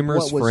for, like,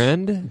 Kramer's what was,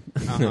 friend.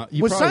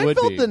 You Was probably would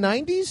Seinfeld be. the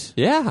 90s?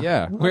 Yeah.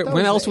 Yeah. Where, I thought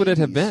when it was else the would it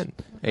have 80s. been?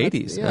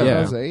 80s. Yeah, Yeah.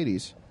 that was the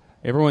 80s.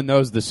 Everyone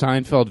knows the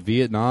Seinfeld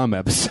Vietnam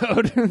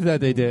episode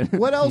that they did.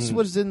 What else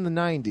was in the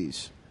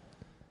 90s?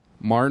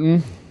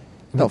 Martin.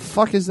 The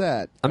fuck is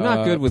that? I'm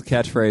not good with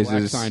Black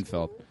catchphrases.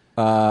 Seinfeld.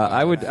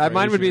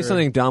 Mine would be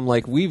something dumb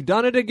like "We've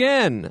done it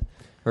again"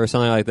 or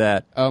something like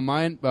that.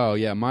 Mine. Well,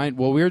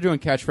 we were doing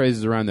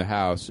catchphrases around the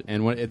house,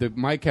 and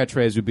my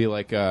catchphrase would be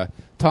like,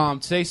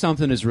 "Tom, say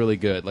something is really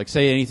good. Like,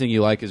 say anything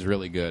you like is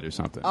really good, or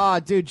something."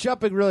 Dude,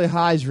 jumping really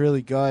high is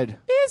really good.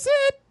 Is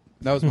it?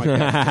 That was my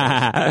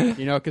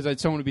catchphrase.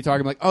 Because someone would be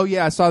talking like, "Oh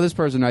yeah, I saw this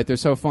person tonight. They're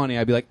so funny."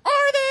 I'd be like,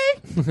 "Are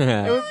they?"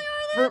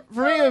 For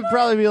me, it would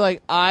probably be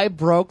like, I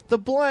broke the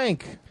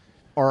blank.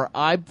 Or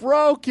I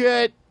broke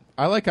it.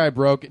 I like I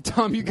broke it.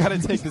 Tom, you got to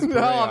take this. No,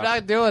 I'm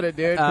not doing it,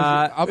 dude.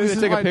 I'm going This to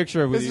is take my- a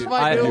picture with This you. is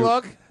my new do.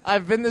 look.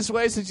 I've been this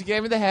way since you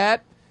gave me the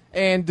hat.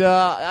 And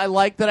I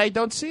like that I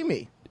don't see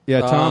me.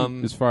 Yeah,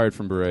 Tom is fired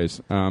from Berets.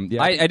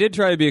 Yeah. I did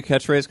try to be a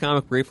catchphrase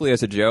comic briefly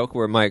as a joke,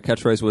 where my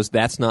catchphrase was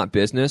 "That's not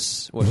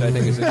business," which I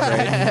think is great.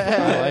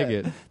 I like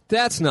it.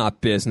 That's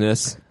not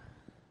business.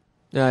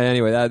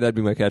 Anyway, that'd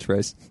be my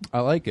catchphrase.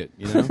 I like it,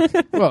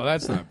 Well,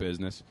 that's not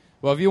business.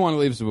 Well, if you want to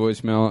leave us a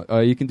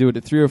voicemail, you can do it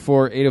at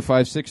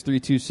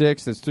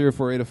 304-805-6326. That's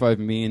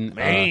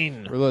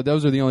 304-805-MEAN.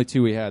 Those are the only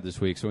two we had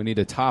this week, so we need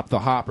to top the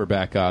hopper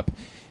back up.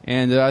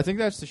 And I think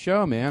that's the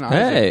show, man.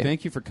 Hey.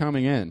 Thank you for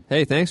coming in.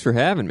 Hey, thanks for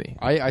having me.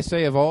 I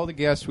say of all the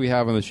guests we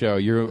have on the show,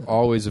 you're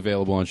always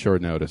available on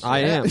short notice. I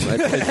am.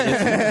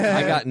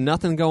 I got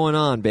nothing going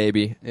on,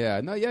 baby. Yeah,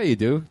 you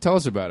do. Tell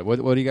us about it. What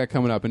do you got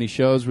coming up? Any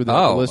shows where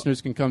the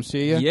listeners can come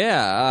see you?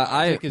 Yeah,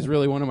 I think is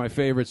really one of my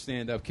favorite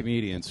stand-up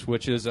comedians,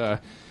 which is not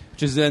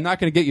going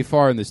to get you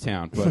far in this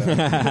town, but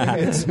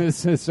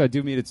I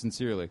do mean it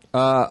sincerely.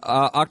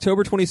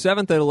 October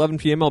 27th at 11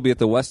 p.m. I'll be at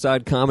the West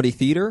Side Comedy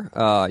Theater.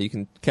 You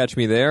can catch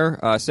me there.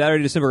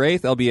 Saturday, December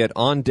 8th, I'll be at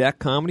On Deck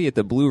Comedy at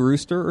the Blue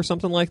Rooster or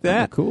something like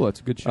that. Oh, cool. That's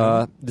a good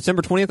show.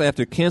 December 20th, I have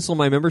to cancel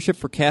my membership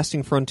for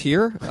Casting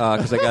Frontier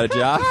because I got a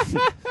job.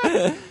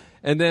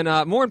 And then,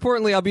 more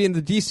importantly, I'll be in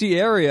the D.C.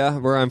 area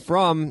where I'm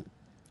from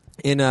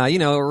in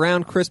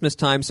around Christmas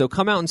time, so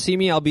come out and see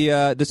me. I'll be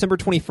December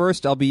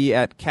 21st. I'll be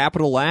at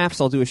Capital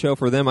Laughs. I'll do a show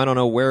for them. I don't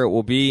know where it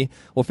will be.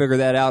 We'll figure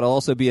that out. I'll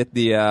also be at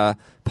the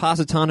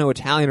Positano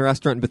Italian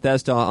Restaurant in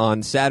Bethesda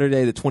on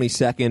Saturday the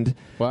 22nd.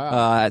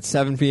 Wow. At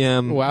 7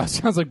 p.m. Wow,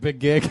 sounds like a big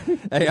gig.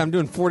 Hey, I'm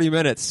doing 40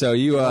 minutes, so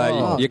you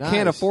nice.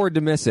 can't afford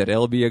to miss it.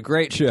 It'll be a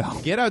great show.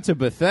 Get out to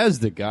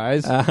Bethesda,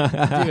 guys. Dude,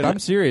 I'm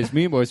serious.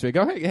 Me and boys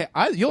go, hey,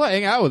 you'll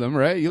hang out with them,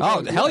 right?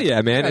 Hell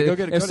yeah, man. Yeah,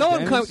 if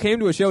someone came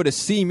to a show to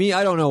see me,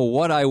 I don't know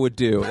what I would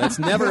do. That's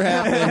never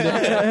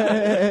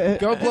happened.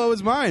 Go blow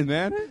his mind,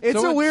 man.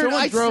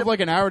 Someone drove like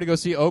an hour to go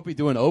see Opie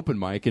do an open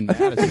mic in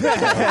Madison.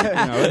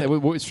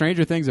 So,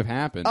 stranger things have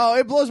happened. Oh,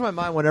 it blows my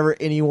mind whenever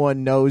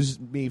anyone knows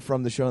me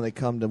from the show and they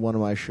come to one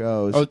of my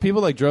shows. Oh,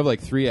 people drove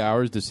 3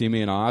 hours to see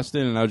me in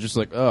Austin, and I was just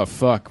like, oh,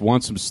 fuck,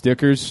 want some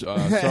stickers? Sorry,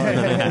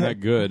 I'm not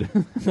good.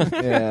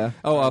 Yeah.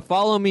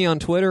 Follow me on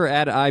Twitter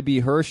at IB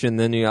Hirsch, and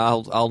then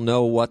I'll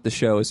know what the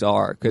shows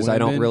are, because I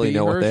don't really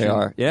know what they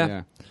are.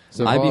 Yeah.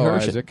 So IB follow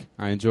Hirsch. Isaac.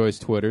 I enjoy his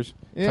Twitters.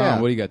 Yeah.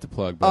 Tom, what do you got to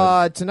plug,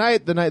 bud?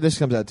 Tonight, the night this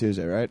comes out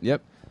Tuesday, right?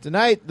 Yep.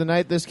 Tonight, the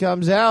night this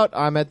comes out,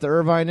 I'm at the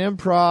Irvine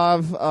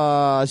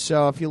Improv.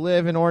 So if you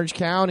live in Orange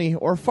County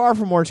or far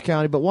from Orange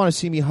County but want to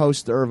see me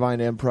host the Irvine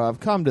Improv,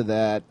 come to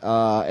that.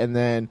 And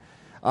then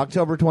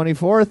October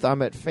 24th,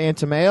 I'm at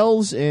Phantom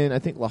Ales in, I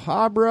think, La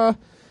Habra.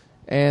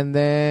 And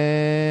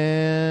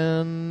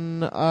then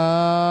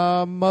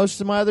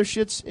most of my other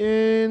shit's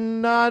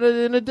in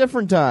a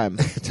different time.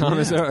 Tom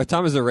is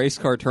a race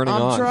car turning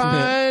on. I'm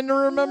trying to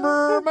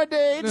remember my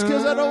dates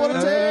because I don't want to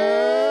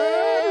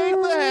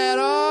take the hat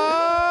off.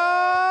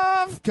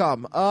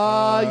 Come.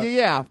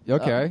 Yeah.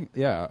 Okay.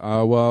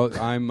 Well,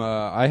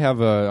 I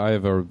have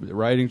a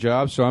writing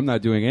job, so I'm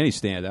not doing any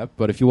stand up.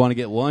 But if you want to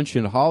get lunch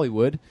in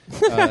Hollywood,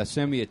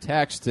 send me a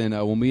text, and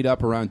we'll meet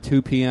up around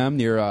 2 p.m.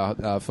 near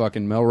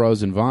fucking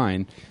Melrose and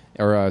Vine.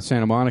 or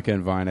Santa Monica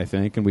and Vine, I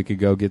think, and we could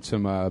go get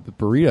some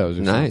burritos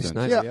or Nice,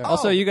 something. nice. Yeah.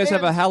 Also, Oh, you guys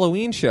have man. a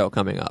Halloween show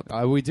coming up.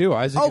 We do.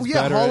 Isaac Oh, is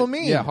yeah, better at-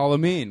 Halloween. Yeah,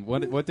 Halloween.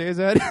 What day is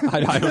that? I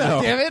don't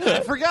know. Damn it!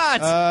 I forgot.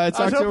 It's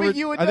I was October. hoping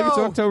you would I think it's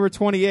know. October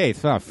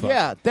 28th. Oh, fuck.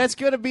 Yeah, that's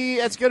gonna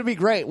be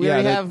great. We yeah,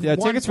 already the- have yeah,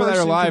 one tickets for that are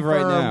person live right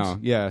confirmed. now.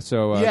 Yeah,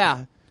 so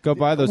Yeah. go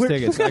buy those We're-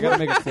 tickets. I gotta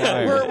make a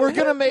flyer.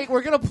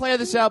 We're gonna plan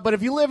this out, but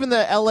if you live in the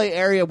LA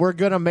area, we're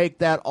gonna make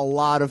that a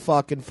lot of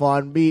fucking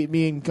fun. Me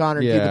and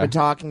Connor Yeah. Keith have been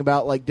talking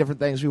about like different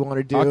things we want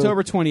to do.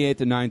 October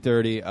 28th at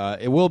 9:30.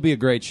 It will be a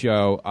great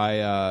show.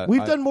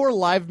 We've done more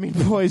live Mean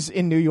Boys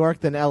in New York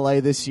than LA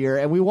this year,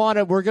 and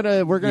we're gonna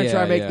Yeah,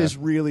 try to make yeah. this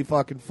really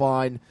fucking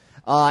fun.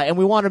 And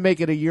we want to make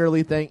it a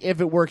yearly thing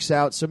if it works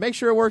out. So make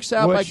sure it works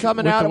out by Which,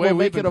 coming with out, the and way we'll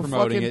we've make been it a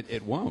promoting fucking.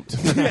 it won't.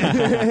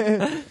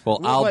 Well,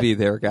 I'll But- be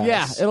there, guys.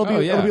 Yeah, it'll be Oh,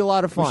 yeah. it'll be a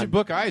lot of We fun. should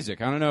book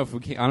Isaac. I don't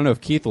know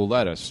if Keith will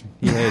let us.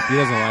 He doesn't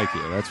like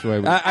you. That's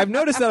why. I've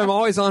noticed that I'm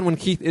always on when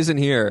Keith isn't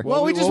here.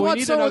 Well, we just want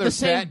need someone with another the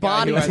same fat guy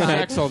body who has type.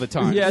 sex all the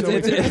time. Yeah, So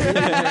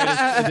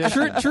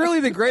it's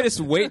truly the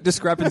greatest weight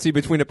discrepancy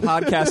between a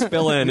podcast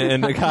fill-in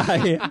and a guy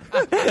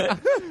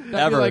That'd be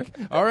ever. like,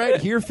 all right,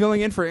 here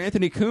filling in for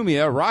Anthony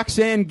Cumia,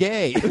 Roxanne Gay.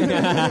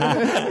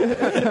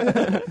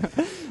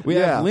 We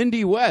Yeah. have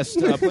Lindy West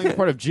playing the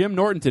part of Jim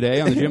Norton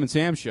today on the Jim and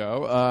Sam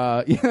show.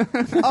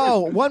 Oh,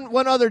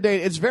 one other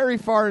date. It's very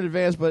far in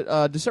advance,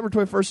 but December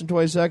 21st and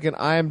 22nd,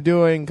 I am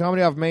doing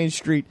Comedy Off Main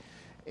Street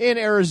in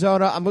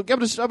Arizona. I'm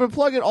gonna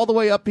plug it all the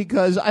way up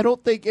because I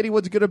don't think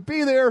anyone's gonna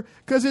be there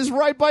because it's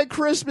right by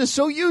Christmas.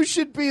 So you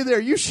should be there.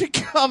 You should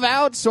come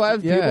out so I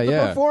have Yeah, people to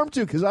yeah. perform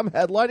to because I'm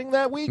headlining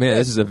that weekend. Man,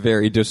 this is a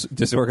very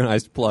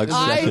disorganized plug.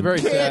 It's a very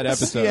can't sad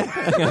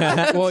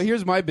episode. Well,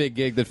 here's my big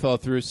gig that fell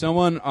through.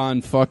 Someone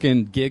on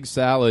fucking Gig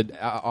Salad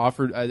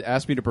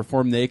asked me to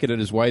perform naked at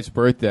his wife's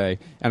birthday,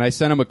 and I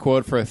sent him a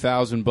quote for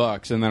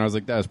 $1,000, and then I was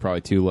like, that was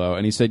probably too low.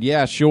 And he said,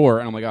 yeah, sure.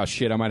 And I'm like, oh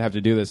shit, I might have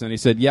to do this. And he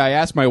said, yeah, I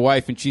asked my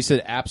wife, and she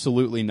said,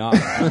 absolutely not.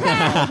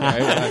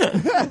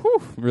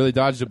 Really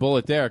dodged a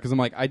bullet there because I'm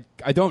like,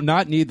 I don't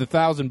not need the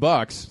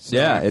 $1,000. So.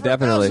 Yeah, it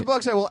definitely.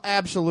 $1,000, I will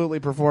absolutely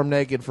perform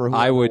naked for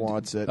whoever I would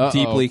wants it.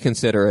 deeply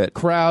consider it.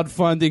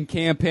 Crowdfunding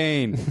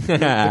campaign. The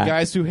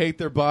guys who hate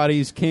their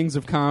bodies, kings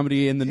of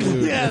comedy in the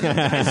nude.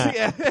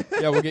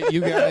 Yeah, we'll get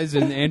you guys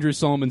and Andrew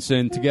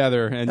Solomonson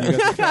together, and you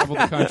guys will travel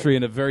the country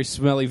in a very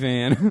smelly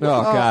van. Oh,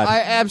 God.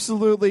 I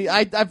absolutely.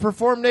 I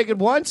performed naked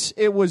once.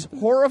 It was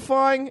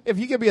horrifying. If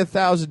you give me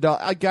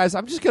 $1,000, guys,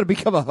 I'm just going to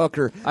become a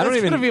hooker. I don't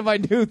That's even- going to be my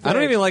new thing. I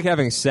don't even like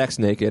having sex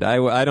naked.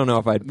 I don't know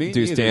if I'd Me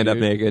do neither, stand-up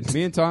dude. naked.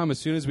 Me and Tom, as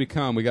soon as we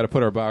come, we got to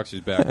put our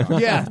boxers back on.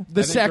 Yeah, And the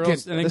then second.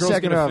 girls, and then the girls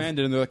second get of.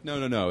 offended, and they're like,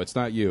 no, it's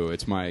not you.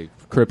 It's my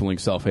crippling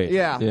self-hate.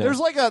 Yeah. Yeah. there's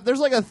like a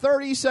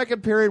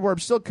 30-second period where I'm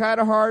still kind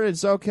of hard.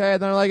 It's okay,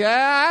 and then I'm like,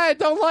 I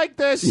don't like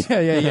this.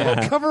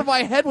 Yeah. Cover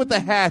my head with the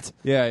hat.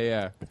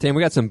 Yeah. Damn,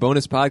 we got some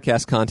bonus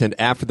podcast content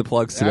after the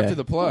plugs today. After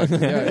the plug.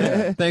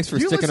 Yeah. Thanks for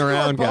Do you sticking listen to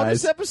our around,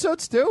 bonus guys.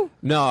 episodes too?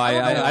 No,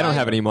 I don't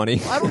have any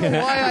money. I don't know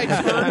why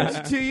I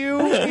turned to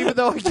you, even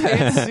though I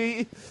can't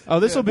see. Oh,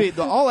 this will be.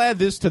 I'll add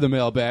this to the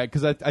mailbag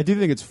because I do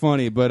think it's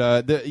funny.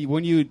 But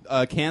when you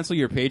cancel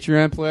your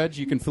Patreon pledge,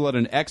 you can fill out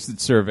an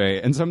exit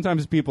survey, and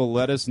sometimes people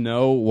let us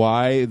know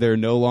why they're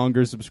no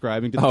longer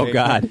subscribing to the Oh, Patreon.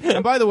 God.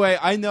 And by the way,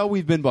 I know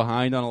we've been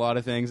behind on a lot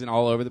of things and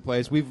all over the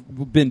place. We've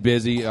been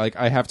busy. Like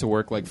I have to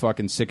work like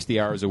fucking 60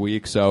 hours a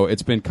week, so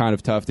it's been kind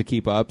of tough to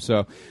keep up.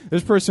 So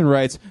this person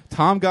writes,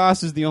 Tom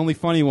Goss is the only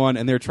funny one,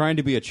 and they're trying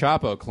to be a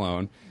Chapo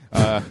clone.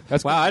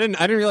 That's Wow, I didn't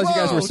realize you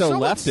guys Whoa, were so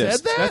someone leftist. said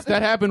that?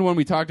 That happened when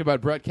we talked about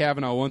Brett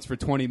Kavanaugh once for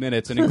 20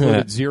 minutes and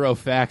included zero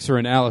facts or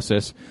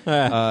analysis.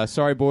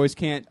 Sorry, boys,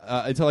 can't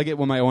until I get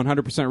my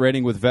 100%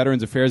 rating with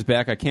Veterans Affairs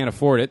back. I can't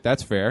afford it.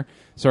 That's fair.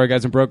 Sorry,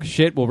 guys, I'm broke as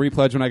shit. We'll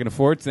repledge when I can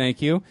afford.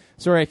 Thank you.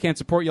 Sorry, I can't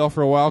support y'all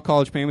for a while.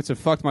 College payments have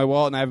fucked my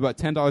wallet, and I have about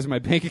 $10 in my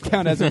bank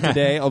account as of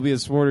today. I'll be a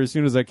supporter as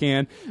soon as I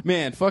can.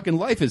 Man, fucking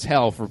life is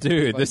hell for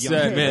Dude, this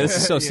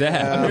is so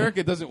sad.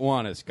 America doesn't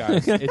want us,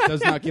 guys. It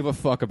does not give a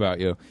fuck about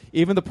you.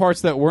 Even the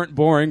parts that weren't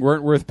boring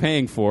weren't worth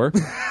paying for.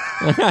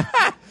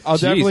 I'll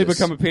definitely Jesus.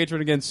 become a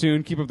patron again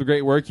soon. Keep up the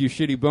great work, you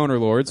shitty boner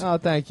lords. Oh,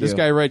 thank you. This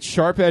guy writes,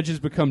 sharp edges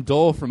become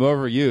dull from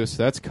overuse.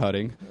 That's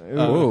cutting.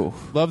 Ooh.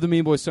 Love the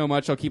Mean Boys so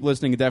much. I'll keep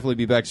listening and definitely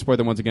be back to support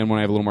them once again when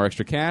I have a little more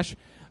extra cash.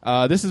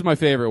 This is my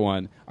favorite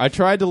one. I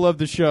tried to love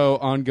the show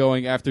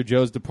ongoing after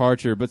Joe's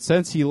departure, but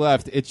since he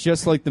left, it's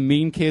just like the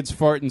mean kids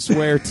fart and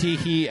swear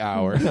tee-hee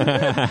hour.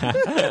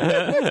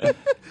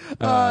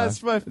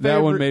 That's my favorite.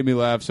 That one made me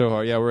laugh so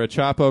hard. Yeah, we're a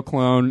Chapo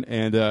clone,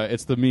 and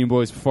it's the Mean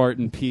Boys fart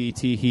and pee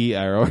tee-hee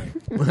hour.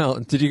 Well,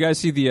 did you guys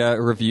see the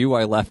review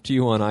I left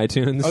you on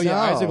iTunes? Oh, yeah,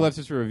 No. Isaac left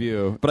us a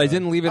review. But I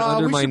didn't leave it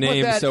under we my should put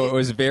name, that so in- it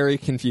was very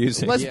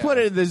confusing. Let's put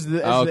it as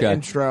the Okay.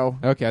 intro.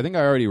 Okay, I think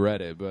I already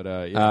read it, but yeah.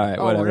 All right,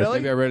 Oh, whatever. really?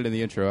 Maybe I read it in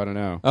the intro. I don't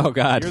know. Oh,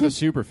 God. You're the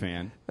super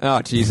fan.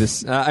 Oh,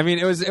 Jesus. I mean,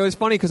 it was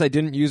funny because I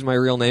didn't use my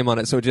real name on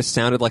it, so it just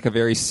sounded like a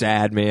very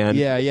sad man.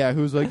 Yeah,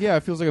 who's like, yeah,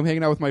 it feels like I'm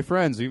hanging out with my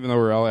friends, even though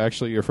we're all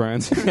actually your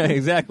friends.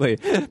 Exactly.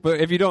 But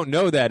if you don't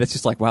know that, it's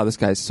just like, wow, this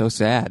guy's so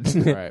sad.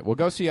 All right, well,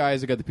 go see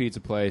Isaac at the pizza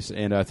place,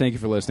 and thank you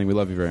for listening. We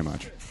love you very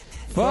much.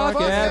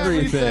 Fuck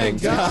everything.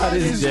 God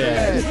is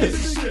dead.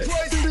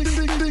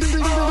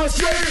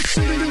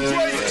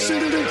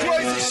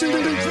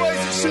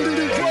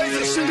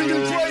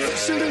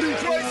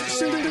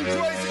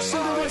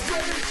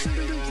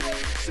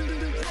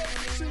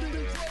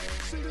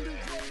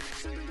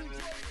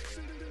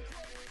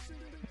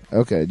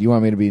 Okay, do you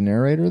want me to be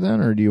narrator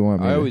then, or do you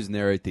want me I to... always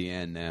narrate the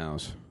end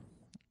nows.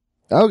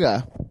 Okay.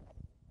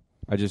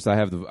 I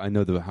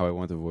know how I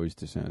want the voice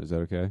to sound. Is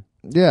that okay?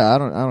 Yeah, I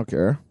don't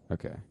care.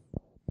 Okay.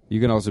 You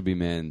can also be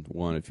man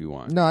 1 if you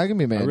want. No, I can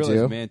be man I realize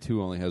 2. man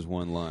 2 only has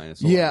one line.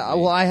 That's all Yeah, I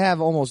need. well, I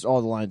have almost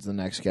all the lines in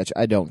the next sketch.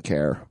 I don't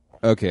care.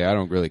 Okay, I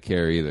don't really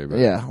care either. But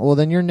Yeah, well,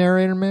 then you're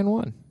narrator man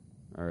 1.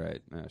 All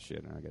right. Oh,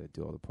 shit. Now I got to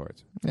do all the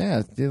parts.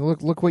 Yeah,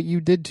 look what you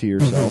did to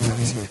yourself.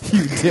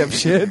 You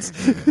dipshits.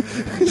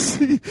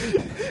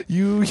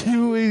 you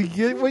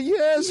get what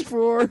you asked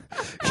for.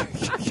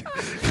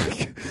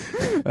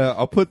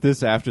 I'll put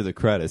this after the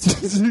credits.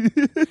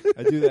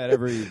 I do that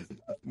every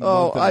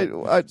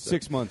month,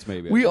 6 months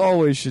maybe. We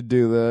always should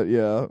do that,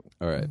 yeah.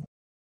 All right.